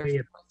 Alder.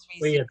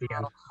 Way at the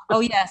end. Oh,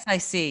 yes, I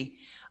see.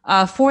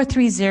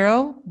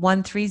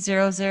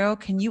 430-1300.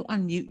 Can you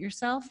unmute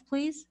yourself,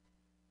 please?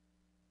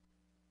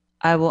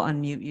 I will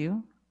unmute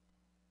you.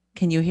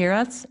 Can you hear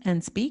us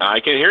and speak? I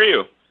can hear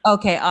you.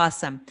 Okay,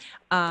 awesome.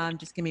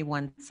 Just give me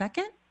 1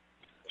 second.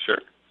 Sure.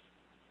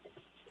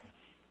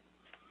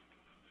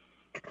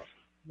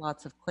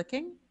 Lots of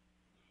clicking.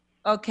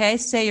 Okay,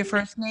 say your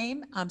first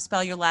name,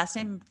 spell your last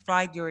name, and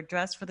provide your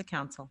address for the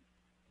council.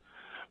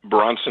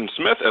 Bronson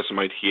Smith,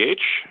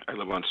 S-M-I-T-H. I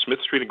live on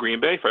Smith Street in Green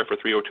Bay,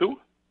 54302.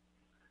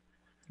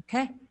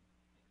 Okay.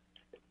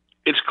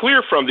 It's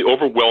clear from the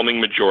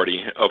overwhelming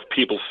majority of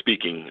people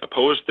speaking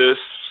oppose this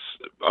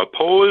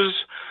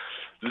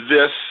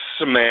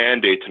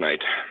mandate tonight.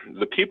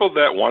 The people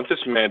that want this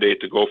mandate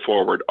to go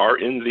forward are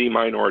in the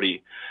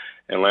minority.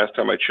 And last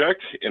time I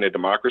checked, in a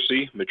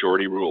democracy,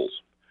 majority rules.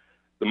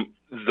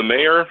 The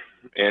mayor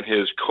and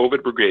his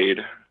COVID brigade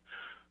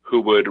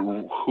who would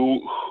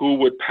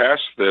pass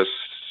this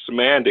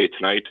mandate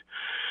tonight,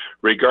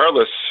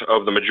 regardless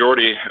of the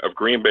majority of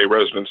Green Bay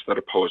residents that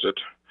oppose it,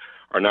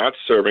 are not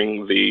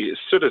serving the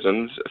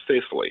citizens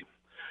faithfully.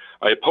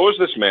 I oppose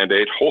this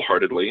mandate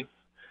wholeheartedly.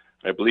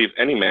 I believe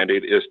any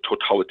mandate is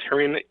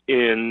totalitarian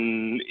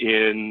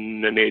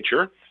in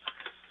nature.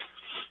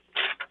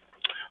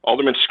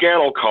 Alderman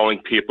Scannell calling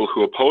people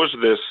who oppose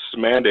this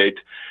mandate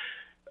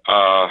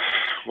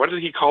what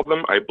did he call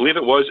them? I believe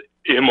it was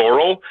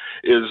immoral,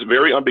 is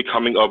very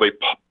unbecoming of a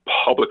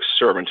public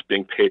servant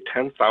being paid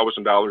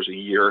 $10,000 a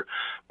year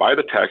by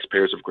the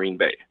taxpayers of Green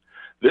Bay.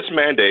 This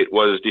mandate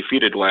was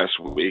defeated last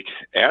week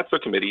at the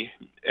committee,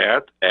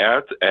 at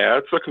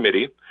the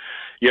committee,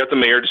 yet the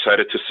mayor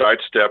decided to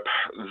sidestep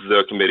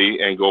the committee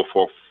and go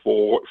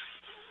forward.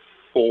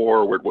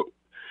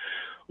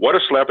 What a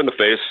slap in the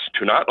face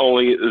to not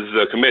only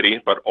the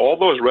committee, but all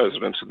those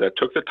residents that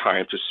took the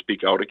time to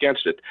speak out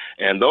against it.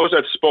 And those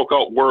that spoke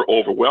out were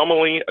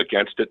overwhelmingly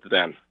against it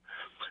then.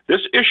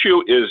 This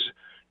issue is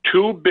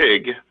too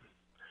big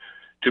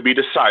to be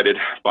decided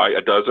by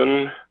a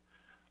dozen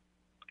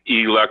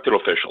elected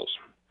officials.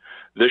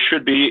 This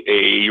should be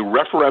a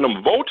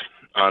referendum vote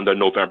on the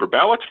November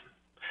ballot.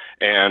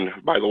 And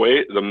by the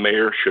way, the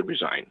mayor should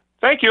resign.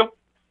 Thank you.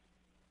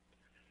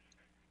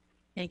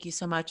 Thank you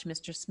so much,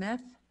 Mr.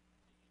 Smith.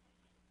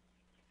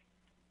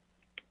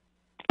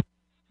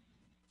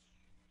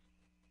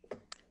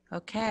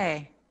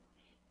 Okay.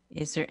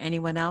 Is there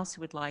anyone else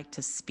who would like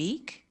to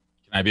speak?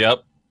 Can I be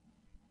up?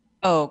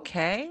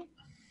 Okay.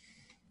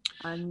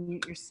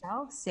 Unmute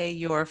yourself, say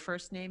your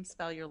first name,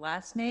 spell your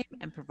last name,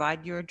 and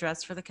provide your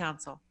address for the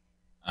council.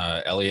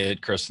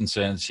 Elliot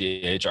Christensen,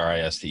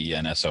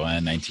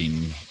 CHRISTENSON,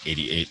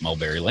 1988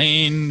 Mulberry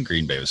Lane,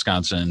 Green Bay,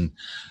 Wisconsin.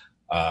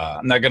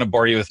 I'm not going to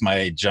bore you with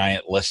my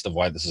giant list of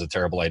why this is a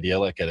terrible idea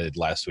like I did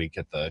last week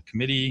at the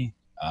committee.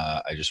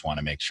 I just want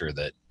to make sure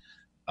that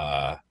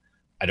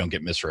I don't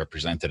get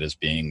misrepresented as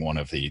being one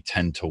of the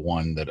 10 to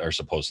 1 that are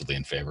supposedly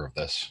in favor of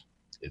this.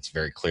 It's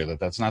very clear that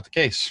that's not the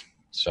case.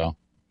 So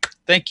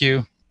thank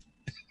you.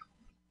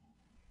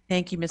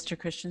 Thank you, Mr.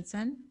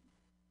 Christensen.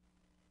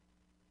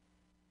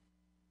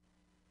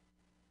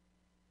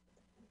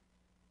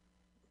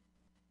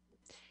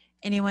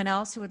 Anyone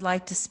else who would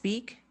like to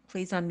speak?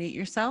 Please unmute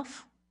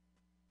yourself.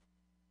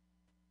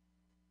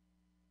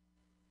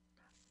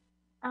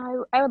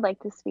 I would like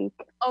to speak.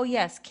 Oh,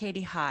 yes,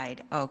 Katie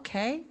Hyde.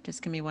 Okay,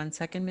 just give me 1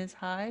 second, Ms.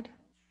 Hyde.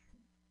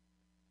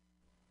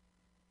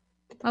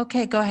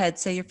 Okay, go ahead.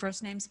 Say your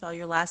first name, spell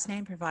your last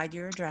name, provide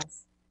your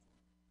address.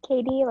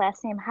 Katie,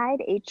 last name Hyde,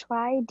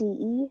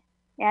 HYDE,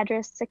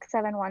 address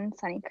 671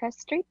 Sunnycrest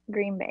Street,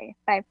 Green Bay,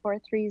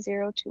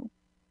 54302.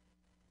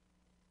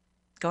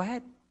 Go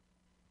ahead.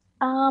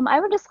 I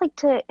would just like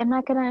to, I'm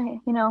not gonna,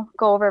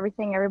 go over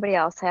everything everybody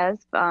else has,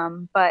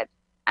 but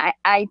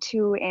I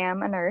too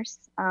am a nurse.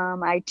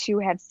 I too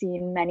have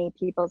seen many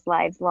people's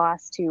lives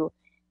lost to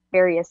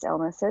various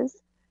illnesses.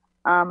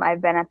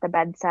 I've been at the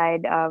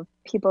bedside of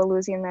people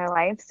losing their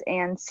lives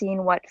and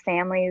seen what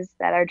families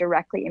that are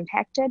directly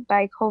impacted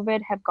by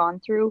COVID have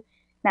gone through,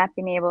 not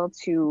being able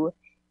to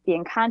be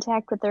in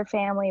contact with their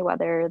family,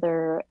 whether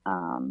their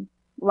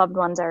loved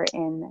ones are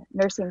in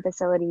nursing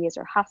facilities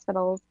or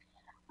hospitals,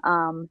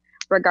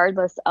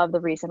 regardless of the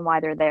reason why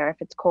they're there,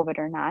 if it's COVID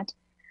or not.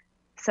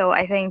 So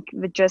I think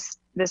that just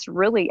this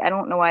really, I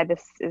don't know why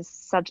this is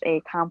such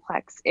a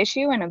complex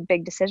issue and a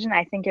big decision.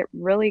 I think it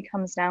really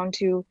comes down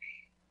to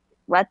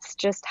let's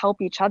just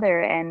help each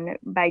other. And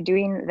by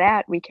doing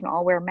that, we can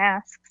all wear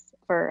masks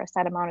for a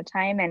set amount of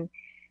time. And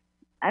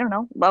I don't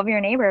know, love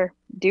your neighbor,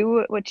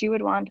 do what you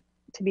would want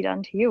to be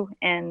done to you.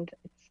 And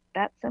it's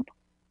that simple.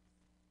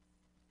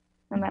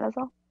 And that is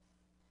all.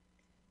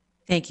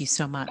 Thank you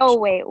so much. Oh,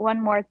 wait, one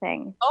more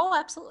thing. Oh,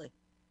 absolutely.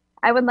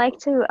 I would like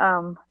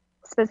to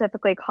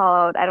specifically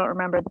call out, I don't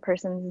remember the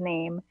person's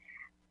name,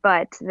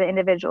 but the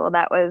individual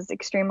that was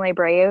extremely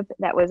brave,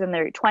 that was in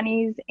their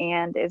 20s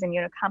and is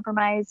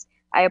immunocompromised.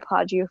 I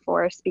applaud you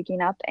for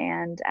speaking up,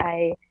 and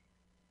I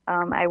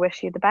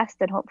wish you the best,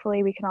 and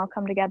hopefully we can all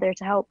come together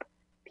to help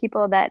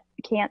people that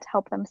can't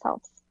help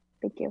themselves.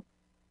 Thank you.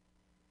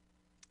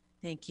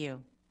 Thank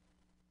you.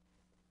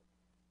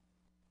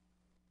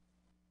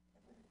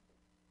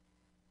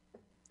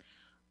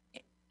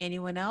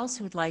 Anyone else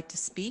who would like to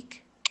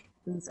speak?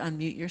 Please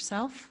unmute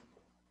yourself.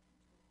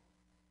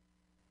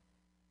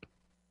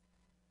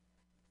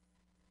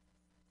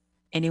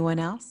 Anyone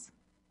else?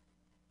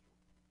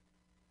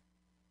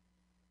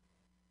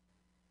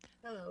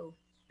 Hello,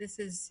 this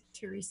is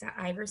Teresa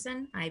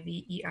Iverson,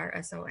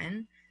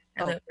 Iverson.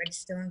 I live at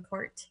Redstone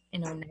Court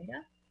in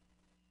Oneida.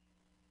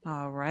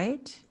 All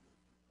right.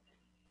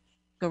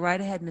 Go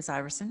right ahead, Ms.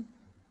 Iverson.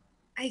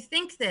 I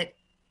think that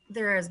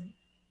there is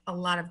a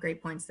lot of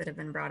great points that have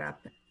been brought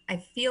up. I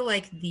feel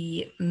like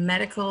the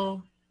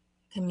medical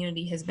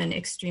community has been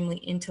extremely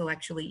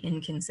intellectually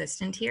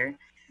inconsistent here.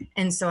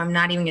 And so I'm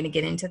not even going to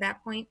get into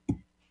that point.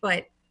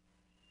 But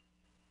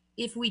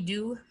if we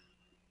do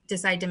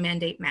decide to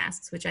mandate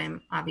masks, which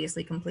I'm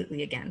obviously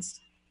completely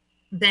against,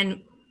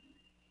 then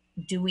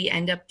do we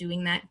end up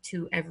doing that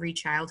to every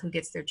child who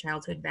gets their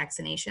childhood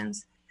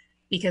vaccinations?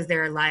 Because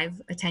there are live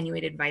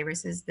attenuated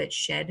viruses that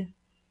shed.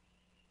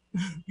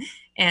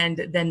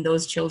 And then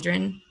those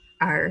children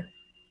are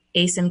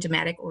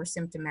asymptomatic or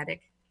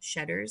symptomatic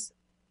shedders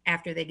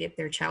after they get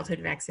their childhood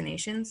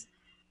vaccinations.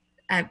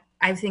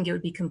 I think it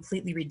would be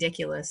completely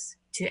ridiculous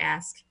to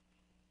ask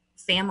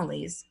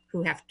families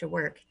who have to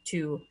work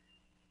to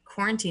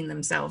quarantine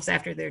themselves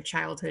after their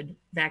childhood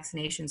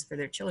vaccinations for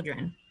their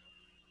children.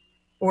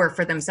 or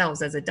for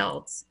themselves as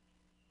adults.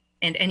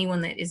 And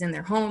anyone that is in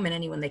their home and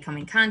anyone they come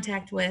in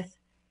contact with,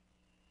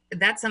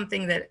 that's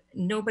something that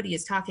nobody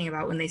is talking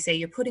about when they say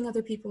you're putting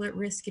other people at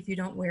risk if you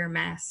don't wear a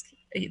mask.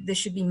 This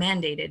should be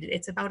mandated.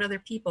 It's about other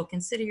people.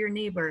 Consider your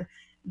neighbor,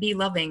 be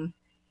loving.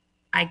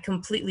 I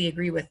completely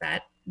agree with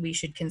that. We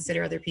should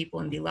consider other people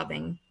and be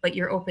loving, but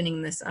you're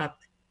opening this up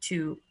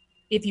to,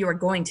 if you are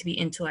going to be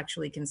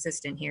intellectually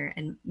consistent here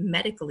and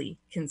medically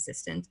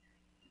consistent,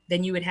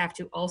 then you would have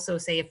to also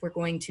say, if we're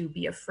going to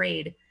be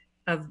afraid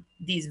of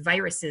these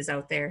viruses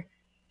out there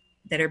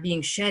that are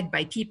being shed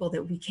by people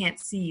that we can't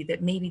see,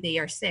 that maybe they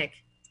are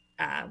sick,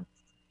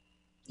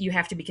 you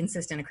have to be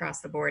consistent across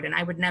the board. And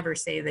I would never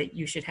say that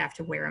you should have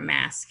to wear a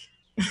mask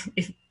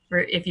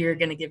if you're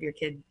going to give your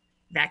kid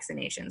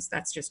vaccinations.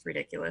 That's just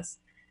ridiculous.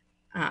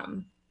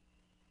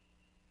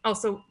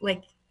 Also,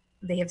 like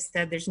they have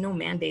said, there's no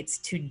mandates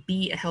to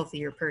be a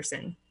healthier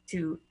person,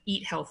 to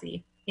eat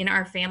healthy. In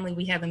our family,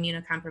 we have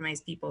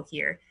immunocompromised people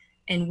here,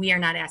 and we are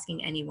not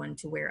asking anyone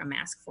to wear a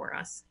mask for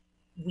us.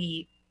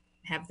 We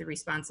have the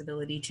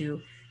responsibility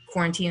to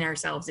quarantine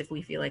ourselves if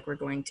we feel like we're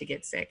going to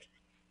get sick.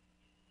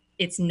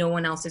 It's no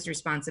one else's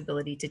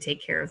responsibility to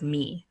take care of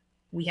me.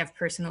 We have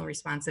personal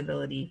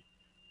responsibility,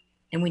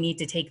 and we need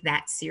to take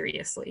that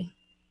seriously.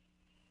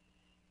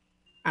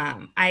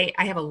 I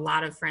have a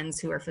lot of friends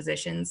who are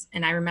physicians,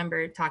 and I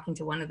remember talking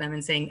to one of them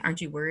and saying,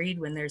 aren't you worried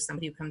when there's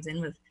somebody who comes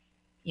in with,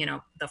 you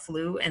know, the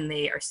flu and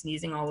they are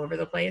sneezing all over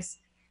the place?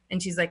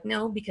 And she's like,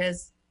 no,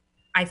 because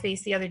I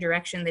face the other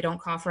direction. They don't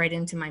cough right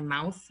into my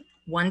mouth.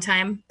 One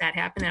time that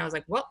happened and I was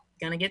like, well,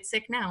 gonna get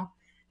sick now.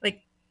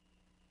 Like,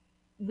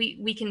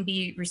 we can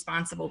be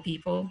responsible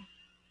people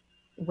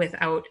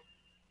without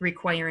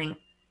requiring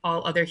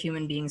all other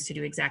human beings to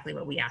do exactly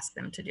what we ask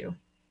them to do.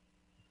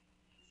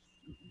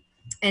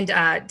 And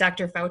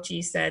Dr.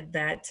 Fauci said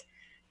that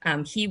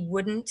he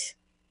wouldn't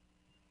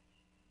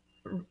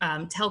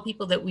tell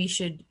people that we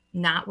should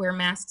not wear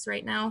masks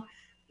right now,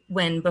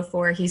 when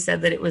before he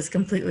said that it was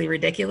completely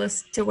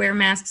ridiculous to wear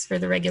masks for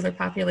the regular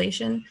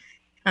population.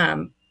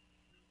 And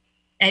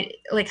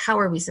like, how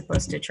are we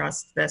supposed to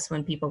trust this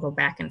when people go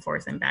back and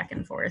forth and back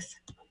and forth?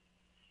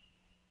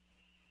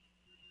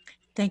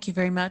 Thank you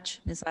very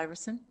much, Ms.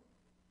 Iverson.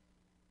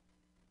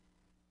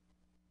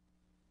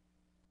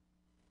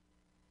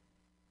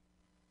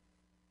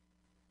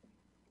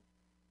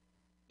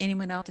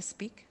 Anyone else to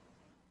speak?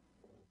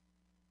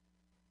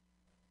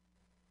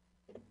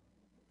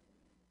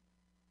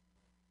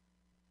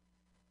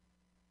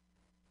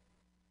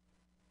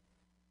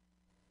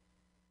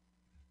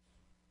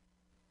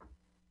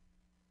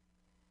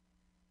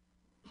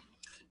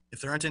 If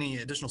there aren't any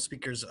additional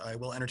speakers, I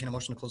will entertain a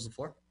motion to close the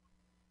floor.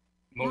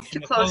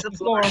 Motion to close the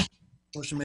floor. Motion made